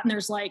all that, and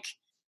there's like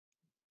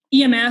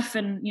EMF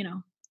and, you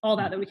know, all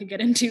that we could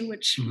get into,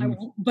 which I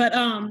won't, but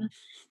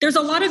there's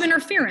a lot of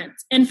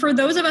interference. And for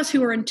those of us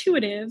who are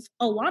intuitive,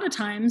 a lot of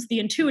times the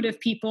intuitive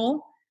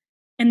people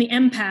and the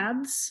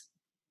empaths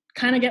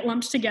kind of get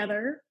lumped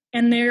together,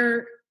 and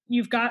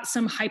you've got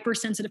some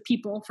hypersensitive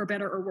people, for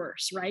better or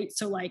worse, right?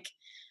 So like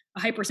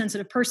a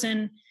hypersensitive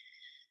person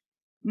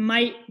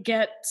might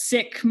get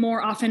sick more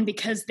often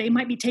because they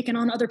might be taking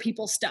on other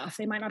people's stuff.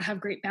 They might not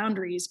have great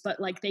boundaries, but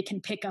like they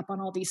can pick up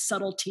on all these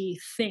subtlety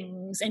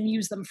things and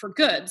use them for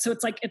good. So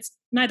it's like, it's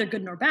neither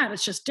good nor bad.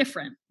 It's just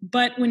different.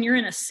 But when you're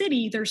in a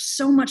city, there's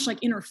so much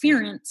like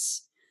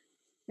interference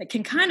that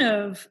can kind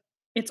of,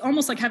 it's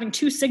almost like having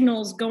two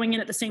signals going in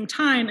at the same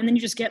time. And then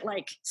you just get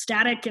like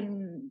static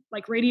and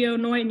like radio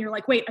noise. And you're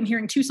like, wait, I'm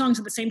hearing two songs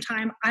at the same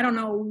time. I don't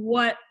know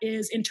what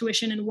is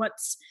intuition and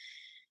what's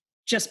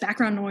just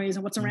background noise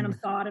and what's a random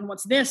thought and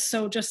what's this.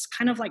 So just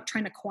kind of like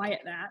trying to quiet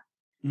that.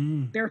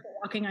 Barefoot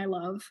walking, I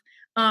love.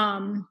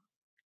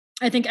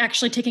 I think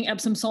actually taking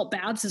Epsom salt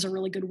baths is a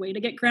really good way to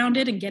get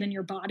grounded and get in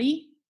your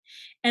body.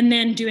 And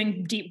then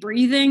doing deep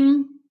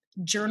breathing,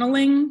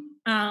 journaling.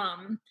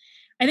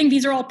 I think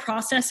these are all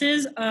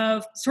processes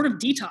of sort of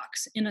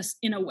detox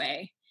in a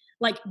way,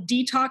 like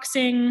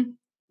detoxing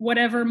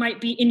whatever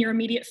might be in your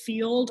immediate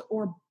field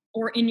or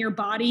or in your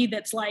body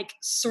that's like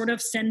sort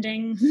of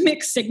sending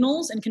mixed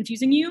signals and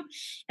confusing you.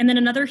 And then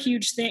another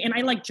huge thing, and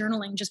I like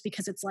journaling just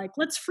because it's like,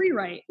 let's free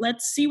write,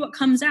 let's see what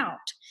comes out.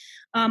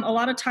 A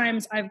lot of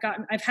times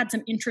I've had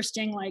some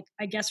interesting, like,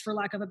 I guess for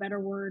lack of a better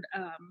word,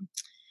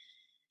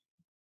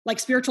 like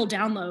spiritual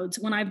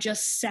downloads when I've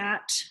just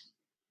sat.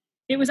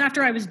 It was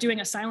after I was doing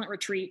a silent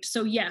retreat.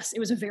 So yes, it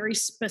was a very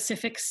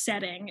specific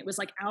setting. It was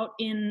like out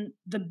in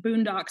the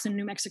boondocks in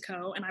New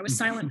Mexico. And I was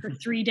silent for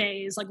 3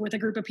 days, like with a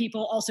group of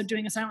people also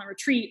doing a silent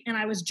retreat. And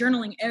I was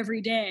journaling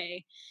every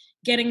day,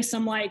 getting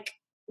some like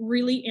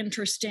really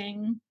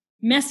interesting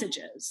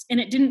messages. And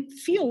it didn't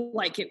feel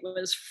like it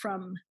was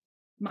from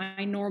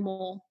my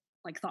normal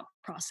like thought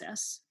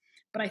process.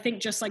 But I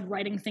think just like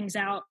writing things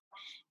out.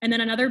 And then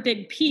another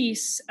big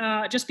piece,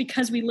 just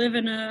because we live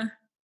in a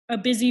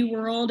busy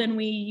world and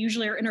we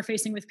usually are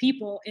interfacing with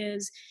people,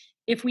 is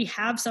if we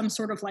have some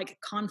sort of like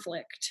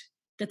conflict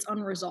that's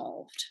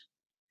unresolved,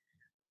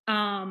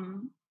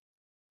 trying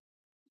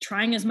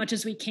as much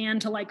as we can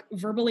to like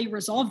verbally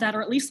resolve that,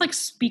 or at least like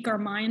speak our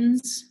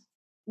minds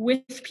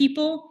with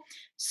people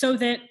so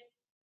that,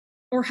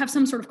 or have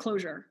some sort of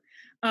closure.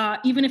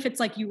 Even if it's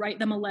like you write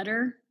them a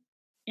letter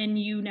and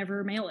you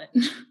never mail it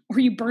or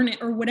you burn it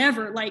or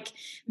whatever, like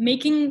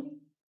making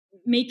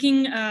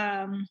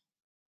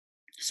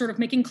sort of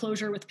making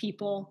closure with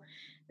people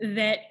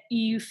that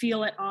you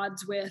feel at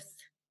odds with,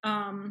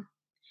 I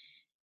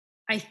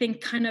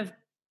think kind of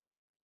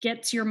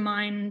gets your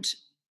mind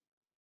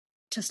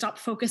to stop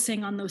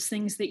focusing on those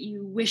things that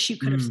you wish you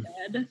could have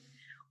said,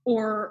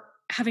 or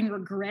having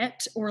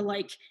regret or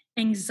like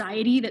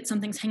anxiety that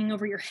something's hanging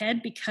over your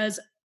head, because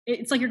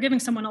it's like you're giving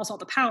someone else all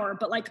the power.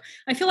 But like,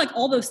 I feel like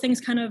all those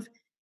things kind of,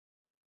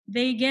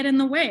 they get in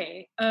the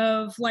way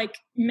of like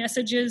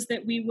messages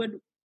that we would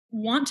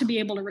want to be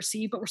able to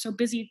receive, but we're so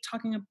busy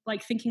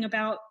thinking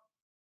about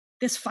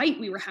this fight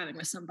we were having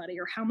with somebody,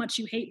 or how much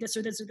you hate this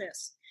or this or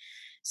this.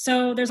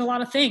 So there's a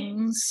lot of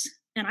things,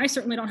 and I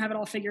certainly don't have it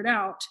all figured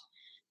out,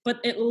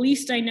 but at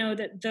least I know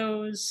that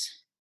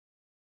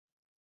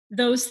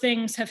those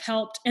things have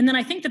helped. And then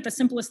I think that the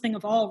simplest thing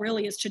of all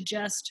really is to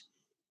just,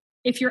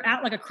 if you're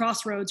at like a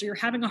crossroads or you're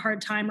having a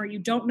hard time or you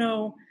don't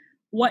know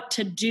what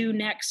to do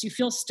next, you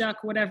feel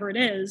stuck, whatever it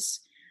is,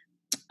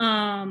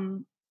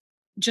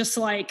 just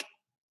like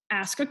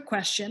ask a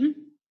question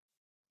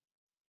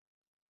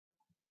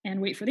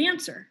and wait for the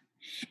answer.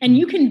 And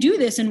you can do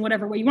this in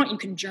whatever way you want. You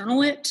can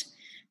journal it.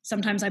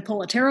 Sometimes I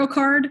pull a tarot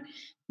card.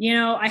 You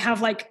know, I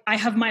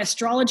have my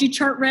astrology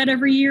chart read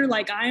every year.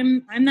 Like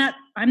I'm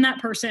that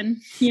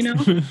person, you know.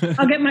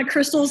 I'll get my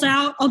crystals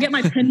out. I'll get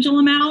my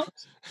pendulum out.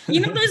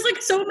 You know, there's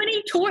like so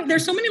many toys.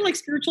 There's so many like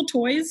spiritual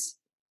toys.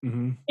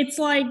 Mm-hmm. It's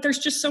like there's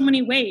just so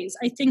many ways.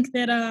 I think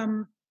that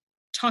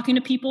talking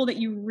to people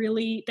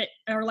that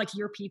are like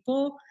your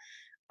people,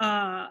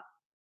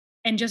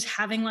 and just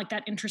having like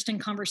that interesting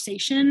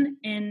conversation.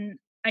 And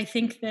I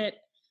think that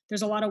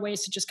there's a lot of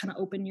ways to just kind of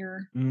open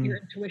your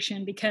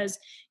intuition, because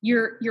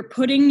you're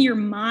giving your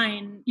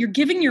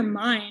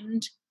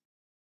mind,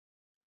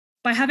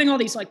 by having all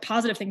these like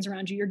positive things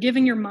around you, you're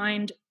giving your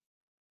mind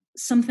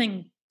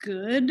something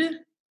good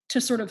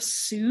to sort of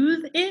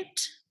soothe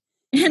it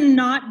and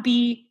not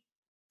be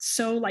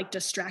so like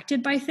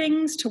distracted by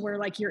things to where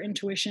like your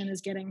intuition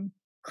is getting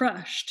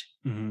crushed.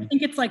 Mm-hmm. I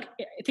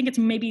think it's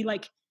maybe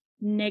like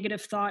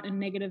negative thought and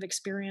negative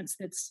experience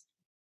that's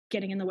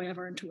getting in the way of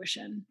our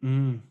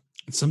intuition.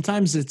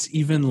 Sometimes it's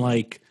even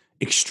like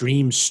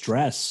extreme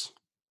stress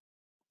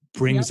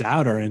brings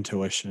out our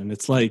intuition.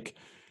 It's like,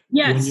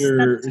 yes, when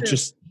you're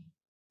just,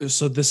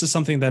 so this is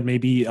something that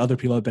maybe other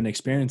people have been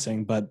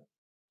experiencing, but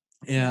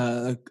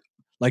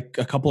like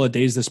a couple of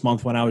days this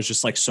month when I was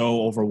just like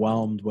so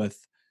overwhelmed with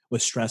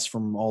stress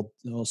from all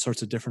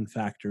sorts of different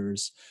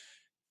factors,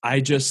 I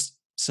just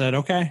said,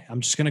 okay,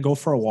 I'm just going to go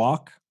for a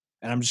walk,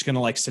 and I'm just going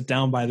to like sit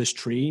down by this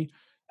tree,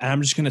 and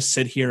I'm just going to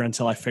sit here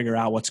until I figure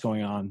out what's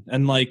going on.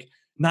 And like,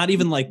 not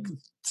even like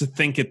to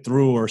think it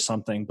through or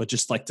something, but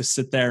just like to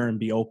sit there and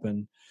be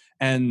open.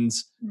 And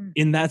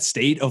in that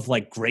state of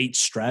like great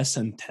stress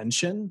and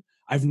tension,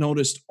 I've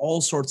noticed all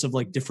sorts of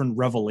like different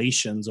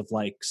revelations of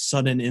like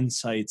sudden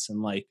insights,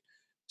 and like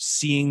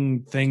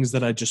seeing things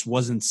that I just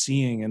wasn't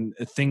seeing, and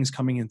things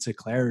coming into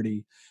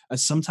clarity.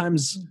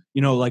 Sometimes,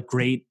 you know, like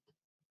great,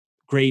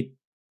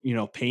 you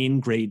know, pain,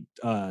 great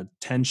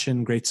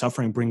tension, great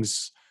suffering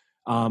brings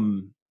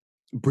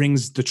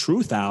the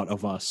truth out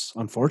of us.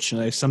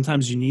 Unfortunately,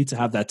 sometimes you need to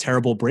have that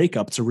terrible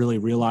breakup to really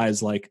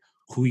realize like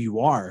who you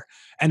are.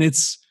 And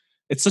it's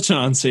such an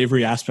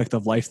unsavory aspect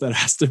of life that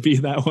has to be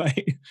that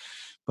way.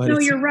 But no,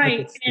 you're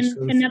right.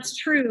 And that's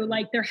true.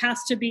 Like there has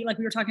to be, like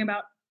we were talking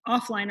about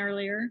offline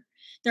earlier,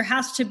 there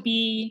has to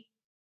be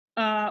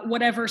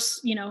whatever,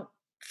 you know,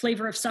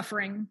 flavor of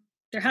suffering.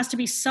 There has to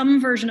be some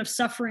version of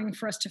suffering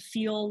for us to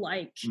feel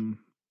like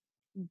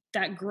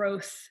that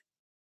growth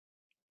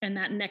and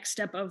that next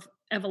step of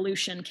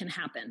evolution can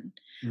happen.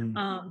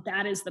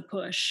 That is the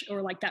push,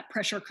 or like that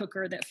pressure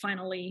cooker that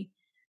finally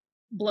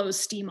blows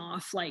steam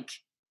off. Like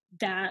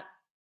that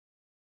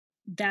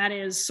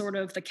is sort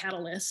of the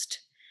catalyst.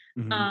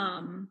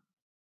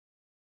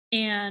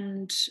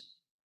 And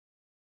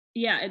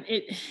yeah,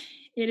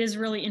 it is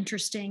really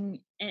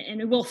interesting,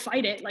 and we'll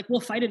fight it. Like, we'll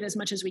fight it as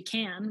much as we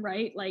can,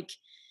 right? Like,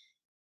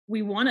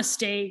 we want to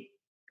stay,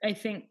 I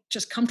think,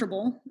 just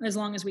comfortable as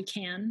long as we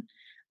can.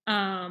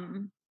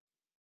 Um,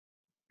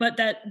 but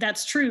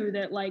that's true,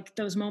 that like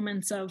those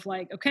moments of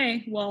like,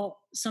 okay, well,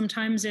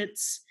 sometimes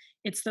it's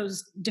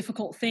those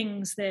difficult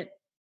things that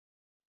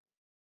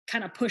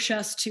kind of push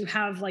us to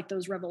have like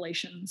those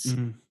revelations.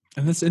 Mhm.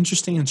 And that's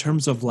interesting in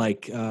terms of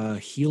like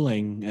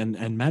healing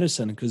and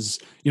medicine, because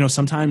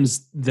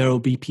sometimes there'll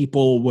be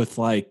people with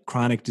like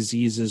chronic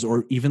diseases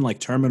or even like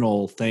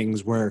terminal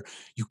things where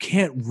you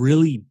can't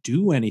really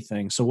do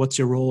anything. So what's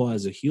your role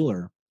as a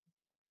healer?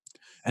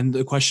 And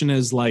the question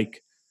is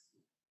like,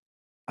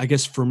 I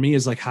guess for me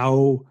is like,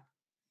 how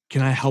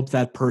can I help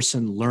that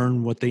person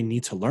learn what they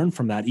need to learn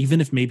from that, even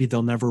if maybe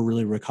they'll never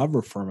really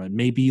recover from it?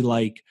 Maybe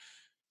like,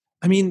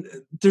 I mean,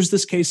 there's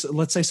this case,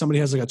 let's say somebody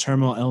has like a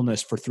terminal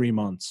illness for 3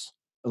 months,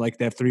 like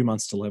they have 3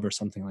 months to live or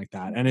something like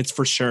that. And it's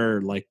for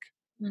sure, like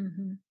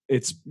Mm-hmm.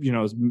 it's,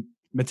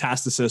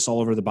 metastasis all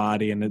over the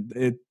body.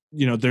 And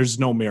there's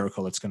no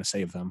miracle that's going to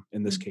save them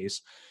in this Mm-hmm.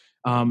 case.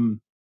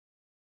 Um,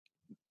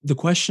 the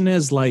question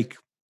is like,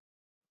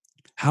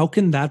 how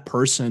can that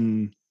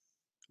person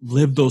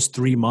live those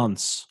 3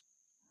 months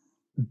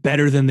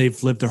better than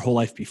they've lived their whole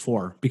life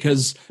before?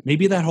 Because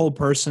maybe that whole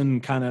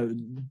person kind of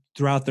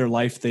throughout their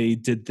life, they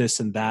did this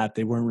and that.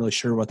 They weren't really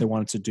sure what they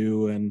wanted to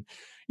do. And,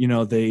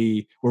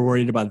 they were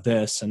worried about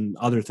this and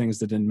other things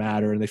that didn't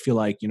matter. And they feel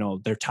like,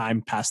 their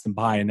time passed them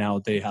by and now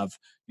they have,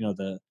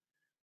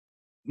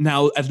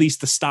 now at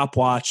least the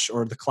stopwatch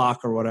or the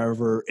clock or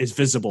whatever is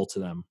visible to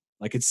them.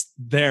 Like it's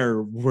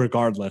there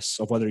regardless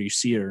of whether you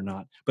see it or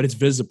not, but it's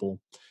visible.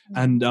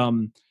 And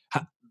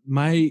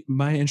my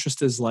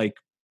interest is like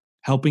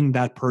helping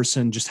that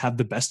person just have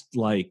the best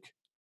like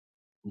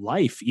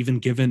life, even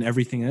given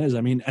everything it is.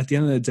 I mean, at the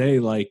end of the day,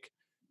 like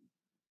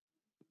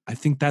I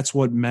think that's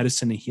what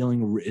medicine and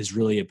healing is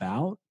really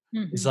about,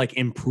 is Mm-hmm. like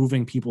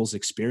improving people's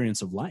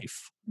experience of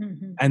life.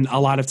 Mm-hmm. And a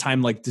lot of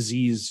time like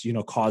disease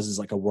causes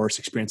like a worse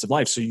experience of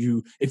life, so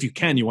if you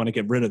can, you want to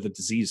get rid of the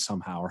disease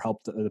somehow or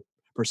help the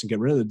person get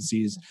rid of the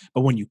disease.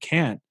 But when you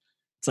can't,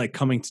 it's like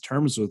coming to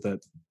terms with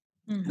it.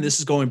 Mm-hmm. And this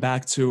is going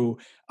back to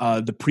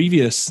the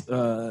previous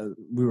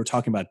we were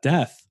talking about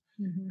death,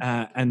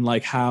 Mm-hmm. and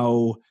like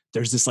how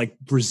there's this like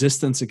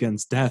resistance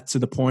against death to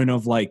the point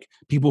of like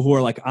people who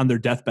are like on their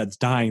deathbeds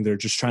dying, they're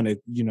just trying to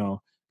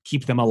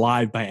keep them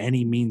alive by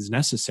any means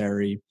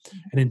necessary.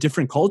 And in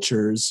different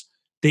cultures,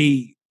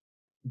 they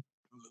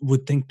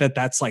would think that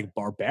that's like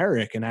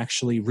barbaric and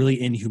actually really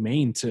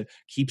inhumane to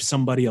keep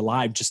somebody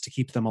alive just to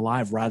keep them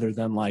alive, rather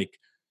than like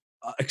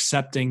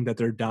accepting that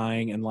they're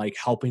dying and like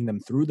helping them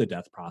through the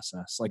death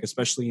process, like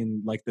especially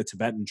in like the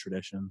Tibetan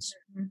traditions.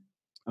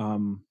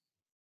 um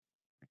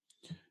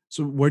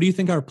so where do you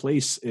think our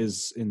place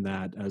is in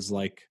that as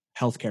like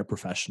healthcare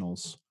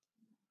professionals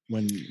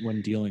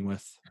when dealing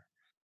with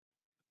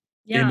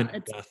Yeah, imminent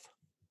it's death?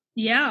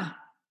 yeah,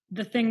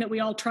 the thing that we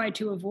all try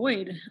to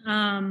avoid.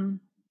 I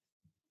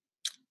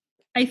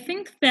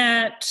think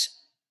that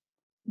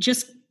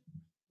just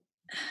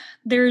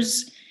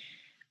there's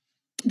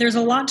there's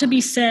a lot to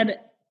be said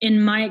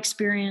in my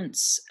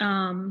experience,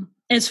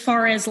 as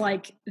far as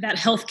like that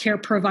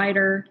healthcare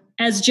provider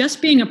as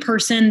just being a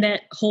person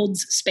that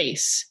holds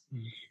space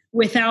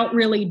without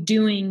really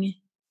doing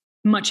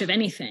much of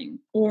anything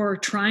or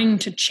trying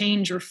to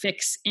change or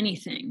fix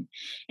anything.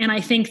 And I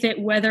think that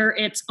whether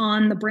it's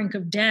on the brink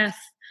of death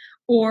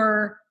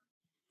or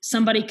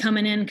somebody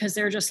coming in because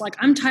they're just like,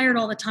 I'm tired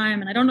all the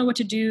time and I don't know what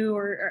to do,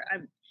 or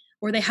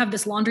they have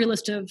this laundry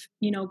list of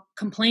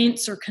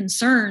complaints or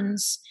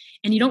concerns,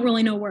 and you don't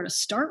really know where to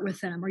start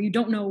with them, or you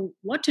don't know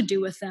what to do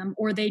with them,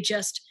 or they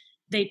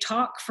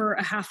talk for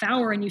a half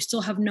hour and you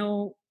still have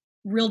no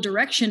real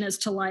direction as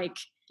to like,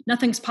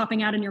 nothing's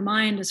popping out in your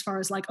mind as far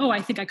as like, oh,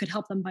 I think I could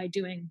help them by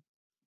doing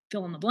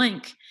fill in the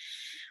blank.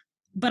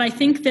 But I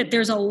think that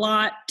there's a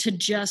lot to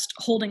just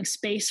holding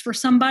space for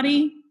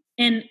somebody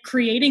and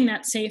creating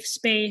that safe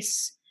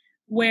space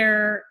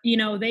where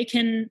they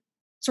can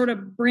sort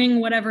of bring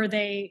whatever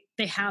they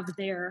have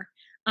there,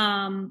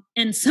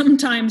 and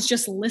sometimes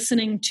just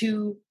listening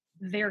to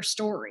their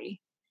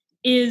story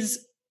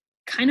is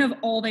kind of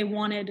all they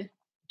wanted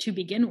to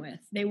begin with.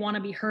 They want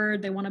to be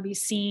heard, they want to be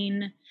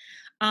seen,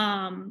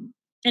 and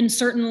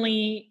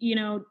certainly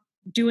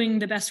doing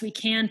the best we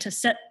can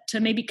to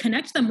maybe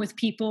connect them with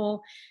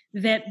people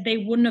that they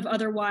wouldn't have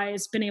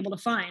otherwise been able to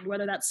find,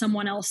 whether that's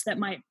someone else that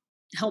might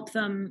help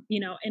them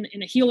in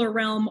a healer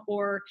realm,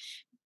 or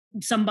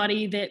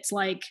somebody that's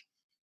like,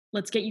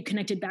 let's get you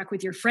connected back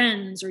with your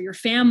friends or your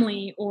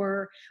family,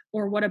 or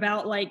what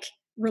about like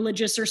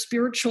religious or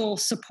spiritual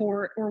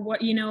support, or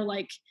what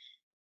like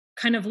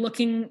kind of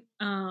looking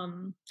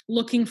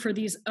for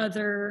these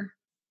other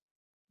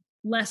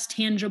less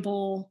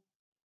tangible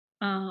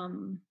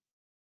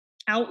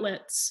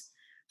outlets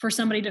for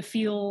somebody to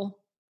feel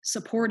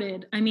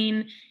supported. I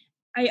mean,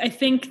 I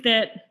think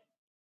that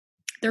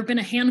There have been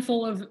a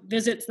handful of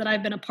visits that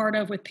I've been a part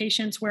of with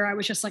patients where I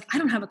was just like, I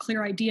don't have a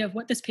clear idea of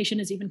what this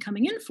patient is even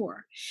coming in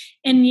for.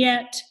 And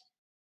yet,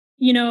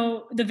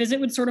 the visit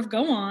would sort of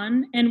go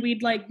on and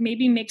we'd like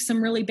maybe make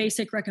some really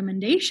basic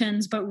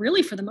recommendations. But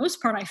really, for the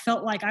most part, I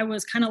felt like I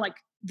was kind of like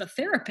the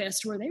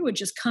therapist where they would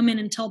just come in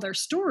and tell their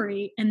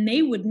story and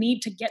they would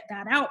need to get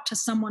that out to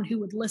someone who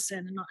would listen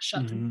and not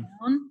shut them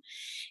down.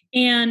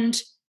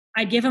 And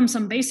I'd give them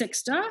some basic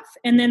stuff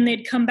and then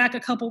they'd come back a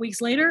couple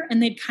weeks later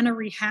and they'd kind of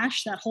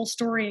rehash that whole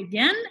story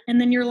again. And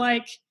then you're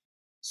like,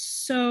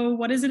 so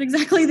what is it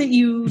exactly that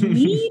you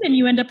need? And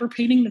you end up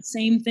repeating the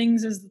same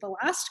things as the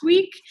last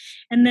week.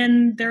 And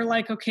then they're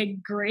like, okay,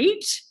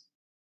 great.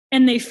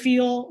 And they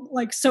feel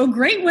like so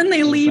great when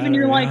they leave. And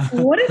you're like,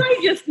 what did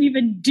I just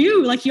even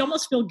do? Like you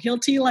almost feel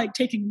guilty, like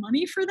taking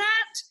money for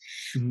that.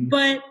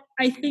 But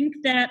I think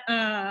that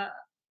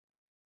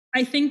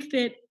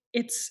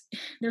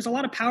there's a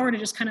lot of power to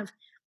just kind of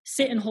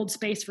sit and hold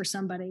space for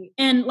somebody.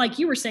 And like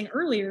you were saying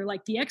earlier,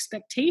 like the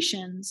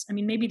expectations, I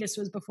mean, maybe this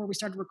was before we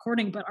started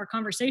recording, but our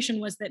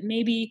conversation was that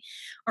maybe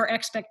our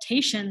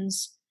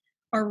expectations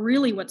are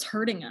really what's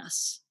hurting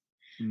us.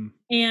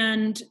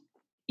 And,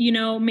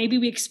 maybe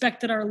we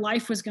expect that our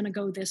life was going to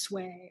go this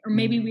way, or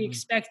maybe we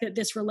expect that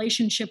this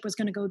relationship was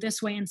going to go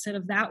this way instead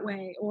of that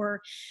way,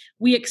 or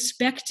we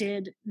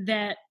expected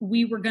that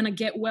we were going to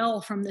get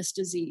well from this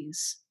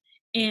disease.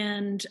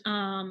 And,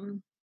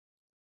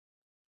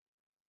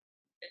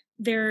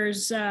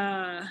 there's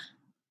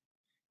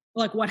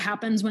like what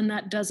happens when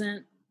that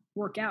doesn't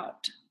work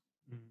out.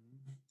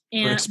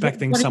 And or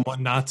expecting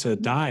someone not to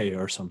die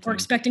or something. Or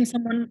expecting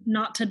someone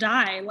not to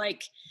die.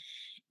 Like,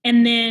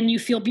 and then you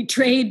feel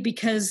betrayed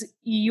because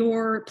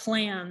your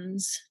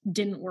plans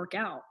didn't work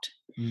out.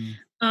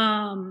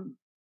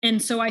 And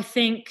so I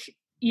think,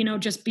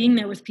 just being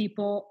there with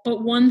people.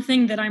 But one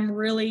thing that I'm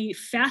really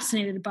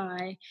fascinated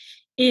by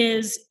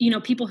is,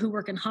 people who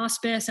work in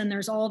hospice, and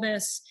there's all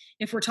this,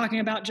 if we're talking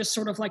about just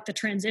sort of like the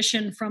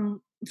transition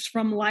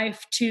from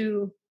life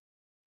to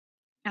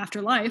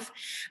afterlife,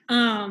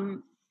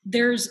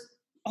 there's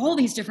all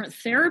these different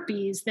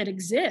therapies that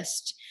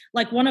exist.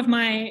 Like one of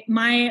my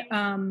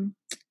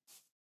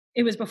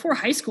it was before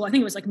high school. I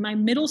think it was like my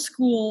middle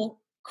school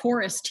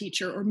chorus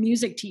teacher or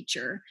music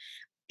teacher.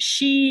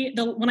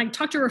 When I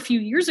talked to her a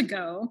few years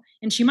ago,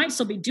 and she might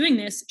still be doing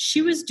this,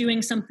 she was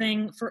doing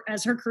something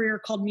as her career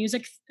called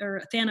music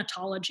or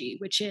thanatology,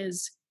 which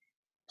is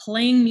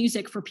playing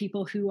music for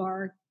people who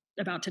are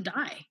about to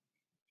die.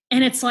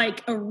 And it's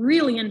like a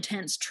really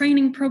intense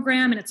training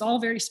program. And it's all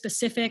very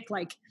specific,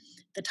 like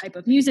the type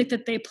of music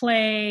that they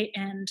play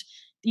and,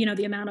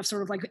 the amount of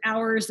sort of like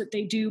hours that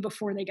they do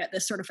before they get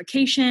this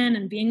certification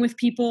and being with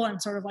people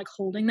and sort of like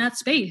holding that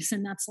space.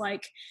 And that's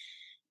like,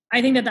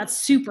 I think that that's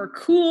super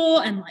cool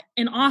and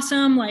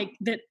awesome. Like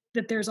that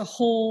there's a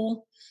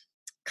whole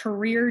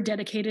career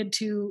dedicated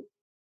to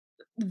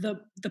the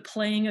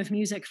playing of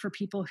music for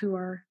people who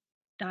are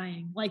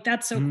dying. Like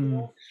that's so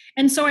cool.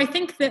 And so I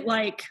think that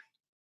like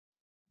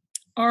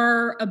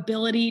our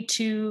ability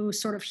to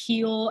sort of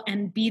heal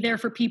and be there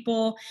for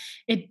people,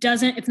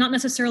 it's not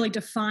necessarily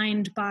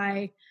defined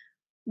by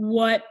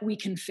what we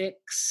can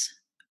fix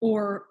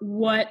or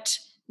what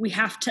we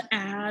have to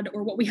add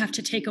or what we have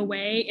to take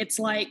away. It's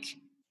like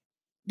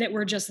that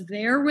we're just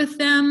there with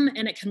them,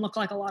 and it can look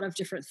like a lot of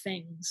different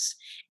things.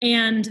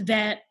 And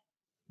that,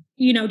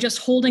 just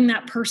holding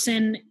that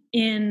person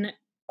in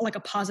like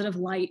a positive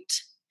light.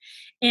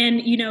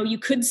 And, you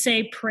could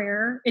say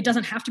prayer. It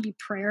doesn't have to be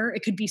prayer.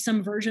 It could be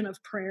some version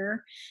of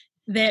prayer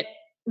that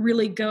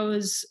really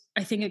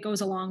I think it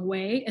goes a long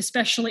way,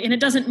 especially, and it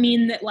doesn't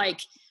mean that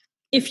like,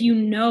 if you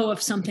know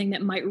of something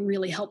that might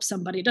really help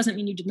somebody, it doesn't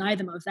mean you deny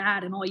them of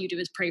that and all you do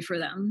is pray for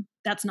them.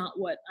 That's not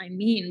what I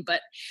mean.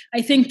 But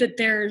I think that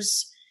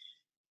there's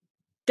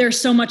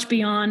so much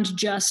beyond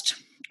just,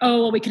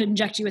 oh, well, we could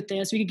inject you with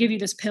this. We could give you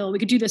this pill. We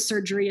could do this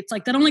surgery. It's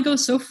like that only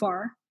goes so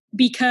far,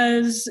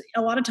 because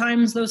a lot of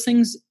times those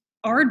things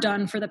are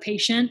done for the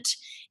patient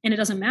and it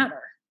doesn't matter.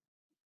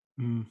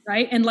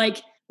 Right. And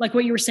like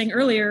what you were saying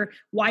earlier,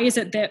 why is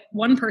it that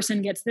one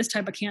person gets this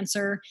type of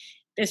cancer,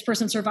 this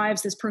person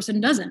survives, this person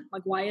doesn't?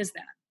 Like, why is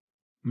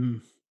that?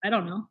 I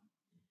don't know.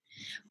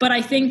 But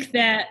I think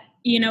that,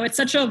 it's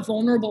such a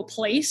vulnerable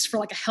place for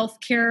like a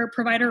healthcare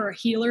provider or a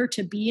healer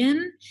to be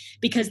in,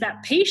 because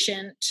that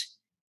patient,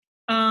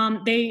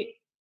 the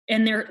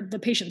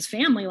patient's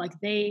family, like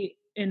they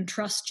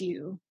entrust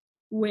you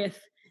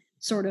with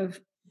sort of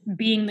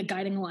being the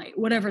guiding light,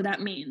 whatever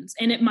that means.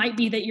 And it might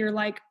be that you're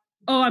like,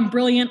 oh, I'm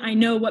brilliant. I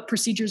know what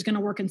procedure is going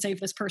to work and save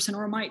this person.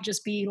 Or it might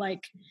just be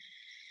like,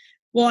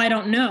 well, I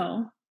don't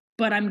know,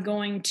 but I'm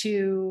going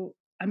to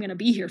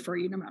be here for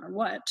you no matter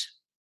what.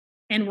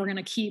 And we're going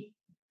to keep,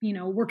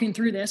 working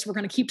through this. We're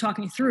going to keep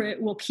talking through it.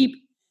 We'll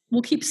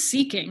keep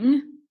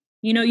seeking,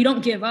 you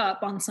don't give up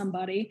on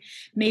somebody.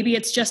 Maybe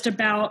it's just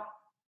about,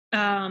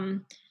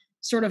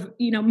 sort of,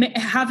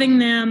 having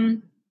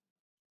them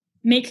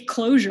make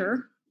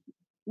closure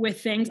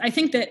with things. I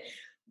think that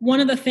one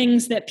of the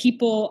things that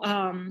people,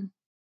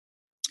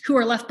 who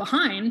are left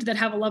behind that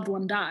have a loved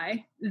one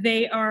die,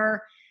 they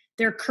are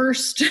they're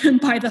cursed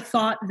by the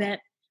thought that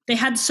they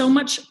had so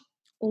much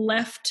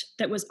left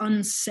that was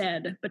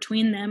unsaid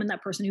between them and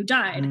that person who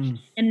died.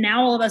 And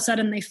now all of a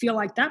sudden they feel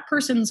like that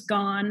person's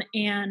gone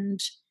and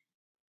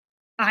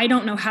I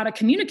don't know how to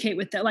communicate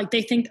with them. Like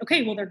they think,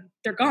 okay, well,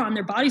 they're gone.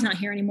 Their body's not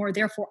here anymore.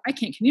 Therefore I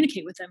can't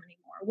communicate with them anymore.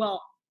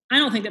 Well, I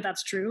don't think that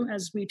that's true,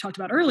 as we talked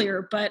about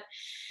earlier, but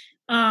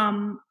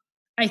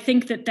I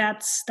think that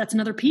that's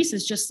another piece,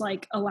 is just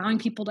like allowing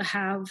people to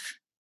have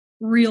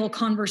real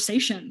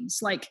conversations.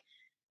 Like,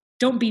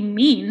 don't be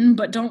mean,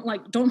 but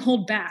don't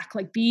hold back.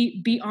 Like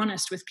be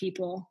honest with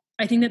people.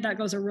 I think that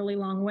goes a really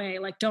long way.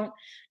 Like, don't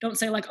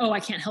say like, oh, I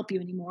can't help you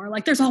anymore.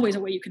 Like there's always a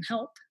way you can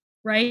help,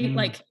 right?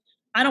 Like,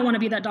 I don't want to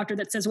be that doctor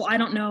that says, well, I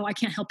don't know, I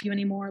can't help you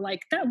anymore.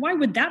 Like that, why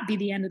would that be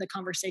the end of the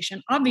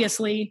conversation?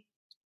 Obviously,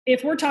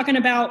 if we're talking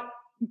about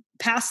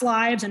past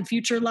lives and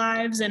future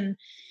lives and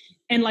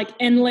like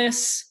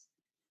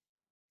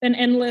an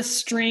endless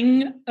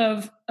string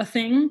of a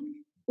thing,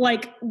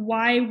 like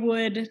why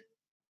would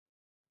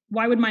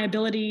my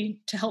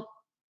ability to help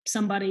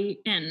somebody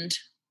end?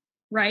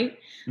 Right?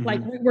 Like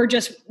we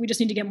just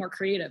need to get more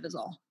creative is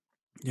all.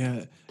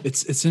 Yeah.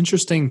 It's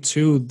interesting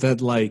too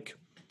that like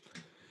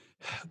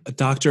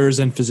doctors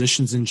and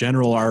physicians in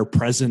general are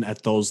present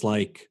at those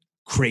like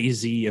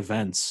crazy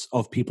events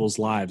of people's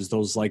lives,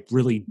 those like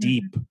really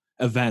deep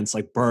events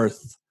like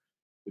birth,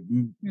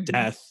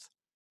 death,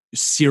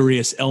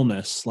 serious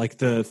illness, like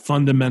the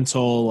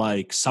fundamental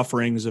like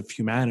sufferings of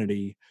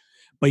humanity.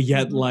 But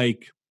yet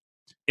like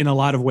in a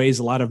lot of ways,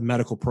 a lot of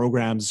medical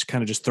programs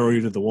kind of just throw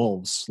you to the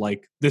wolves.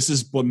 Like this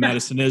is what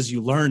medicine is,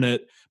 you learn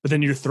it, but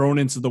then you're thrown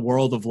into the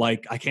world of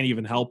like, I can't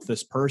even help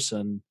this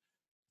person.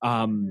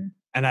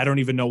 And I don't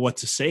even know what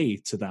to say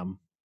to them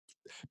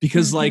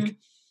because like,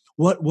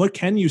 what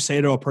can you say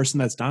to a person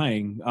that's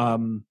dying?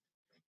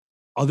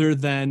 Other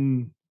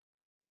than,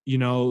 you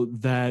know,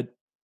 that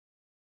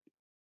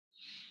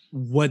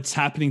what's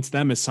happening to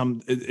them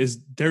is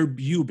they're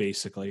you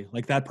basically.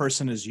 Like that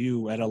person is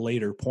you at a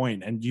later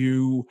point, and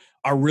you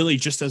are really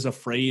just as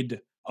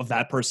afraid of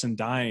that person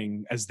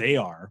dying as they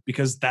are,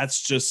 because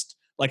that's just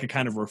like a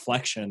kind of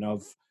reflection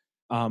of,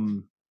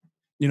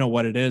 you know,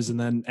 what it is. And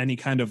then any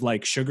kind of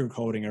like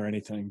sugarcoating or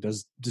anything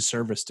does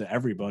disservice to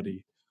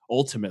everybody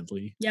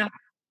ultimately. Yeah.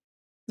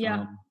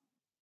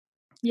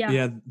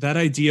 That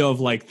idea of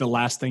like the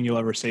last thing you'll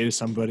ever say to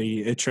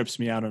somebody, it trips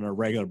me out on a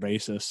regular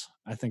basis.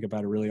 I think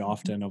about it really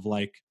often, of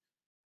like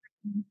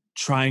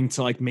trying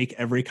to like make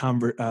every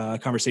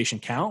conversation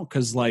count,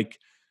 because like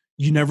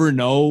you never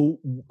know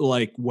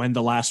like when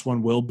the last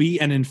one will be,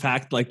 and in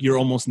fact like you're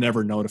almost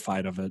never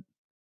notified of it.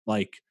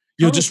 Like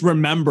you'll just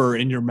remember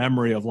in your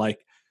memory of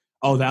like,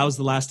 oh, that was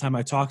the last time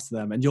I talked to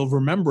them, and you'll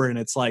remember, and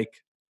it's like,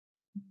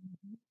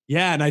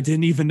 yeah, and I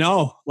didn't even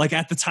know. Like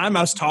at the time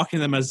I was talking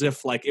to them as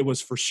if like it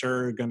was for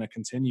sure going to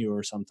continue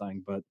or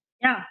something, but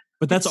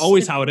that's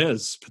always how it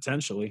is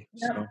potentially.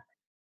 Yeah. So.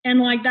 And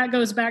like that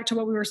goes back to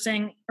what we were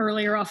saying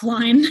earlier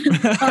offline.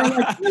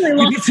 Like really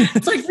long.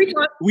 It's like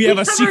we have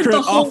a secret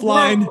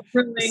offline, world,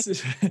 really.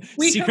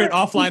 secret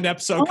offline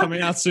episode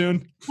coming out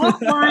soon.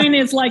 Offline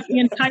is like the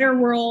entire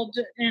world,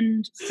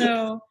 and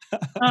so,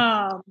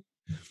 but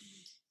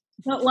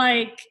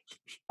like,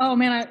 oh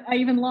man, I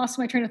even lost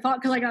my train of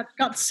thought because I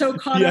got so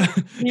caught up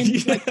in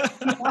like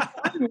the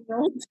offline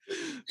world.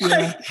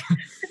 Like,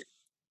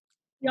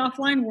 the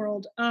offline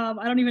world.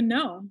 I don't even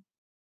know.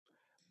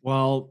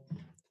 Well,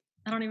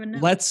 I don't even know.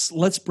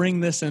 Let's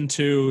bring this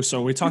into,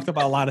 so we talked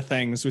about a lot of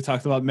things. We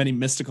talked about many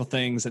mystical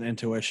things and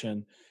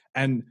intuition.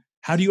 And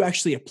how do you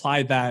actually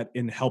apply that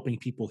in helping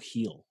people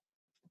heal?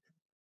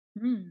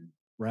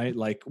 Right?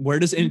 Like where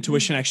does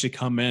intuition actually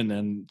come in,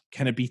 and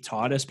can it be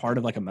taught as part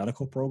of like a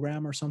medical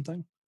program or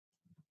something?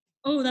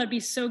 Oh, that'd be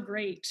so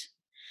great.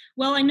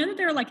 Well, I know that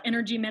there are like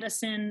energy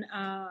medicine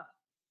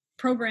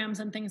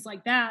programs and things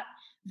like that,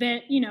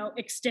 you know,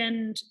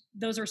 extend,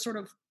 those are sort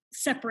of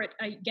separate,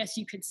 I guess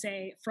you could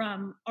say,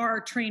 from our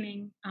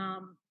training,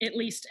 at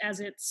least as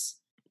it's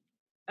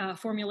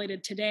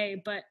formulated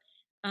today. But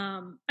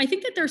I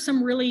think that there's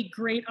some really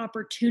great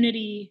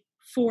opportunity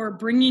for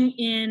bringing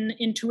in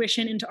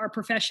intuition into our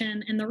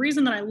profession. And the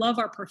reason that I love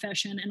our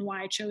profession and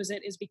why I chose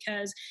it is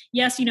because,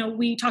 yes, you know,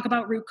 we talk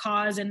about root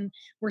cause and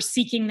we're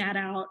seeking that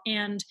out.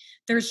 And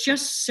there's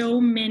just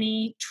so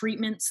many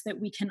treatments that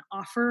we can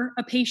offer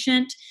a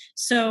patient.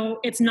 So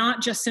it's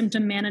not just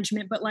symptom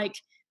management, but like,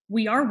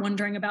 we are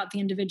wondering about the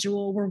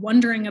individual. We're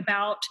wondering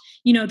about,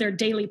 you know, their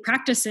daily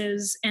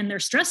practices and their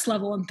stress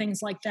level and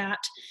things like that.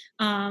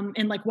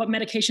 And like what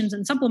medications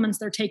and supplements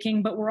they're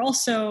taking. But we're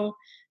also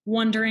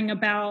wondering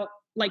about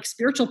like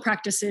spiritual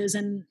practices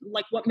and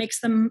like what makes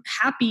them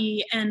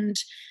happy, and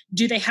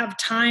do they have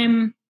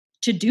time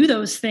to do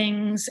those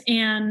things?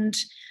 And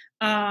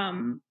I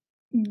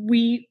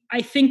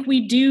think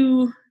we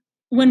do,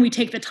 when we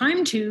take the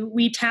time to,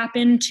 we tap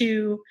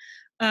into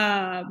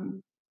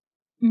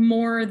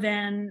more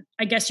than,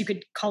 I guess you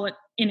could call it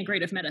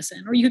integrative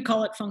medicine, or you could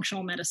call it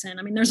functional medicine.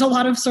 I mean, there's a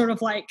lot of sort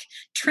of like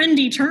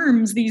trendy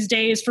terms these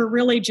days for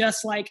really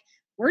just like,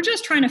 we're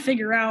just trying to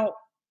figure out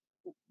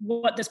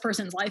what this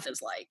person's life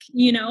is like,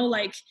 you know,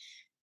 like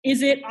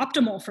is it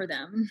optimal for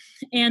them?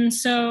 And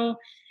so,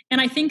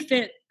 and I think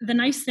that the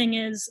nice thing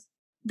is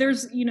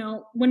there's,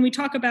 when we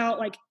talk about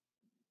like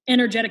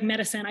energetic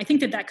medicine, I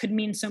think that that could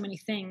mean so many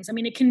things. I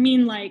mean, it can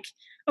mean like,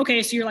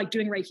 okay, so you're like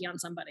doing Reiki on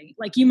somebody.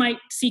 Like you might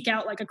seek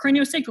out like a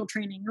craniosacral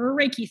training or a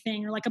Reiki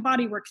thing or like a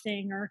bodywork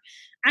thing, or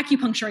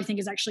acupuncture, I think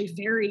is actually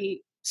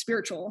very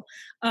spiritual.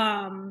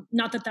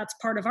 Not that that's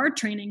part of our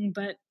training,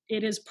 but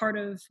it is part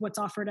of what's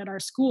offered at our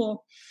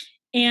school.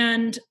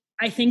 And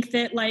I think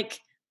that like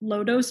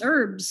low dose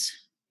herbs,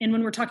 and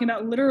when we're talking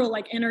about literal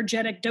like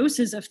energetic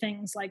doses of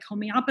things like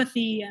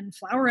homeopathy and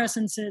flower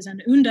essences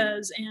and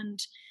undas, and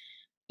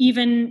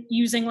even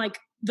using like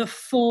the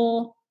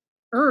full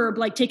herb,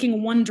 like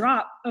taking one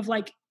drop of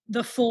like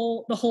the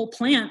whole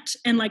plant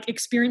and like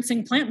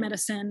experiencing plant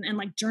medicine and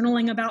like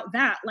journaling about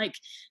that. Like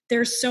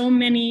there's so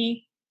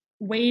many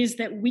ways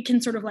that we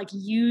can sort of like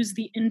use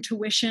the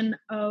intuition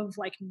of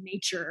like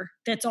nature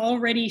that's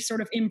already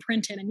sort of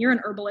imprinted. And you're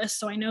an herbalist,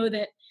 so I know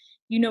that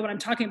you know what I'm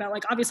talking about.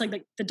 Like obviously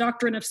like the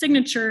doctrine of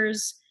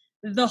signatures,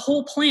 the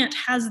whole plant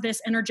has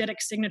this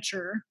energetic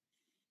signature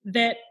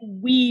that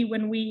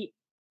when we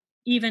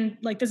even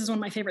like, this is one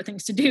of my favorite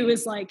things to do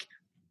is like,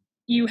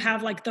 you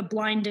have like the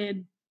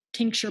blinded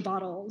tincture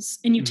bottles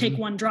and you take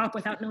one drop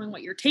without knowing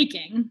what you're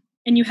taking.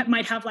 And you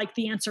might have like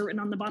the answer written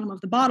on the bottom of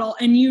the bottle,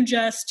 and you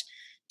just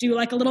do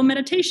like a little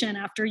meditation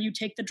after you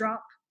take the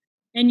drop,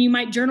 and you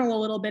might journal a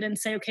little bit and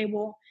say, okay,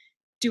 well,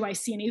 do I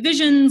see any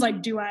visions?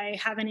 Like, do I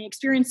have any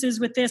experiences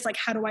with this? Like,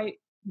 how do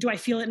I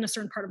feel it in a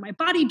certain part of my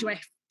body? Do I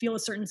feel a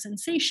certain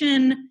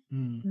sensation?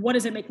 What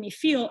does it make me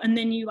feel? And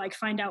then you like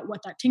find out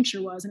what that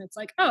tincture was. And it's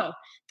like, oh,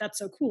 that's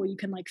so cool. You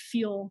can like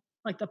feel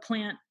like the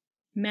plant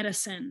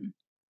medicine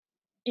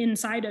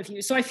inside of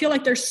you. So I feel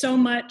like there's so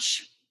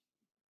much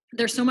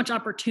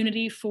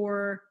opportunity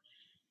for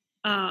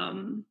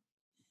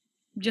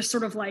just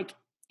sort of like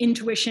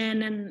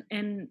intuition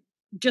and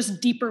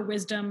just deeper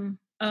wisdom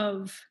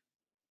of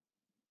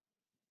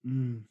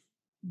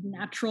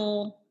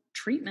natural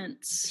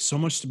treatments. So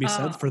much to be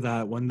said for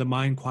that. When the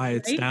mind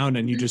quiets right? down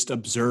and you just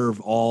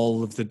observe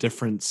all of the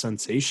different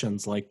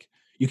sensations, like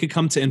you could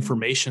come to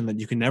information that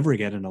you can never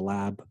get in a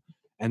lab.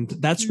 And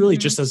that's really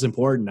just as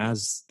important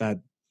as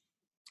that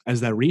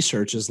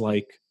research is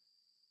like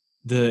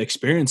the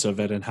experience of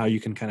it and how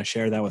you can kind of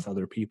share that with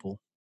other people.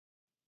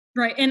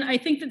 Right. And I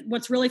think that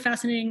what's really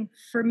fascinating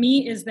for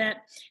me is that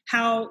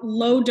how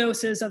low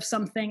doses of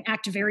something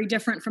act very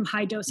different from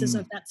high doses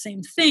of that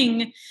same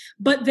thing,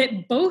 but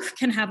that both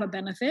can have a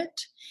benefit.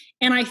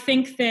 And I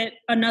think that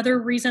another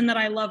reason that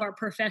I love our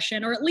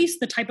profession, or at least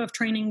the type of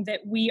training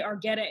that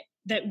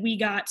we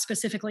got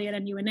specifically at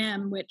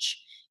NUNM, which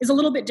is a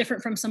little bit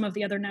different from some of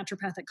the other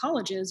naturopathic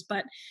colleges,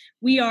 but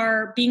we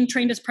are being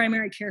trained as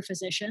primary care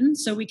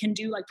physicians. So we can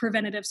do like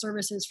preventative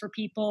services for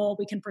people.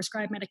 We can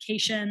prescribe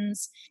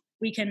medications.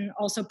 We can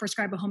also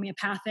prescribe a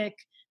homeopathic.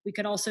 We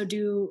could also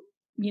do,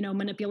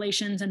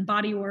 manipulations and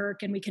body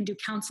work, and we can do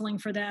counseling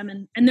for them.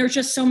 And there's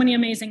just so many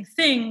amazing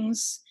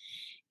things.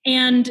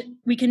 And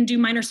we can do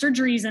minor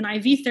surgeries and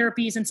IV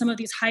therapies and some of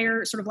these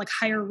higher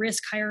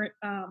risk,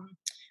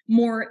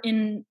 more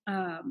in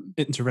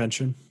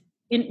intervention.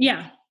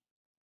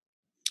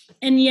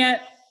 And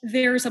yet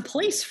there's a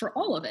place for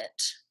all of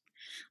it.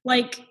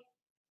 Like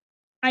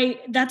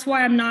that's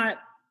why I might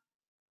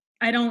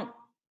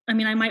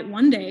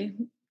one day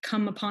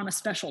come upon a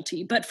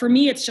specialty, but for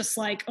me, it's just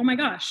like, oh my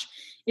gosh,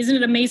 isn't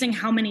it amazing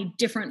how many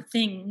different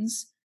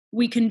things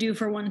we can do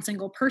for one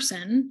single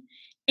person?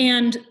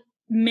 And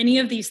many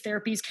of these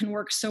therapies can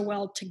work so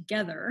well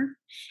together.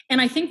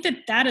 And I think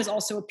that is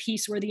also a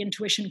piece where the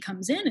intuition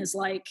comes in, is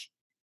like,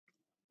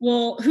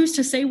 well, who's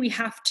to say we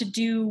have to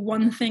do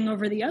one thing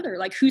over the other?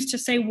 Like, who's to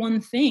say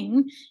one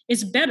thing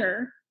is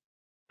better?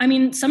 I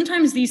mean,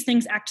 sometimes these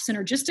things act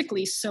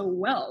synergistically so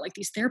well, like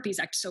these therapies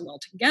act so well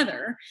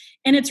together.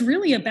 And it's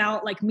really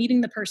about like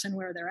meeting the person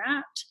where they're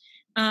at.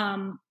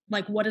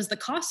 Like, what is the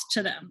cost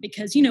to them?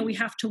 Because, we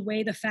have to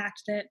weigh the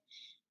fact that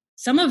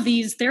some of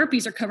these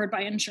therapies are covered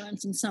by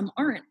insurance and some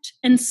aren't.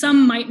 And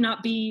some might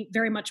not be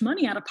very much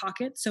money out of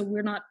pocket, so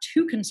we're not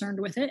too concerned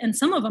with it. And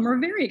some of them are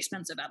very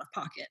expensive out of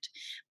pocket.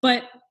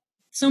 But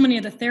so many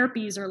of the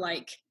therapies are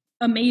like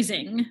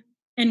amazing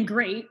and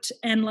great,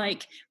 and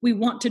like we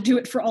want to do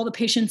it for all the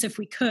patients if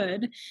we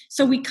could.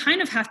 So we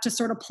kind of have to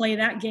sort of play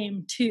that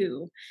game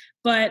too.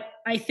 But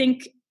I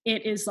think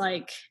it is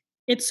like,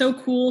 it's so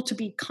cool to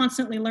be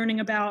constantly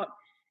learning about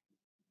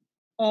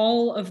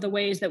all of the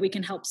ways that we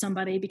can help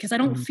somebody, because I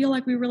don't feel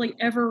like we really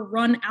ever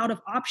run out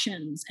of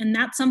options. And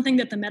that's something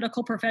that the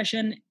medical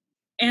profession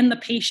and the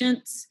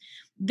patients,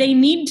 they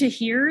need to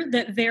hear,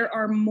 that there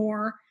are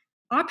more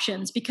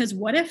options. Because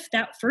what if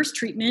that first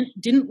treatment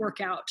didn't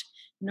work out?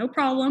 No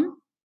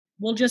problem.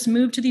 We'll just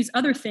move to these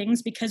other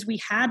things because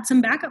we had some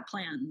backup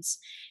plans.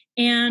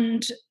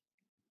 And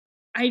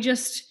I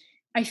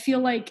feel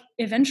like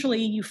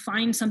eventually you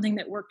find something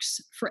that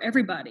works for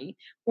everybody,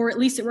 or at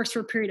least it works for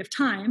a period of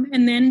time.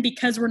 And then,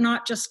 because we're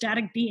not just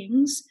static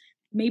beings,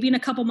 maybe in a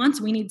couple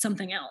months we need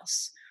something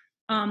else.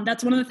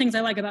 That's one of the things I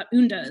like about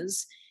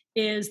undas,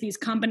 is these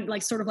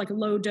sort of like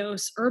low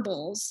dose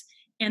herbals.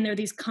 And there are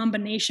these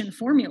combination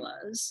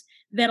formulas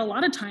that a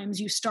lot of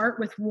times you start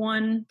with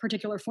one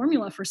particular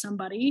formula for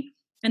somebody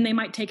and they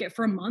might take it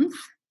for a month.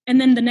 And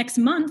then the next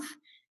month,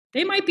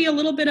 they might be a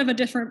little bit of a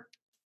different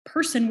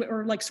person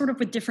or like sort of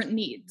with different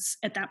needs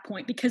at that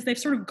point, because they've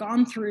sort of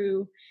gone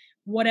through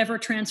whatever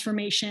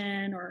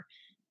transformation or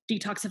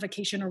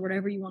detoxification or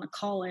whatever you want to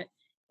call it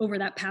over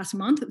that past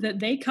month, that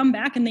they come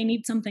back and they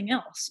need something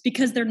else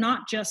because they're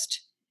not just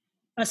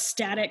a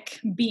static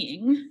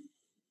being.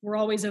 We're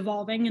always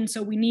evolving. And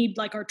so we need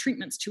like our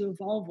treatments to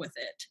evolve with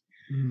it.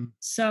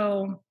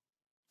 So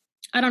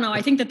I don't know.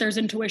 I think that there's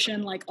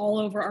intuition like all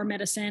over our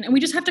medicine, and we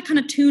just have to kind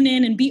of tune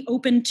in and be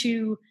open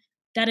to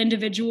that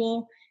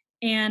individual.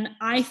 And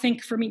I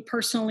think for me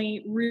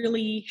personally,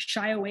 really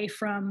shy away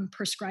from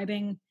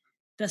prescribing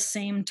the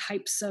same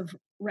types of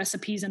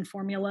recipes and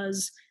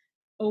formulas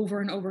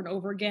over and over and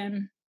over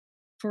again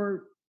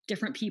for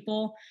different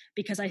people,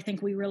 because I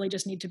think we really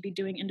just need to be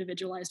doing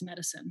individualized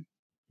medicine.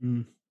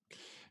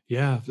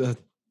 Yeah,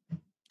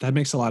 that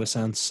makes a lot of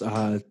sense.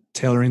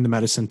 Tailoring the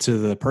medicine to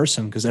the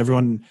person, because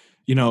everyone,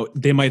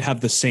 they might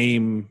have the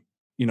same,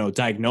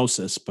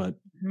 diagnosis, but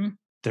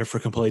they're for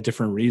completely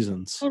different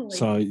reasons. Totally.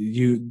 So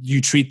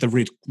you treat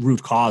the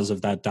root cause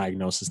of that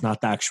diagnosis, not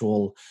the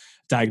actual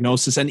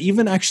diagnosis. And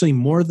even actually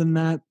more than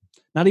that,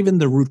 not even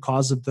the root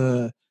cause of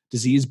the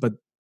disease, but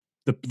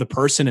the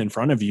person in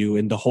front of you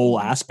and the whole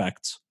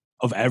aspect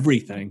of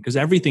everything, because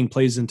everything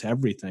plays into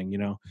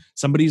everything.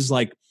 Somebody's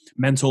like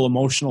mental,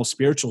 emotional,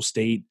 spiritual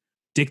state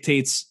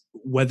dictates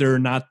whether or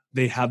not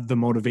they have the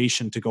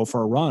motivation to go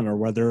for a run or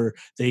whether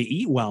they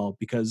eat well,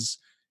 because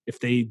if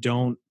they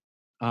don't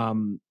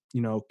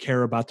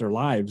care about their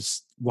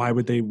lives, why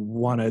would they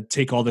want to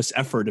take all this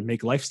effort and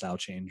make lifestyle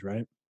change,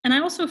 right? And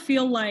I also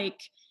feel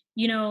like,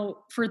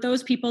 for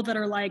those people that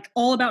are like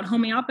all about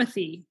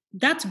homeopathy,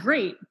 that's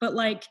great. But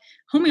like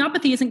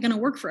homeopathy isn't going to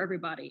work for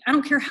everybody. I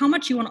don't care how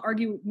much you want to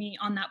argue with me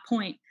on that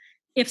point.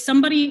 If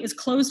somebody is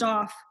closed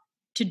off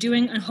to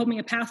doing a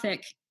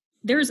homeopathic,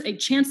 there's a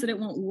chance that it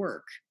won't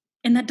work.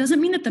 And that doesn't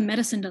mean that the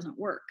medicine doesn't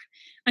work.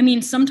 I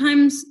mean,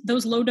 sometimes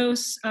those low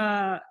dose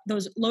Unda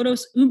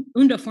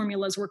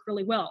formulas work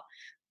really well.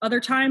 Other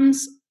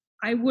times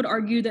I would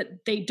argue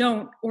that they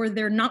don't, or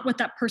they're not what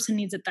that person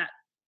needs at that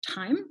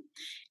time.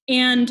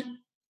 And,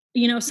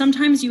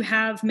 sometimes you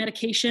have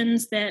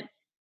medications that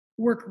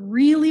work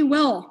really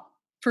well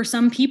for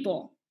some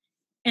people.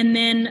 And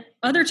then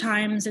other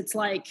times it's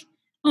like,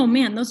 oh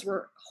man, those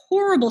were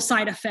horrible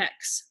side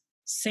effects.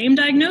 Same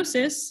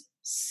diagnosis,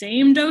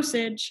 same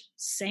dosage,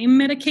 same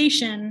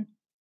medication.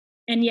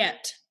 And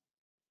yet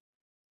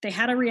they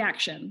had a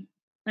reaction,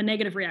 a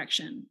negative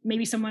reaction.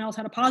 Maybe someone else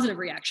had a positive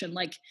reaction.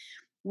 Like,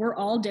 we're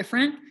all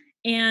different.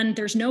 And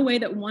there's no way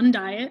that one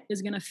diet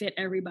is going to fit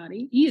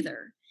everybody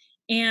either.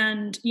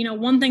 And,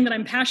 one thing that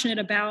I'm passionate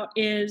about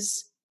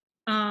is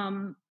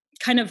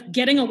kind of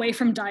getting away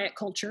from diet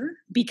culture,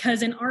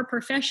 because in our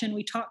profession,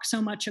 we talk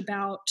so much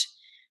about,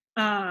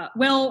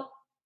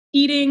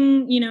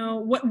 eating,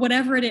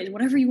 whatever it is,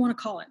 whatever you want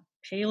to call it,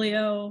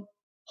 paleo,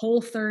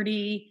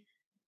 Whole30,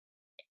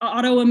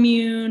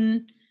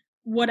 autoimmune,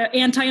 what an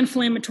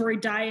anti-inflammatory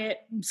diet.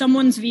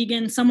 Someone's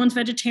vegan, someone's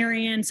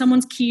vegetarian,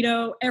 someone's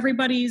keto.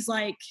 Everybody's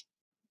like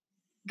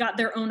got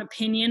their own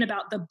opinion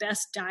about the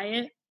best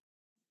diet.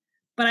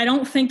 But I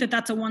don't think that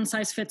that's a one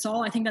size fits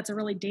all. I think that's a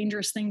really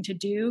dangerous thing to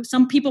do.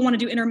 Some people want to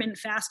do intermittent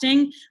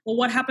fasting. Well,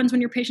 what happens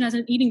when your patient has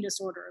an eating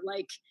disorder?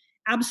 Like,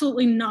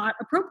 absolutely not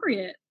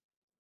appropriate,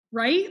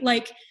 right?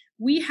 Like,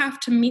 we have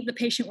to meet the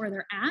patient where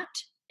they're at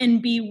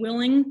and be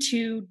willing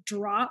to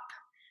drop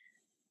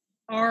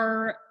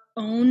our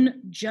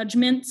own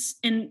judgments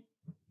and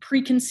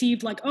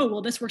preconceived, like, oh,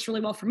 well, this works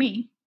really well for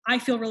me. I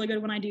feel really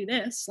good when I do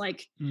this.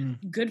 Like,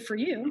 good for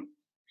you.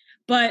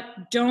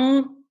 But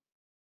don't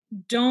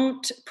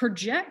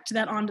project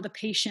that onto the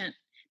patient,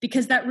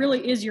 because that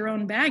really is your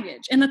own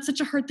baggage. And that's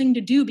such a hard thing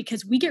to do,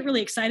 because we get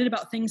really excited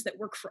about things that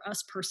work for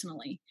us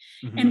personally.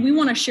 And we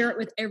want to share it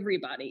with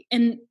everybody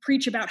and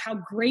preach about how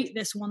great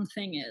this one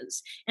thing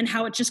is and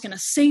how it's just going to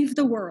save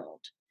the world.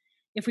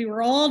 If we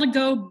were all to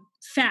go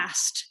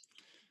fast,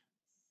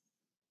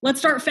 let's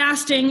start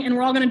fasting and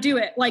we're all going to do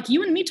it. Like,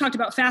 you and me talked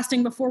about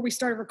fasting before we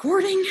started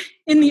recording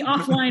in the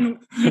offline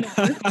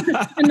universe,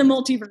 in the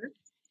multiverse.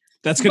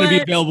 That's going to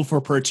be available for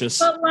purchase.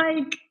 But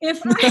like, it's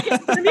going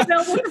to be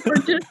available for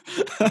purchase.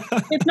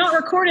 It's not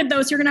recorded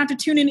though, so you're going to have to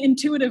tune in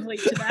intuitively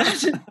to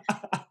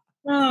that.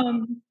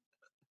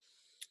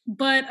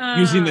 But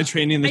using the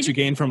training that you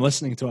gained from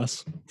listening to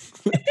us.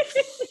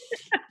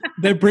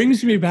 That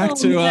brings me back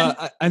to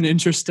an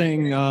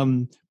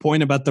interesting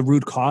point about the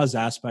root cause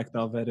aspect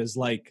of it. Is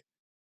like,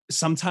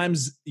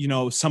 sometimes,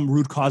 some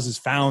root cause is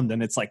found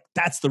and it's like,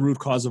 that's the root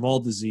cause of all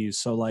disease.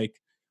 So like,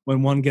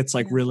 when one gets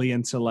like really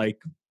into like,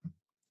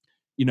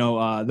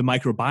 the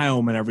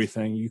microbiome and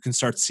everything, you can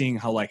start seeing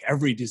how like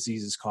every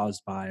disease is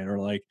caused by it. Or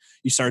like,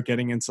 you start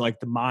getting into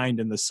like the mind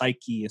and the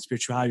psyche and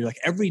spirituality, like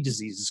every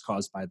disease is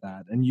caused by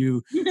that. And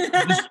you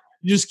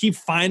just keep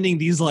finding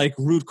these like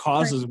root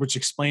causes, which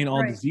explain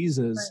all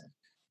diseases.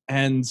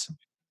 And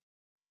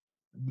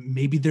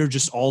maybe they're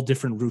just all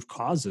different root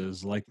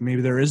causes. Like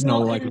maybe there is no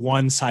Well, like and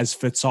one size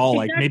fits all.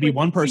 Like maybe exactly,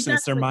 one person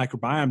it's their exactly.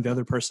 microbiome, the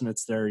other person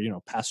it's their,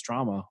 past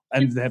trauma,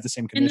 and they have the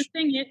same And the condition.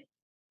 thing is,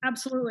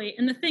 absolutely.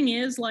 And the thing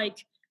is,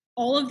 like,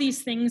 all of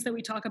these things that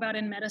we talk about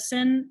in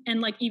medicine, and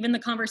like even the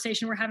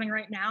conversation we're having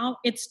right now,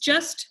 it's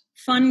just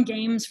fun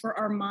games for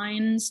our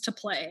minds to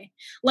play.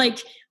 Like,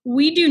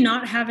 we do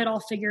not have it all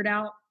figured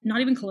out,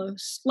 not even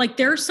close. Like,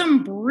 there are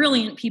some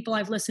brilliant people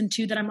I've listened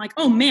to that I'm like,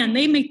 oh man,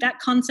 they make that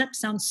concept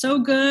sound so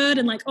good.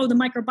 And like, oh, the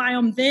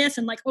microbiome, this,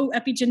 and like, oh,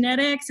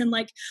 epigenetics, and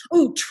like,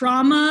 oh,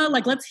 trauma,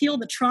 like, let's heal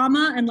the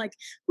trauma, and like,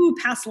 ooh,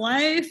 past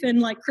life,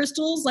 and like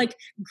crystals, like,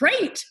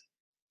 great.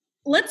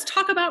 Let's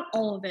talk about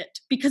all of it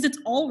because it's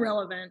all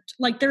relevant.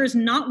 Like, there is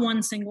not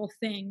one single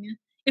thing.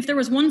 If there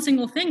was one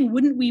single thing,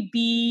 wouldn't we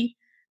be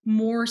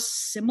more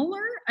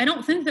similar? I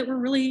don't think that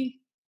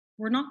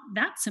we're not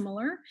that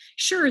similar.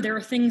 Sure, there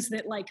are things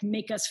that like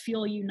make us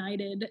feel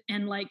united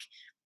and like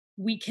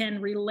we can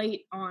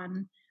relate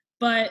on,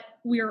 but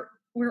we're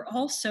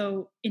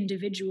also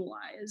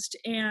individualized,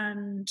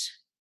 and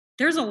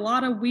there's a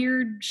lot of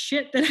weird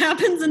shit that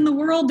happens in the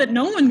world that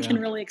no one can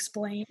really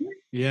explain.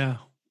 Yeah.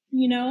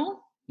 You know?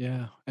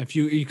 Yeah. If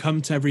you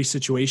come to every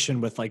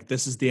situation with like,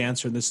 this is the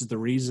answer and this is the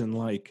reason,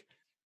 like,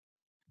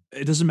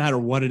 it doesn't matter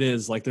what it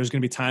is. Like, there's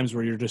going to be times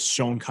where you're just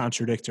shown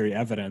contradictory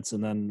evidence.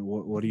 And then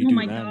what do you Oh do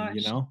my then?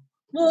 gosh.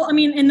 Well, I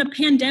mean, and the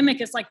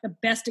pandemic is like the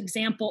best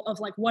example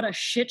of like what a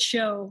shit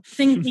show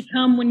things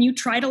become when you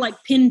try to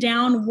like pin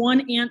down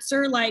one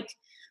answer. Like,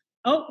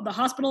 oh, the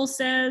hospital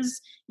says,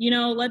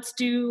 let's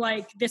do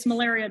like this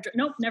malaria.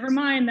 Nope, never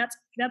mind.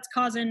 That's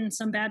causing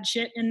some bad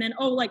shit. And then,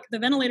 oh, like the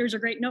ventilators are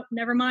great. Nope,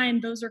 never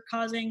mind. Those are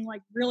causing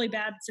like really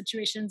bad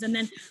situations. And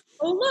then,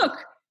 oh, look,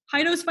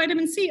 high dose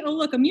vitamin C. Oh,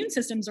 look, immune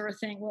systems are a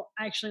thing. Well,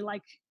 I actually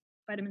like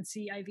vitamin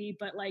C IV,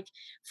 but like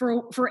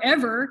for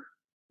forever,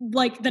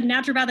 like the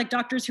naturopathic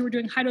doctors who were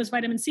doing high dose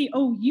vitamin C,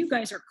 oh, you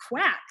guys are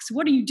quacks.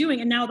 What are you doing?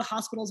 And now the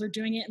hospitals are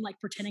doing it and like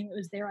pretending it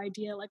was their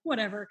idea, like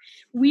whatever.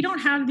 We don't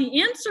have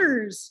the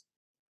answers.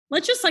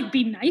 Let's just like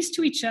be nice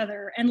to each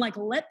other and like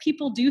let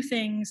people do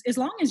things as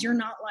long as you're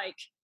not like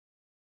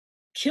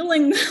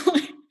killing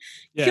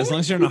as long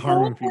as you're not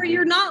harming people, or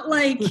you're not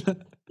like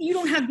you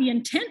don't have the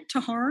intent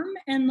to harm.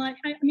 And like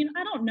I mean,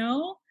 I don't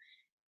know,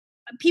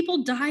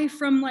 people die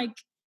from like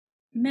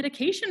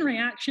medication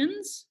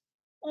reactions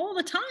all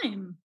the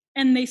time,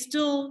 and they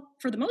still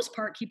for the most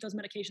part keep those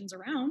medications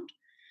around.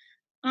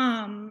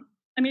 I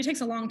mean, it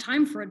takes a long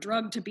time for a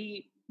drug to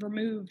be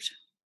removed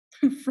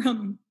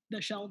from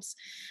the shelves,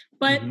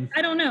 but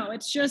I don't know,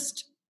 it's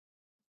just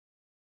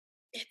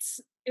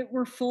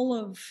we're full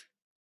of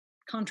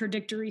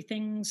contradictory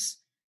things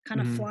kind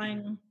of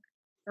flying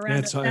around.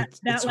 It's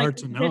hard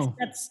to know.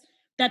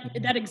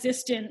 That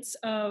existence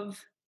of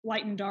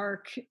light and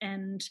dark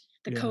and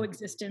the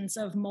coexistence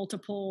of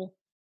multiple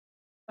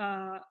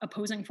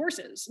opposing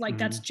forces, like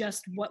that's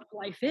just what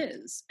life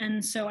is.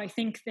 And so I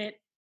think that,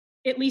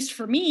 at least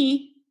for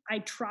me, I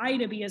try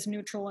to be as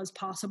neutral as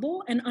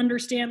possible and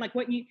understand, like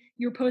what you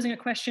were posing a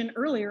question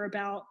earlier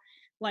about,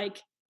 like,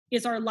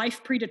 is our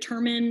life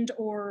predetermined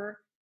or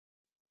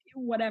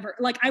whatever?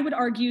 Like, I would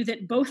argue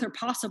that both are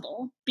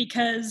possible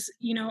because,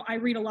 I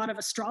read a lot of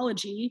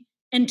astrology,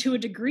 and to a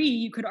degree,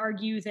 you could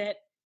argue that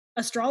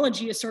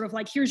astrology is sort of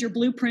like, here's your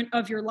blueprint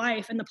of your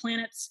life, and the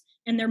planets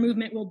and their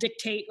movement will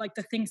dictate like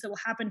the things that will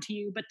happen to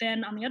you. But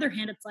then on the other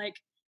hand, it's like,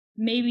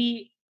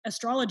 maybe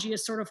astrology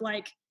is sort of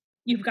like,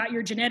 you've got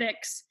your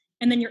genetics,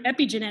 and then your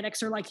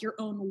epigenetics are like your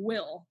own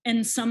will.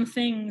 And some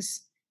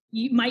things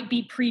you might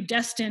be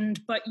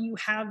predestined, but you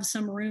have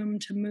some room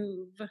to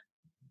move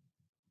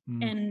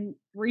and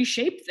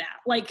reshape that.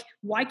 Like,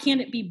 why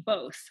can't it be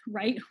both,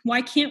 right?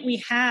 Why can't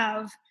we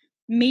have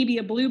maybe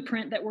a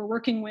blueprint that we're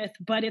working with,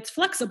 but it's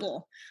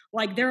flexible?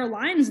 Like, there are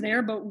lines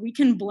there, but we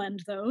can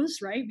blend those,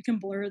 right? We can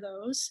blur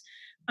those.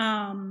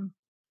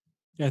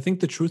 Yeah, I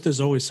think the truth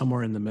is always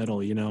somewhere in the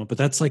middle, but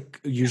that's like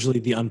usually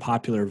the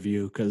unpopular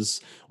view,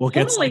 because what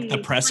gets like the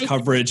press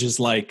coverage is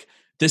like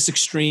this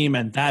extreme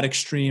and that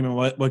extreme, and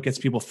what gets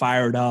people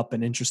fired up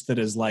and interested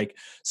is like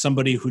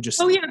somebody who just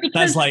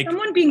says like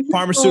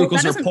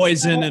pharmaceuticals are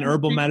poison and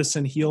herbal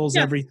medicine heals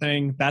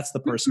everything. That's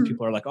the person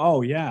people are like,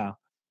 oh yeah,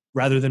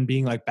 rather than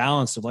being like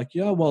balanced of like,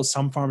 yeah, well,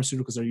 some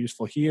pharmaceuticals are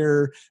useful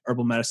here,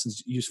 herbal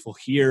medicine's useful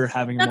here,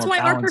 having that's a more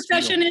why our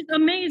profession is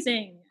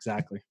amazing.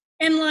 Exactly.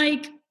 And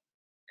like,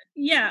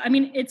 yeah, I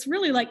mean, it's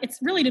really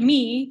to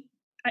me,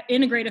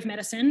 integrative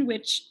medicine,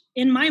 which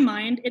in my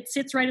mind, it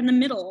sits right in the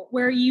middle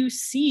where you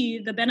see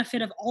the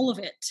benefit of all of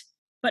it,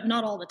 but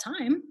not all the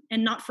time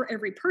and not for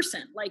every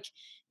person. Like,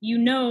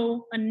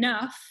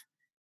 enough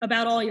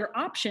about all your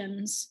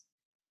options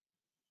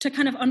to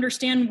kind of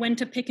understand when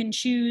to pick and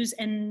choose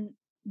and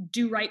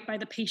do right by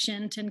the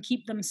patient and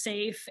keep them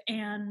safe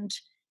and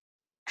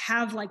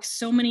have like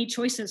so many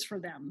choices for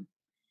them.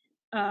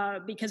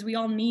 Because we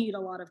all need a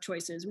lot of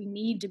choices. We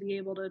need to be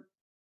able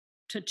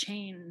to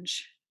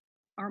change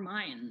our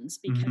minds,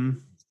 because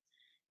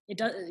it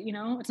does,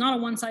 it's not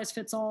a one size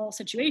fits all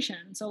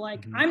situation. So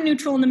like, I'm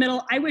neutral in the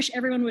middle. I wish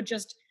everyone would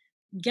just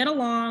get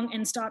along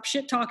and stop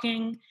shit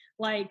talking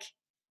Like,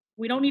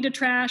 we don't need to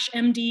trash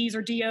MDs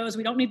or DOs.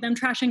 We don't need them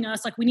trashing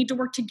us. Like, we need to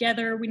work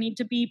together. We need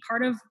to be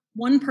part of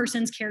one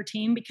person's care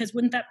team, because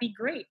wouldn't that be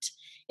great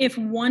if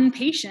one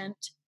patient,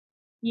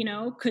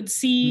 could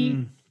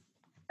see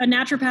a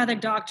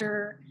naturopathic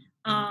doctor.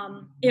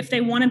 If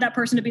they wanted that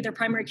person to be their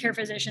primary care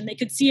physician, they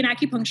could see an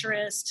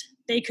acupuncturist,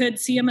 they could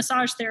see a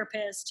massage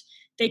therapist,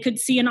 they could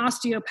see an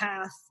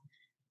osteopath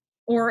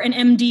or an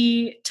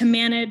MD to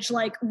manage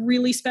like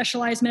really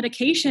specialized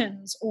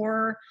medications,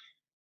 or,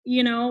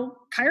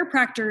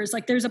 chiropractors.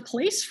 Like, there's a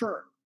place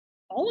for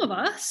all of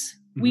us.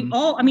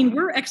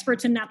 We're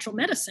experts in natural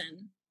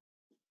medicine.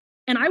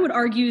 And I would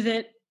argue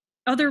that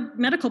other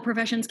medical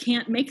professions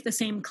can't make the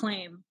same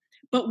claim.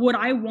 But would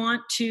I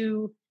want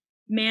to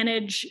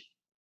manage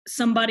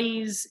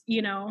somebody's,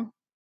 DMARD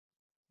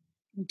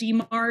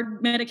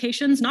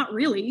medications? Not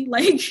really.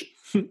 Like,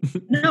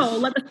 no,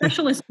 let the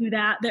specialist do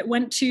that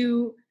went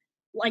to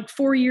like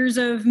 4 years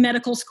of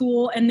medical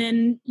school and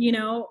then,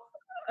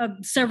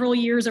 several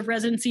years of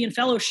residency and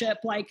fellowship.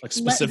 Like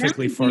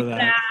specifically for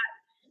that.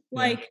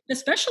 Like, the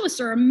specialists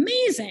are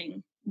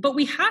amazing, but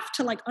we have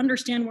to like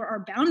understand where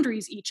our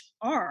boundaries each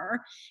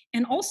are,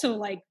 and also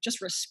like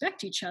just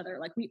respect each other.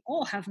 Like, we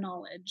all have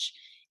knowledge.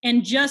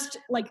 And just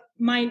like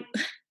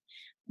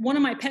one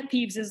of my pet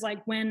peeves is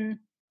like when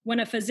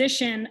a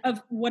physician of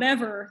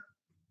whatever,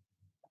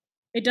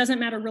 it doesn't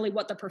matter really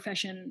what the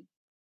profession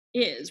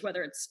is,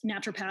 whether it's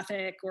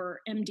naturopathic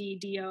or MD,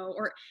 DO,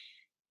 or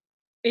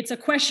it's a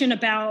question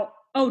about,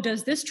 oh,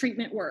 does this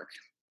treatment work?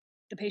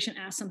 The patient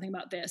asks something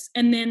about this.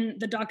 And then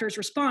the doctor's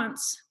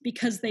response,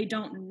 because they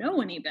don't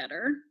know any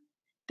better,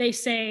 they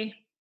say,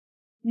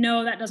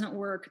 no, that doesn't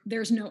work.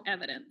 There's no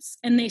evidence.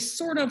 And they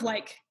sort of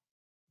like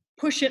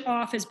push it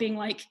off as being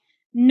like,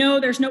 no,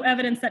 there's no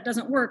evidence, that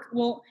doesn't work.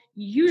 Well,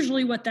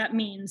 usually what that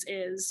means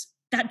is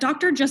that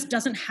doctor just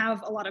doesn't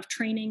have a lot of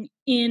training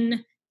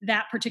in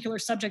that particular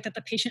subject that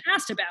the patient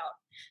asked about.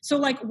 So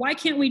like, why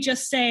can't we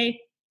just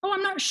say, oh,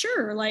 I'm not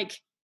sure. Like,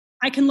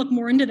 I can look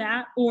more into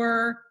that.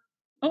 Or,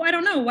 oh, I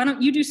don't know. Why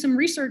don't you do some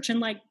research and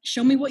like,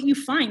 show me what you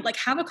find? Like,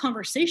 have a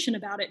conversation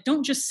about it.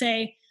 Don't just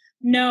say,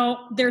 no,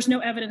 there's no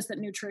evidence that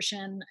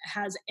nutrition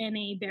has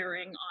any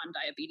bearing on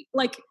diabetes.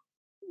 Like,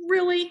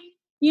 really?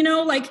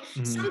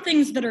 Some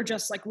things that are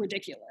just like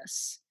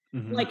ridiculous.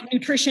 Like,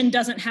 nutrition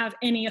doesn't have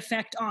any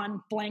effect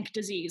on blank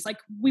disease. Like,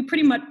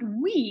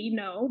 we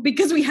know,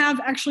 because we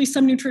have actually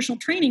some nutritional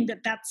training,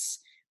 that that's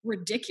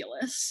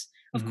ridiculous.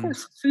 Of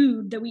course,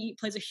 food that we eat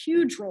plays a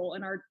huge role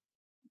in our,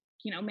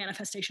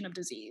 manifestation of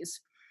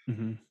disease.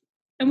 And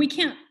we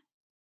can't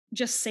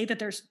just say that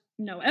there's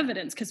no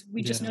evidence, because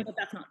we just know that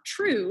that's not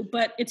true.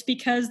 But it's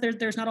because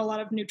there's not a lot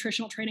of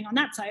nutritional training on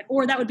that side.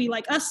 Or that would be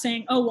like us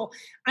saying, oh, well,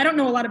 I don't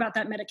know a lot about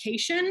that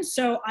medication,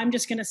 so I'm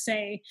just going to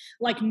say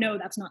like, no,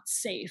 that's not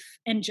safe,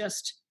 and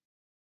just,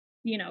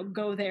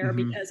 go there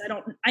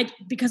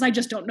because I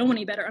just don't know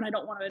any better, and I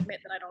don't want to admit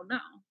that I don't know.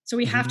 So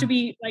we have to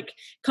be like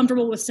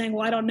comfortable with saying,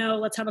 well, I don't know.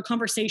 Let's have a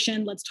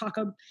conversation. Let's talk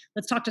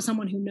to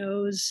someone who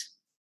knows.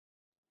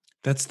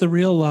 That's the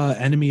real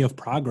enemy of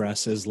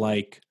progress, is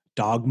like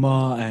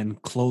dogma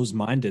and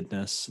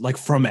closed-mindedness, like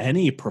from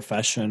any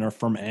profession or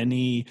from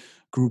any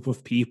group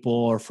of people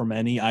or from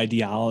any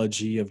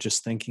ideology of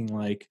just thinking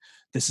like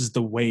this is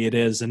the way it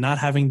is, and not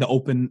having the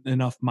open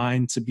enough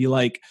mind to be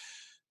like,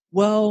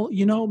 well,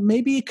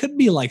 maybe it could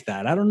be like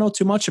that. I don't know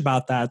too much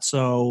about that.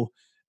 So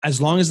as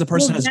long as the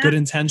person has good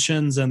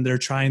intentions and they're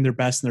trying their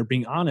best and they're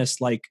being honest,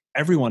 like,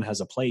 everyone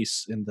has a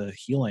place in the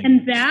healing.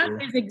 And that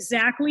is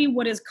exactly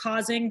what is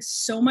causing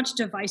so much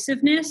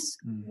divisiveness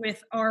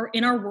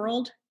in our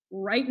world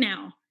right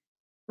now,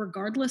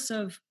 regardless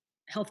of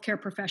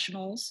healthcare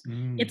professionals.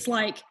 It's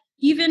like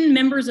even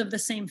members of the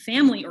same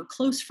family or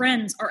close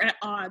friends are at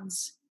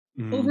odds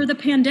over the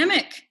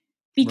pandemic,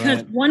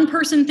 because one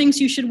person thinks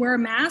you should wear a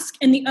mask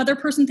and the other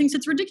person thinks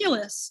it's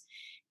ridiculous.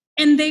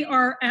 And they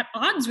are at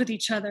odds with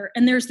each other.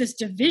 And there's this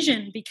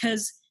division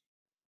because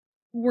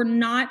we're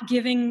not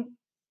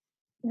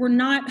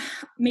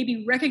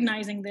maybe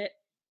recognizing that,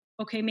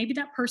 okay, maybe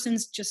that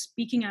person's just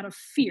speaking out of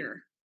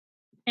fear,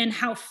 and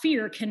how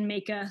fear can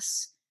make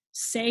us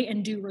say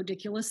and do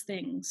ridiculous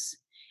things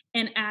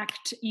and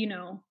act,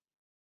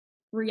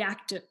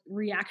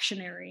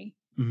 reactionary,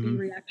 be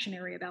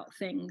reactionary about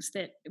things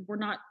that we're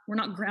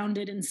not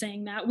grounded in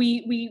saying that.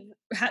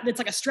 It's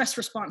like a stress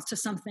response to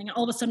something. And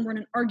all of a sudden we're in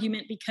an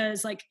argument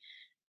because like,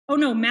 oh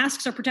no,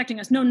 masks are protecting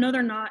us. No,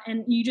 they're not.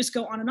 And you just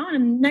go on.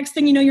 And next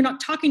thing you know, you're not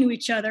talking to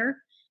each other,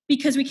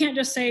 because we can't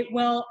just say,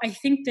 well, I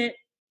think that,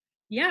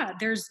 yeah,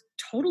 there's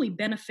totally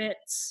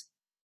benefits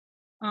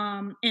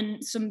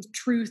and some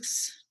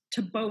truths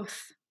to both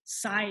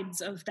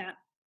sides of that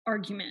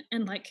argument.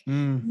 And like,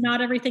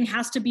 not everything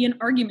has to be an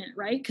argument,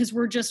 right? Because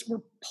we're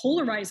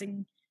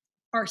polarizing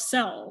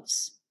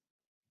ourselves,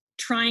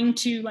 trying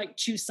to like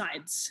choose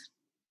sides.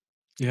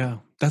 Yeah,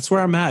 that's where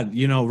I'm at,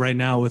 right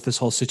now with this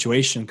whole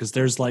situation, because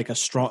there's like a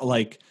strong,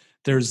 like,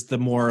 there's the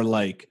more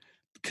like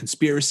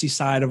conspiracy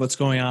side of what's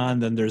going on.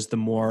 Then there's the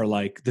more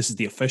like, this is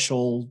the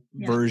official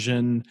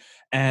version.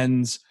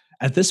 And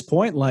at this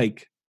point,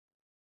 like,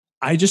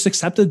 I just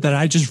accepted that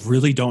I just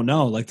really don't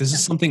know. Like, this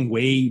is something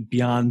way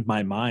beyond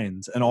my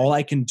mind. And all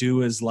I can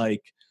do is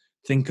like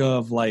think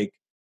of like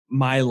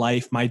my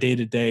life, my day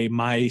to day,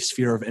 my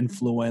sphere of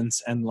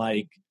influence, and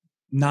like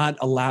not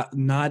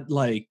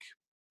like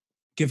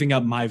giving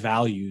up my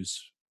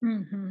values,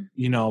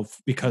 Mm-hmm.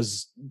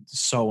 because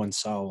so and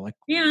so. Like,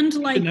 And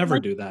you should never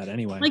do that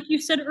anyway. Like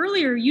you said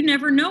earlier, you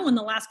never know when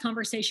the last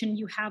conversation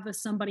you have with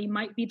somebody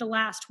might be the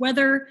last,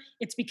 whether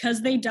it's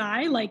because they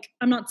die. Like,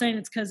 I'm not saying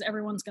it's because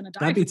everyone's going to die.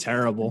 That'd be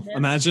terrible.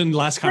 Imagine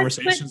last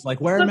conversations like,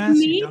 wear a but mask.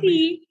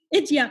 maybe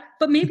it's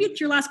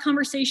your last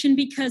conversation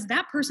because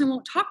that person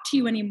won't talk to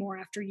you anymore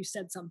after you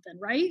said something,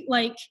 right?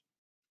 Like,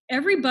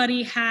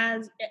 everybody's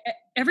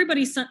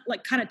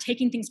like kind of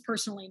taking things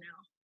personally now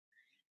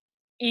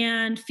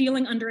and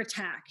feeling under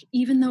attack,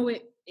 even though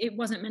it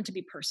wasn't meant to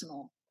be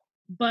personal.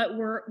 But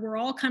we're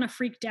all kind of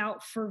freaked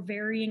out for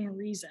varying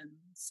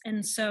reasons.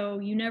 And so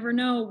you never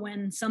know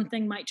when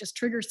something might just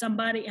trigger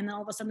somebody and then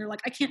all of a sudden they're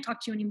like, I can't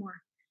talk to you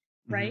anymore.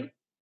 Right.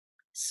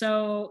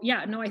 So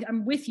yeah, no,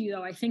 I'm with you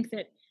though. I think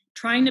that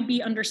trying to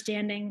be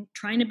understanding,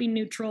 trying to be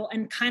neutral,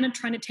 and kind of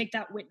trying to take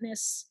that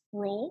witness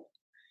role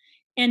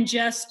and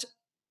just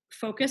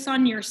focus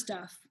on your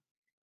stuff.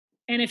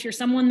 And if you're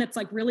someone that's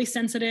like really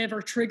sensitive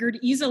or triggered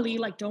easily,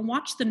 like, don't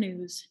watch the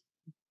news.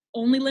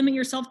 Only limit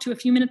yourself to a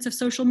few minutes of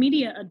social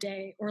media a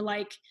day, or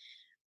like,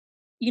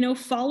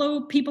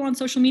 follow people on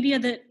social media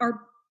that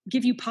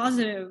give you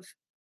positive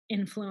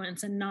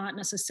influence and not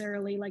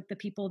necessarily like the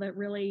people that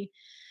really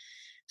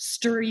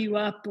stir you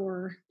up,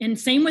 and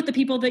same with the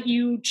people that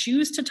you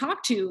choose to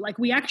talk to. Like,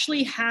 we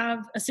actually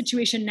have a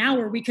situation now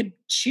where we could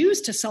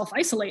choose to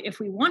self-isolate if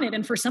we wanted.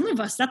 And for some of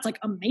us, that's like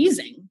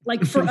amazing.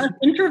 Like, for us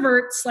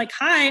introverts, like,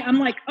 hi, I'm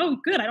like, oh,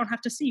 good, I don't have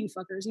to see you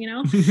fuckers,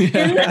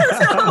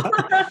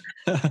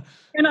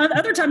 And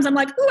other times I'm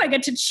like, oh, I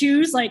get to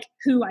choose like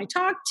who I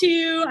talk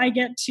to. I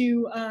get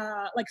to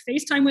like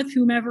FaceTime with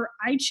whomever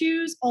I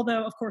choose.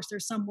 Although, of course,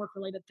 there's some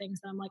work-related things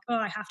that I'm like, oh,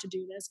 I have to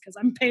do this because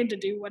I'm paid to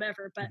do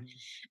whatever. But,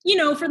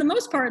 for the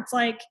most part, it's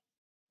like,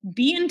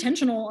 be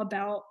intentional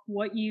about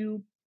what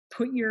you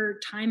put your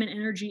time and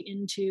energy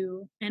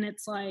into. And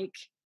it's like,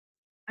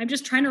 I'm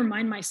just trying to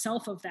remind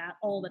myself of that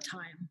all the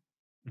time.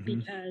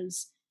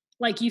 Because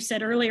like you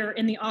said earlier,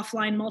 in the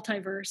offline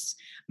multiverse,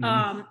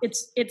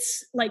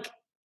 it's like,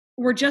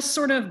 we're just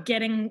sort of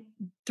getting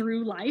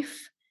through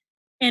life,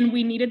 and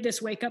we needed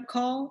this wake-up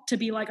call to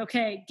be like,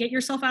 okay, get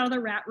yourself out of the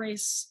rat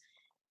race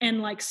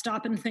and like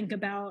stop and think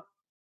about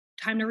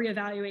time to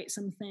reevaluate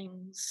some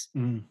things.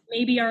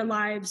 Maybe our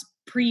lives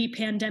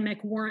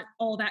pre-pandemic weren't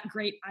all that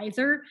great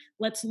either.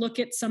 Let's look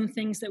at some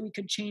things that we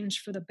could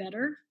change for the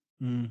better.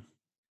 And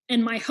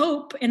my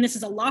hope, and this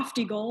is a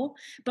lofty goal,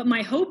 but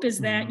my hope is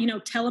that,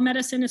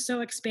 telemedicine is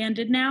so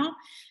expanded now,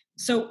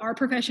 so our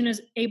profession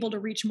is able to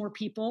reach more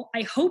people.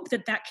 I hope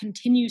that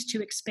continues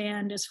to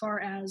expand as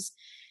far as,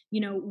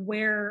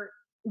 where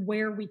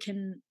we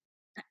can,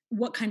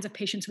 what kinds of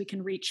patients we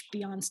can reach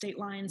beyond state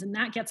lines. And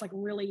that gets like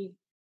really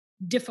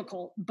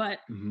difficult, but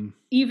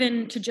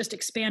even to just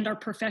expand our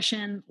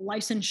profession,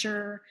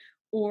 licensure,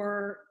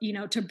 or,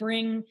 to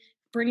bring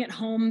it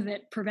home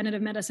that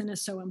preventative medicine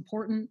is so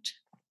important,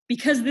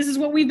 because this is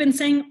what we've been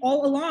saying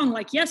all along.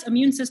 Like, yes,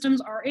 immune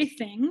systems are a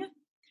thing.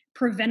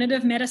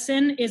 Preventative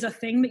medicine is a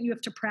thing that you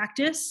have to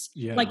practice.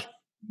 Like,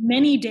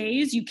 many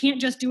days. You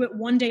can't just do it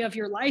one day of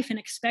your life and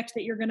expect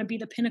that you're going to be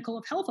the pinnacle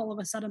of health all of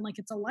a sudden. Like,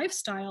 it's a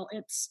lifestyle.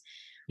 It's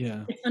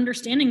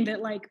understanding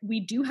that like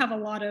we do have a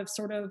lot of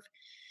sort of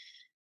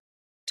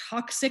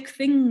toxic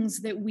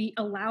things that we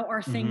allow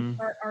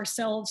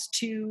ourselves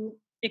to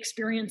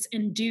experience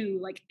and do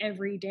like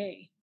every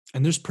day.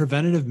 And there's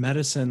preventative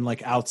medicine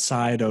like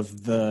outside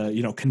of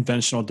the,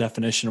 conventional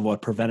definition of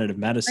what preventative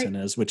medicine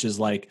is, which is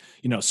like,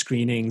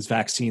 screenings,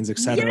 vaccines, et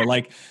cetera.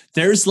 Like,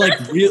 there's like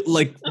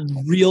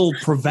real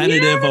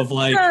preventative of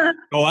like,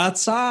 go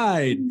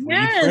outside,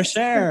 breathe fresh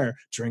air,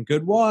 drink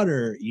good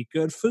water, eat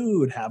good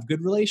food, have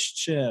good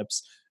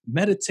relationships,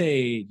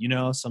 meditate,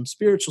 some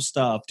spiritual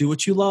stuff, do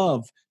what you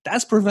love.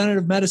 That's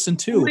preventative medicine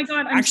too. Oh my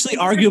God, actually,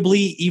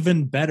 arguably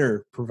even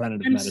better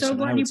preventative medicine. I'm so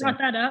glad you brought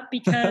that up,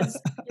 because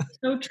it's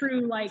so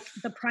true. Like,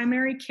 the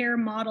primary care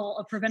model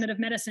of preventative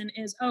medicine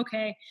is,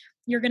 okay,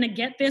 you're going to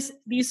get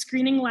these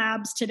screening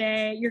labs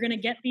today. You're going to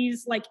get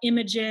these like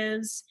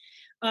images,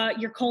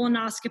 your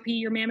colonoscopy,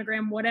 your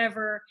mammogram,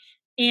 whatever.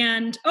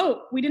 And,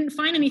 oh, we didn't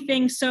find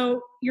anything, so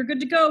you're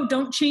good to go.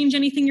 Don't change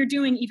anything you're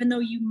doing, even though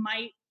you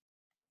might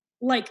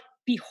like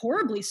be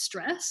horribly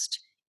stressed,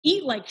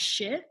 eat like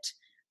shit,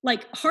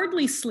 like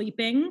hardly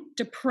sleeping,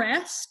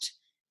 depressed,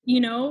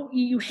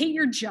 you hate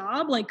your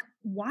job. Like,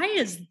 why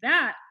is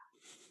that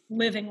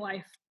living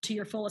life to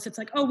your fullest? It's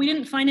like, oh, we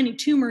didn't find any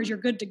tumors, you're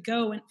good to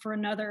go for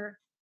another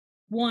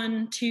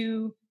 1,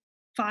 2,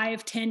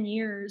 5, 10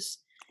 years.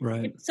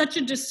 Right. It's such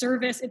a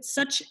disservice. It's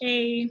such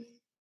a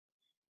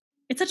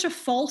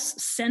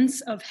false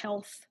sense of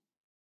health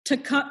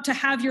to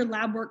have your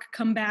lab work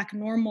come back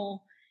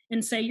normal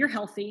and say you're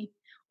healthy,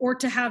 or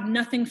to have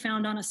nothing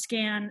found on a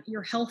scan,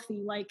 you're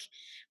healthy. Like,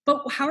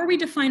 but how are we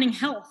defining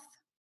health?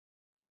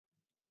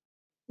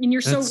 And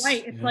you're so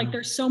right. It's like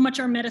there's so much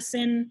our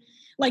medicine,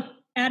 like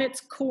at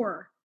its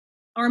core,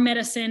 our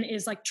medicine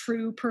is like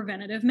true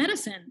preventative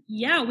medicine.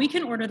 Yeah, we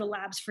can order the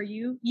labs for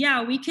you.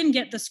 Yeah, we can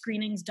get the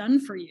screenings done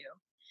for you.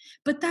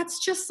 But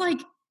that's just like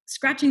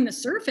scratching the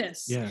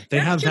surface. Yeah, they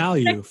have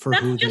value for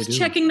who they do. That's just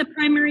checking the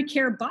primary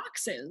care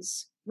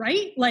boxes,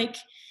 right? Like,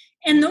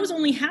 and those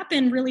only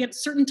happen really at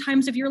certain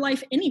times of your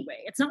life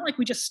anyway. It's not like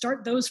we just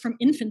start those from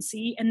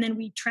infancy and then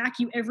we track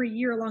you every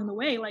year along the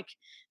way. Like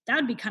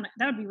that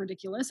would be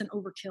ridiculous and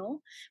overkill.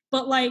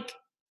 But like,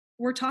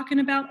 we're talking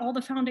about all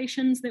the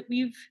foundations that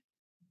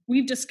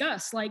we've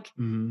discussed. Like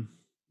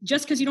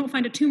just because you don't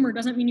find a tumor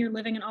doesn't mean you're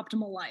living an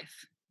optimal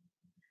life.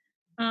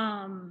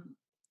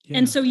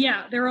 And so,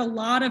 there are a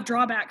lot of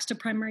drawbacks to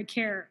primary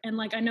care. And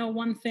like, I know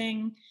one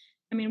thing,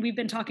 I mean, we've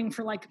been talking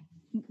for like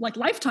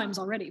lifetimes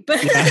already,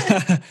 but,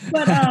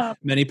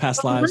 many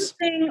past lives.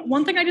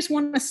 One thing I just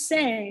want to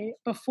say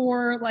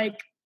before, like,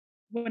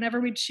 whenever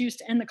we choose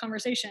to end the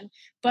conversation,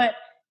 but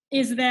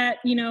is that,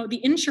 you know,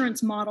 the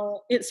insurance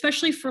model,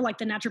 especially for like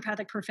the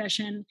naturopathic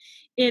profession,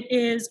 it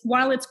is,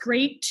 while it's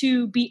great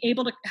to be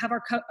able to have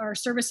our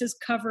services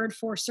covered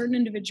for certain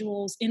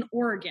individuals in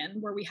Oregon,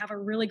 where we have a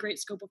really great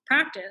scope of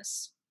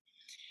practice,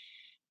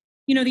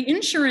 you know, the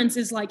insurance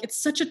is like,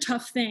 it's such a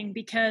tough thing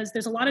because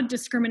there's a lot of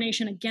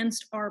discrimination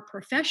against our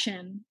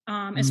profession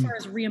as far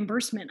as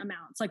reimbursement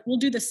amounts. Like we'll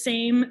do the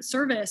same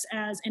service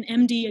as an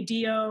MD, a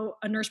DO,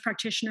 a nurse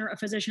practitioner, a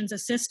physician's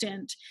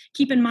assistant.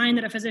 Keep in mind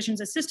that a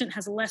physician's assistant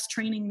has less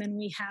training than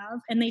we have,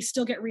 and they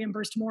still get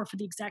reimbursed more for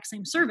the exact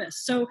same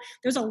service. So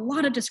there's a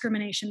lot of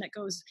discrimination that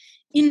goes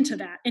into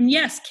that. And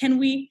yes, can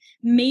we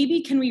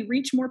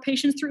reach more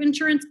patients through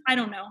insurance? I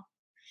don't know.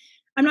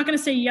 I'm not going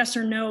to say yes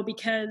or no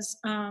because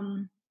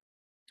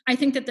I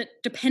think that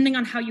depending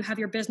on how you have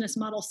your business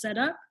model set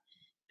up,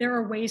 there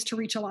are ways to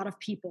reach a lot of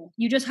people.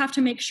 You just have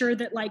to make sure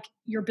that like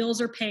your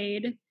bills are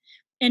paid.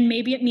 And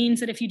maybe it means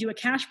that if you do a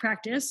cash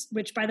practice,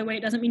 which by the way,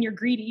 it doesn't mean you're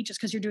greedy just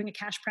because you're doing a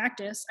cash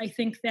practice. I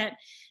think that,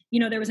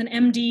 you know, there was an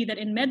MD that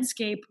in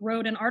Medscape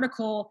wrote an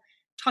article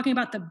talking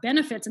about the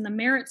benefits and the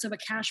merits of a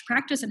cash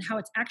practice and how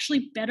it's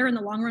actually better in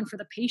the long run for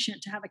the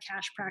patient to have a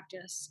cash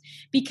practice.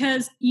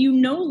 Because you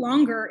no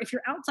longer, if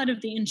you're outside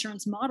of the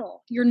insurance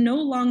model, you're no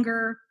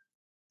longer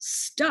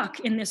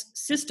stuck in this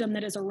system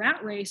that is a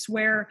rat race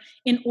where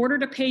in order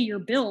to pay your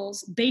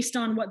bills based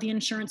on what the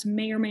insurance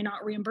may or may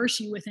not reimburse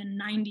you within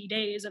 90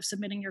 days of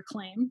submitting your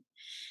claim,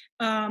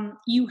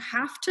 you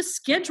have to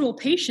schedule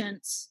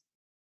patients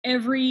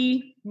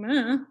every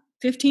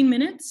 15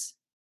 minutes,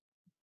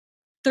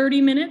 30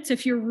 minutes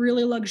if you're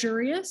really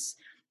luxurious.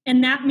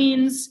 And that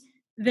means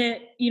that,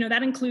 you know,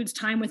 that includes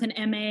time with an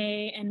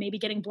MA and maybe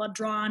getting blood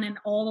drawn and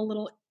all the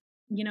little,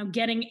 you know,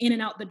 getting in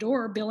and out the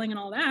door, billing and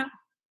all that.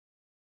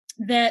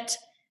 That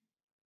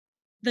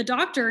the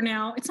doctor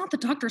now, it's not the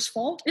doctor's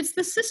fault. It's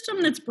the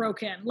system that's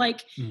broken.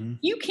 Like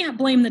you can't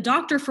blame the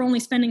doctor for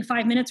only spending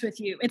 5 minutes with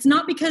you. It's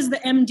not because the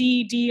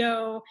MD,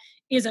 DO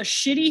is a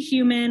shitty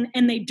human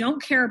and they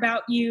don't care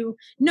about you.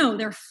 No,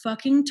 they're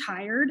fucking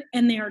tired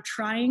and they are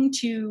trying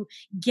to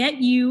get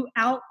you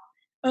out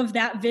of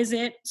that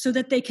visit so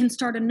that they can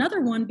start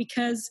another one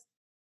because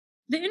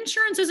the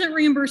insurance isn't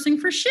reimbursing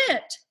for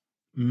shit.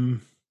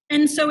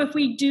 And so if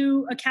we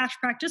do a cash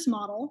practice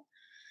model,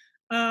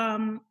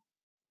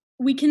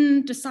 we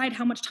can decide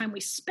how much time we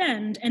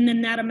spend, and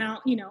then that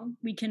amount, you know,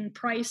 we can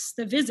price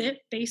the visit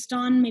based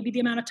on maybe the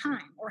amount of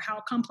time or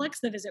how complex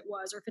the visit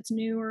was, or if it's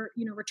new or,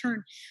 you know,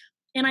 return.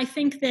 And I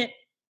think that,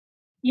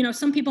 you know,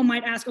 some people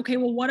might ask, okay,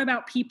 well, what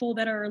about people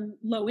that are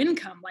low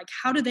income? Like,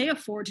 how do they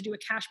afford to do a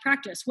cash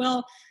practice?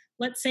 Well,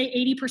 let's say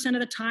 80% of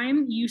the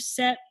time you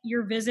set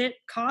your visit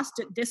cost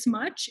at this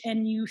much,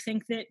 and you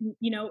think that,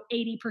 you know,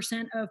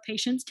 80% of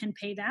patients can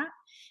pay that.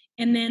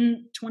 And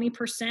then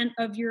 20%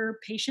 of your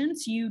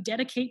patients you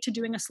dedicate to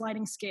doing a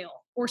sliding scale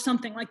or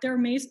something. Like there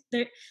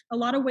are a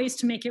lot of ways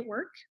to make it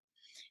work.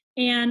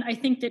 And I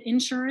think that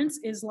insurance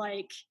is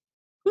like,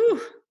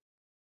 whew,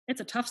 it's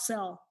a tough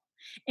sell.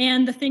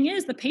 And the thing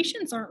is, the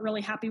patients aren't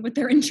really happy with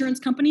their insurance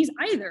companies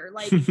either.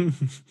 Like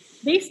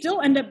they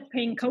still end up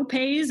paying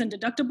co-pays and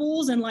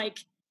deductibles. And like,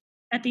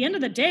 at the end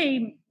of the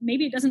day,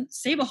 maybe it doesn't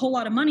save a whole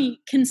lot of money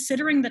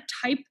considering the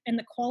type and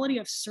the quality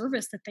of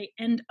service that they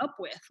end up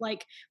with.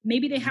 Like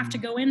maybe they have to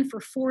go in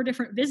for 4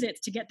 different visits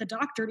to get the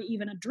doctor to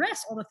even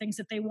address all the things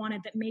that they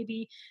wanted that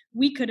maybe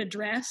we could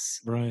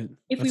address. Right.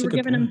 If we were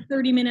giving them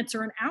 30 minutes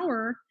or an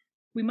hour,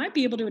 we might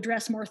be able to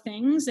address more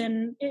things.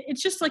 And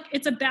it's just like,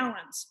 it's a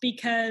balance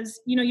because,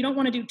 you know, you don't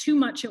want to do too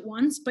much at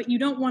once, but you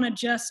don't want to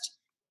just,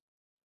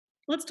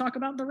 let's talk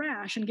about the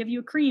rash and give you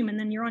a cream and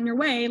then you're on your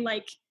way.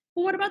 Like,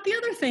 well, what about the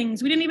other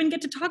things? We didn't even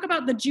get to talk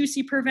about the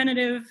juicy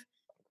preventative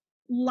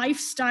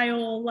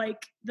lifestyle,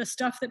 like the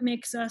stuff that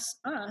makes us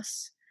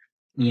us.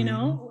 You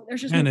know,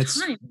 there's just no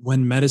time.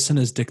 When medicine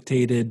is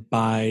dictated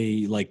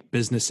by like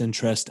business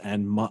interest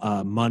and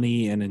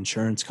money and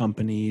insurance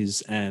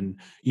companies and,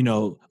 you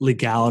know,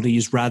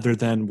 legalities rather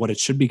than what it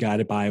should be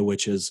guided by,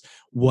 which is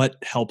what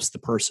helps the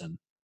person.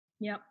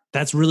 Yeah.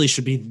 That's really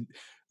should be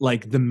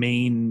like the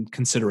main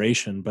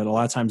consideration. But a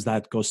lot of times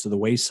that goes to the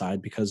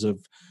wayside because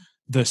of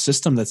the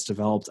system that's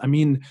developed. I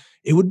mean,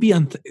 it would be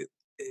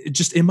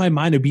just in my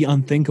mind, it'd be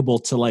unthinkable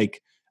to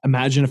like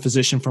imagine a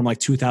physician from like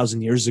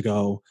 2000 years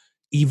ago,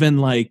 even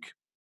like,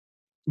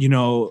 you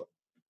know,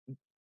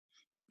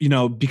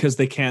 because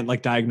they can't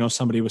like diagnose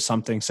somebody with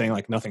something saying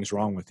like nothing's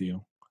wrong with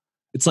you.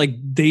 It's like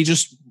they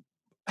just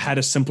had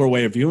a simpler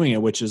way of viewing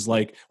it, which is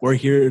like, we're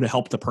here to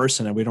help the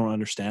person and we don't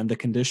understand the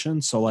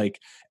condition. So like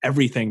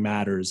everything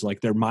matters,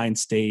 like their mind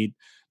state,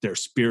 their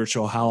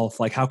spiritual health.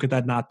 Like, how could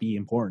that not be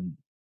important?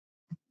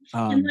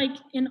 And like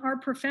in our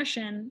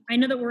profession, I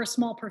know that we're a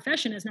small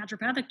profession as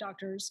naturopathic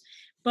doctors,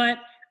 but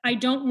I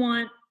don't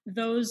want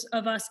those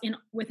of us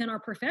within our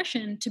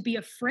profession to be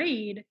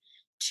afraid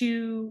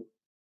to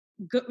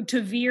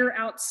to veer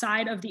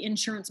outside of the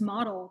insurance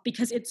model,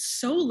 because it's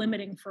so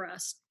limiting for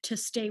us to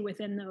stay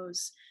within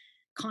those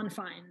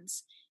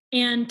confines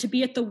and to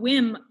be at the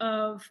whim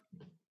of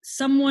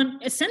someone,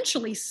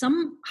 essentially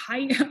some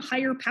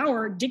higher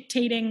power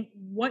dictating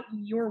what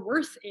your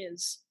worth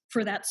is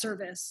for that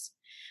service.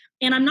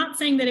 And I'm not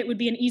saying that it would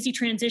be an easy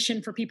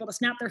transition for people to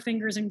snap their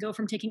fingers and go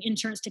from taking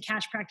insurance to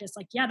cash practice.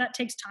 Like, yeah, that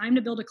takes time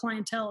to build a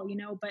clientele,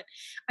 but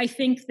I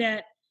think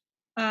that,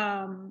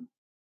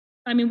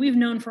 I mean, we've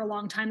known for a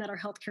long time that our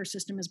healthcare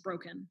system is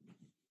broken.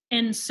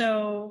 And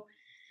so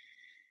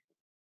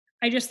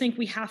I just think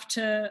we have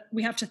to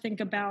think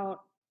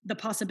about the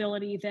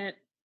possibility that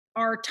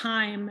our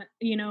time,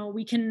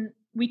 we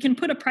can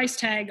put a price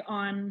tag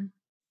on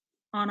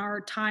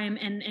our time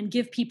and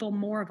give people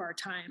more of our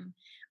time.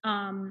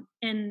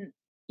 And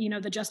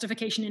the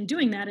justification in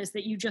doing that is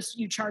that you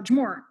charge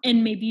more,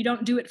 and maybe you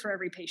don't do it for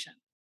every patient,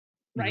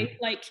 right?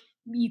 Mm-hmm. Like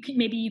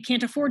maybe you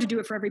can't afford to do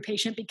it for every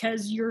patient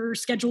because your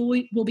schedule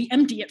will be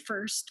empty at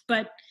first,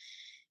 but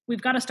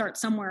we've got to start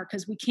somewhere,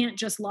 because we can't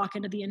just lock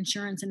into the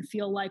insurance and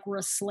feel like we're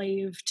a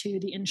slave to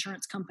the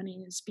insurance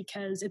companies,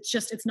 because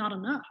it's not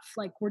enough.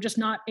 Like, we're just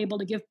not able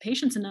to give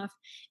patients enough.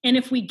 And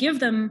if we give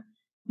them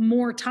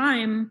more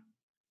time,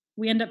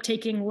 we end up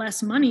taking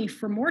less money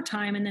for more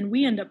time, and then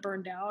we end up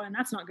burned out, and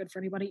that's not good for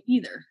anybody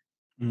either.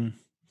 Yeah,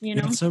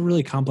 it's a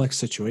really complex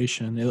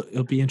situation.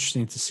 It'll be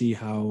interesting to see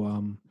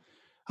how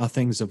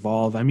things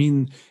evolve. I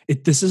mean,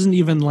 this isn't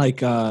even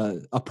like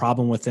a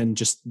problem within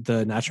just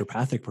the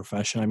naturopathic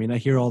profession. I mean, I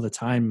hear all the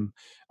time,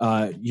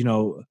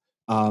 MDs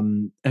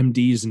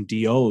and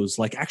DOs,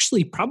 like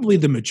actually probably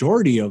the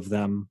majority of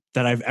them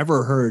that I've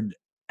ever heard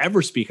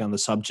ever speak on the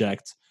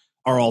subject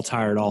are all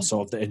tired also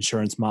of the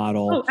insurance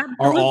model,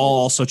 are all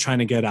also trying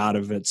to get out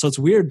of it. So it's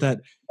weird that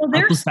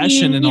our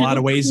profession in a lot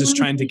of ways is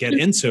trying to get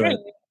into it.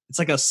 It's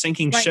like a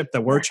sinking ship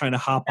that we're trying to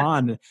hop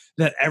on,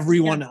 that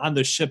everyone on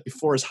the ship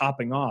before is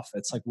hopping off.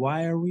 It's like,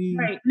 why are we?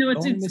 Right. No,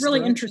 it's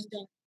really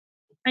interesting.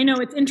 I know,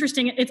 it's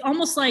interesting. It's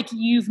almost like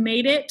you've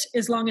made it,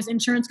 as long as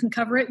insurance can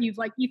cover it. You've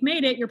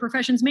made it, your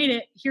profession's made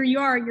it. Here you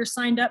are, you're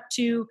signed up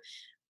to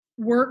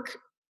work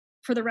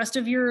for the rest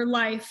of your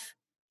life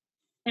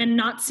and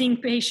not seeing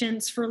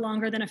patients for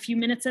longer than a few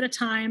minutes at a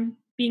time,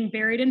 being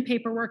buried in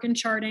paperwork and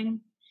charting.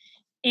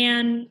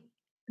 And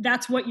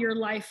that's what your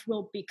life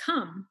will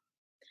become.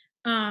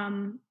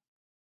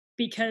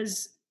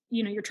 Because,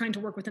 you're trying to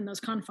work within those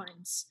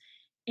confines.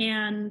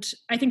 And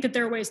I think that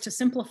there are ways to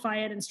simplify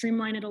it and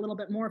streamline it a little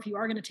bit more if you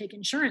are going to take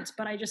insurance.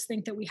 But I just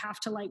think that we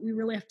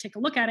really have to take a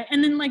look at it.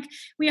 And then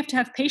we have to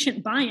have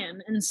patient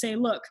buy-in and say,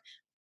 look,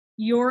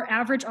 your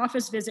average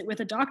office visit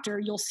with a doctor,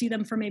 you'll see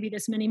them for maybe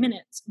this many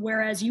minutes,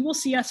 whereas you will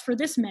see us for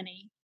this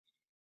many.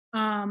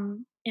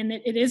 And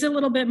it is a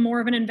little bit more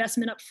of an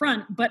investment up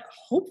front, but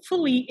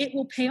hopefully it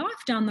will pay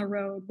off down the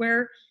road,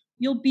 where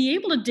you'll be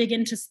able to dig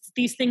into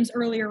these things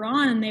earlier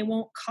on, and they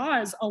won't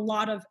cause a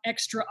lot of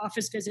extra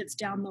office visits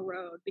down the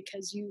road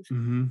because you've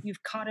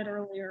caught it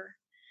earlier.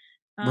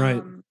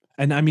 Right.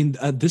 And I mean,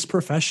 this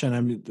profession,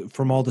 I mean,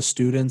 from all the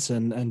students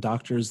and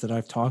doctors that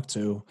I've talked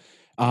to,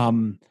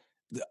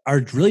 are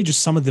really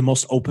just some of the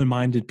most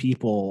open-minded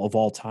people of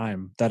all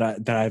time that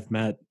I've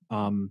met,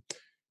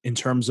 in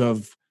terms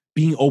of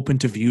being open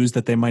to views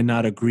that they might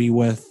not agree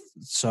with.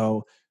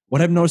 So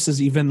what I've noticed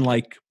is even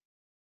like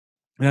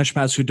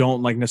naturopaths who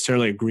don't like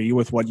necessarily agree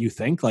with what you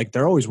think, like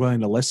they're always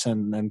willing to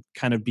listen and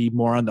kind of be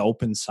more on the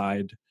open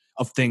side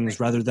of things,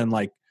 rather than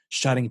like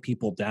shutting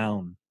people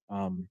down.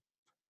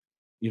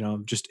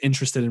 Just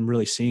interested in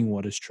really seeing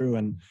what is true.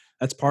 And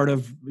that's part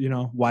of,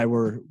 why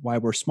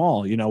we're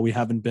small. We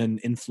haven't been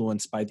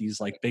influenced by these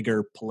like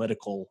bigger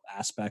political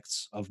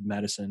aspects of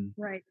medicine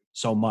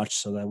so much,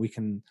 so that we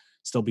can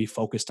still be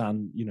focused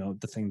on,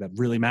 the thing that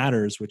really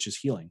matters, which is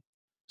healing.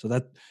 So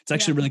that it's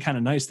actually really kind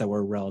of nice that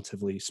we're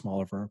relatively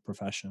small of our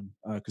profession,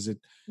 because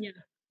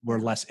we're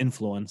less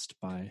influenced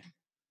by.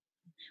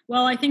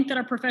 Well, I think that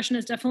our profession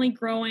is definitely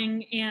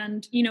growing,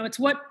 and it's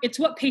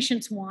what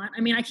patients want.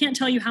 I mean, I can't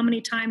tell you how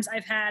many times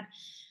I've had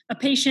a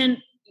patient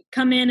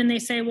come in and they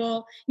say,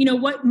 well,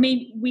 what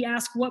made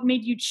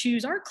you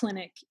choose our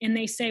clinic? And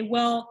they say,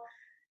 well,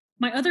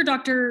 my other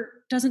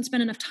doctor doesn't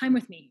spend enough time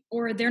with me,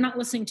 or they're not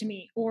listening to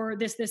me, or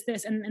this.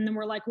 And then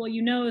we're like, well,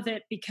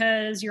 that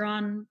because you're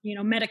on,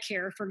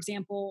 Medicare, for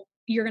example,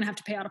 you're going to have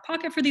to pay out of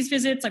pocket for these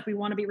visits. Like, we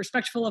want to be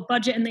respectful of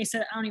budget. And they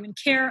said, I don't even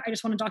care. I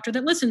just want a doctor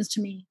that listens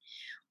to me.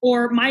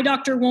 Or my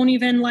doctor won't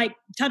even like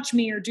touch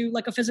me or do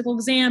like a physical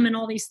exam and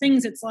all these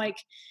things. It's like,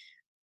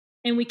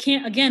 and we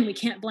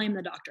can't blame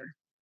the doctor,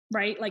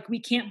 right? Like, we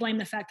can't blame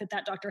the fact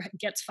that doctor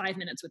gets 5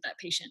 minutes with that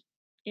patient.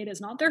 It is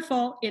not their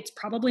fault. It's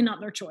probably not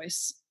their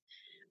choice.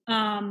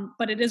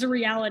 But it is a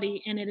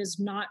reality, and it is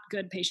not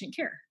good patient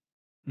care.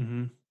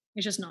 Mm-hmm.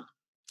 It's just not.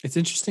 It's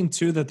interesting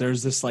too that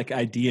there's this like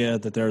idea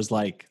that there's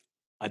like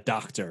a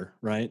doctor,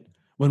 right?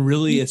 When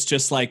really it's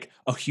just like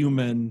a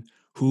human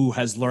who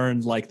has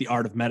learned like the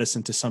art of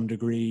medicine to some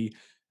degree.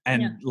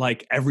 And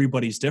like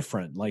everybody's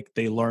different. Like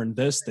they learn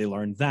this, they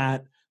learn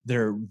that.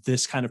 They're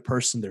this kind of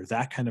person, they're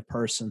that kind of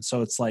person.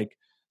 So it's like,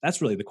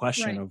 that's really the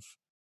question of,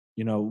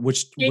 you know,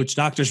 which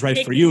doctor's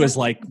right for you is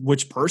like,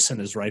 which person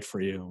is right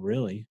for you,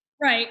 really.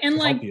 Right. And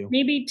like,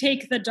 maybe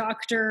take the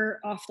doctor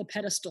off the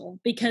pedestal,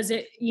 because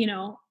it, you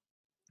know,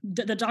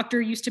 the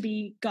doctor used to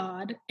be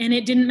God, and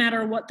it didn't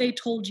matter what they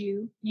told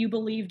you, you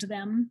believed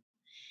them.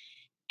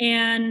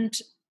 And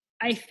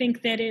I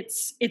think that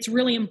it's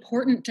really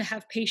important to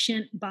have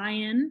patient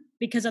buy-in,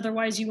 because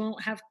otherwise you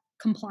won't have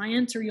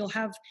compliance, or you'll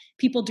have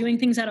people doing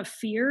things out of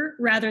fear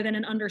rather than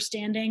an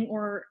understanding,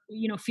 or,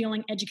 you know,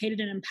 feeling educated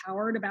and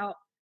empowered about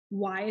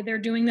why they're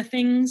doing the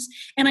things.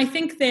 And I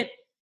think that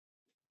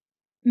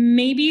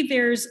maybe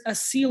there's a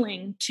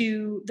ceiling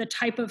to the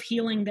type of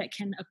healing that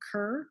can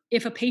occur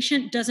if a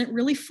patient doesn't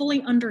really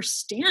fully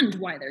understand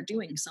why they're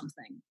doing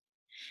something.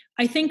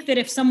 I think that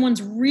if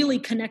someone's really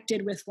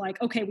connected with like,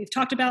 okay, we've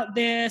talked about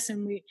this,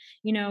 and we,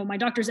 you know, my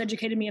doctor's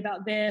educated me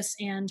about this,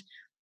 and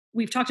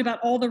we've talked about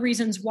all the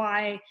reasons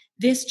why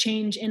this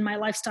change in my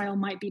lifestyle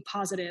might be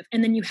positive.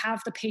 And then you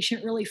have the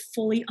patient really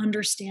fully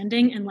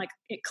understanding, and like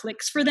it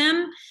clicks for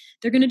them,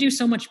 they're going to do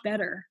so much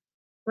better,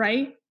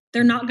 right?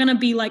 They're not going to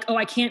be like, oh,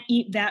 I can't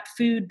eat that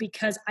food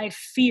because I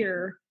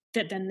fear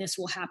that then this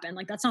will happen.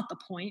 Like, that's not the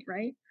point,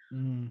 right?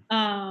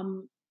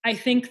 I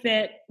think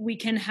that we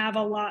can have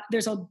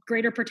there's a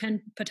greater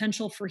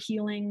potential for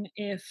healing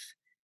if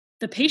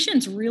the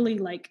patient's really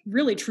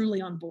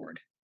truly on board.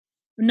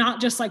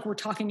 Not just like we're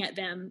talking at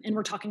them and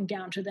we're talking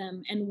down to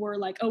them, and we're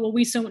like, oh, well,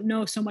 we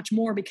know so much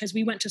more because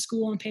we went to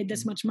school and paid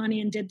this much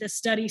money and did this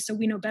study, so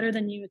we know better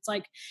than you. It's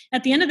like,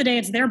 at the end of the day,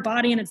 it's their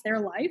body and it's their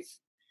life.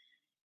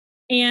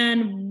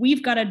 And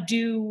we've got to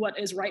do what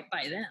is right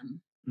by them.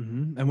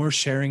 Mm-hmm. And we're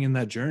sharing in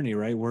that journey,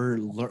 right? We're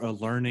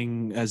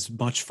learning as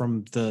much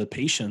from the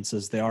patients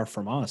as they are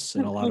from us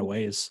in a lot of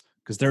ways,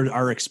 because they're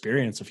our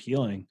experience of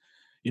healing.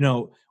 You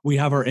know, we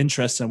have our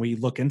interests and we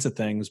look into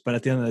things, but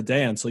at the end of the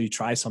day, until you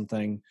try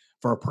something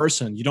for a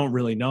person, you don't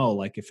really know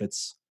like if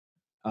it's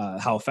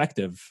how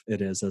effective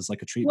it is as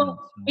like a treatment.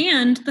 Well,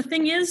 and the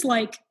thing is,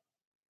 like,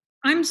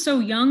 I'm so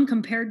young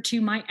compared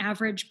to my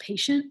average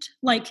patient.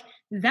 Like,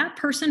 that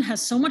person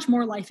has so much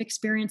more life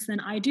experience than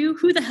I do.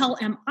 Who the hell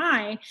am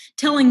I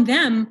telling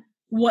them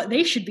what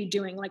they should be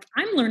doing? Like,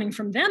 I'm learning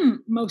from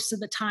them most of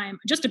the time,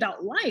 just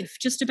about life,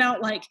 just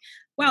about like,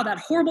 wow, that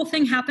horrible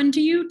thing happened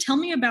to you. Tell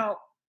me about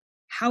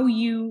how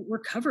you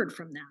recovered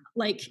from that.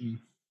 Like,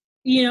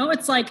 you know,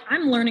 it's like,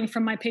 I'm learning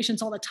from my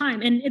patients all the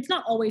time. And it's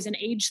not always an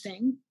age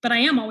thing, but I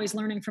am always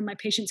learning from my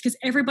patients, because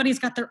everybody's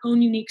got their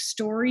own unique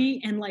story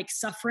and like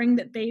suffering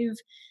that they've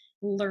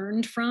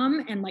learned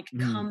from and like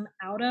come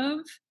out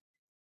of.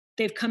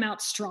 They've come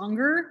out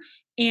stronger.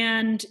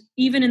 And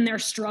even in their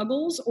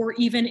struggles, or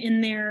even in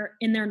their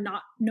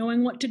not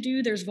knowing what to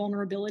do, there's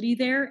vulnerability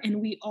there.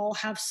 And we all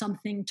have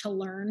something to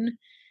learn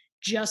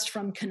just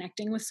from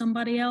connecting with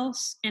somebody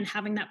else and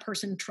having that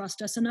person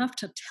trust us enough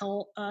to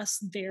tell us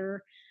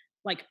their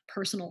like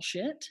personal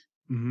shit.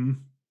 Mm-hmm.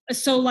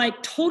 So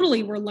like,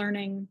 totally, we're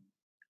learning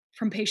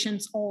from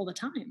patients all the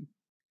time.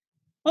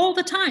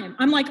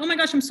 I'm like, oh my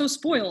gosh, I'm so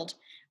spoiled.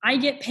 I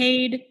get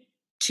paid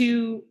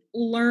to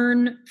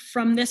learn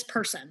from this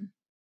person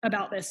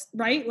about this,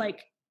 right?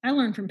 Like, I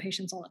learn from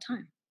patients all the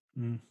time.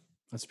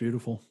 That's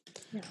beautiful.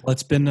 Yeah. Well,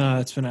 it's been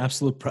an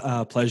absolute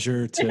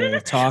pleasure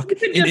to talk.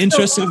 In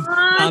interest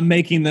of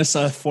making this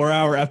a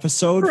 4-hour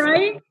episode,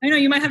 right? I know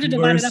you might have to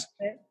divide it up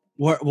a bit.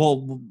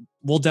 Well,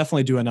 we'll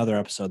definitely do another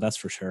episode. That's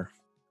for sure.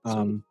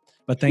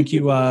 But thank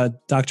you,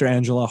 Dr.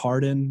 Angela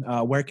Hardin.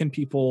 Where can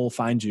people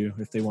find you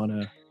if they want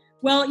to?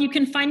 Well, you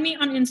can find me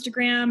on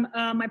Instagram.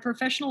 My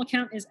professional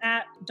account is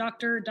at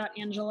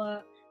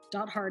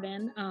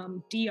dr.angela.hardin,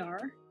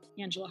 Dr.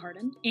 Angela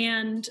Hardin.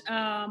 And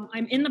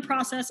I'm in the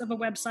process of a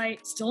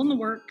website, still in the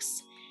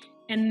works.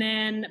 And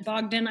then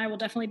Bogdan, I will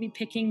definitely be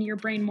picking your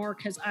brain more,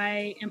 because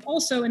I am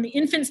also in the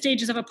infant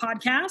stages of a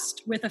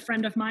podcast with a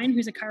friend of mine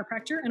who's a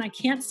chiropractor. And I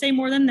can't say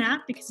more than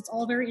that because it's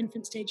all very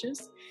infant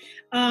stages.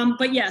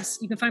 But yes,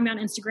 you can find me on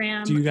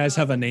Instagram. Do you guys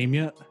have a name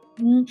yet?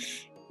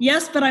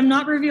 Yes, but I'm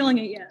not revealing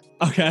it yet.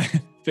 Okay.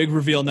 Big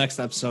reveal next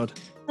episode.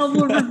 Oh,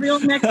 we'll reveal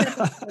next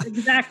episode.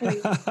 Exactly.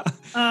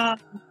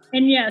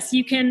 And yes,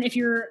 you can, if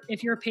you're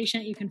a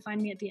patient, you can find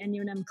me at the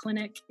NUNM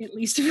clinic, at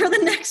least for the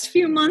next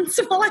few months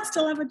while I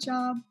still have a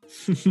job.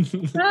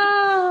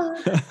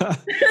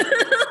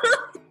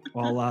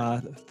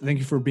 Well, thank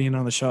you for being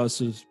on the show.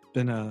 This was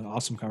been an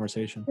awesome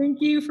conversation.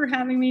 Thank you for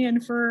having me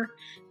and for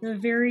the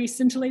very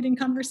scintillating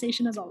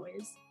conversation as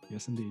always.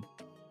 Yes, indeed.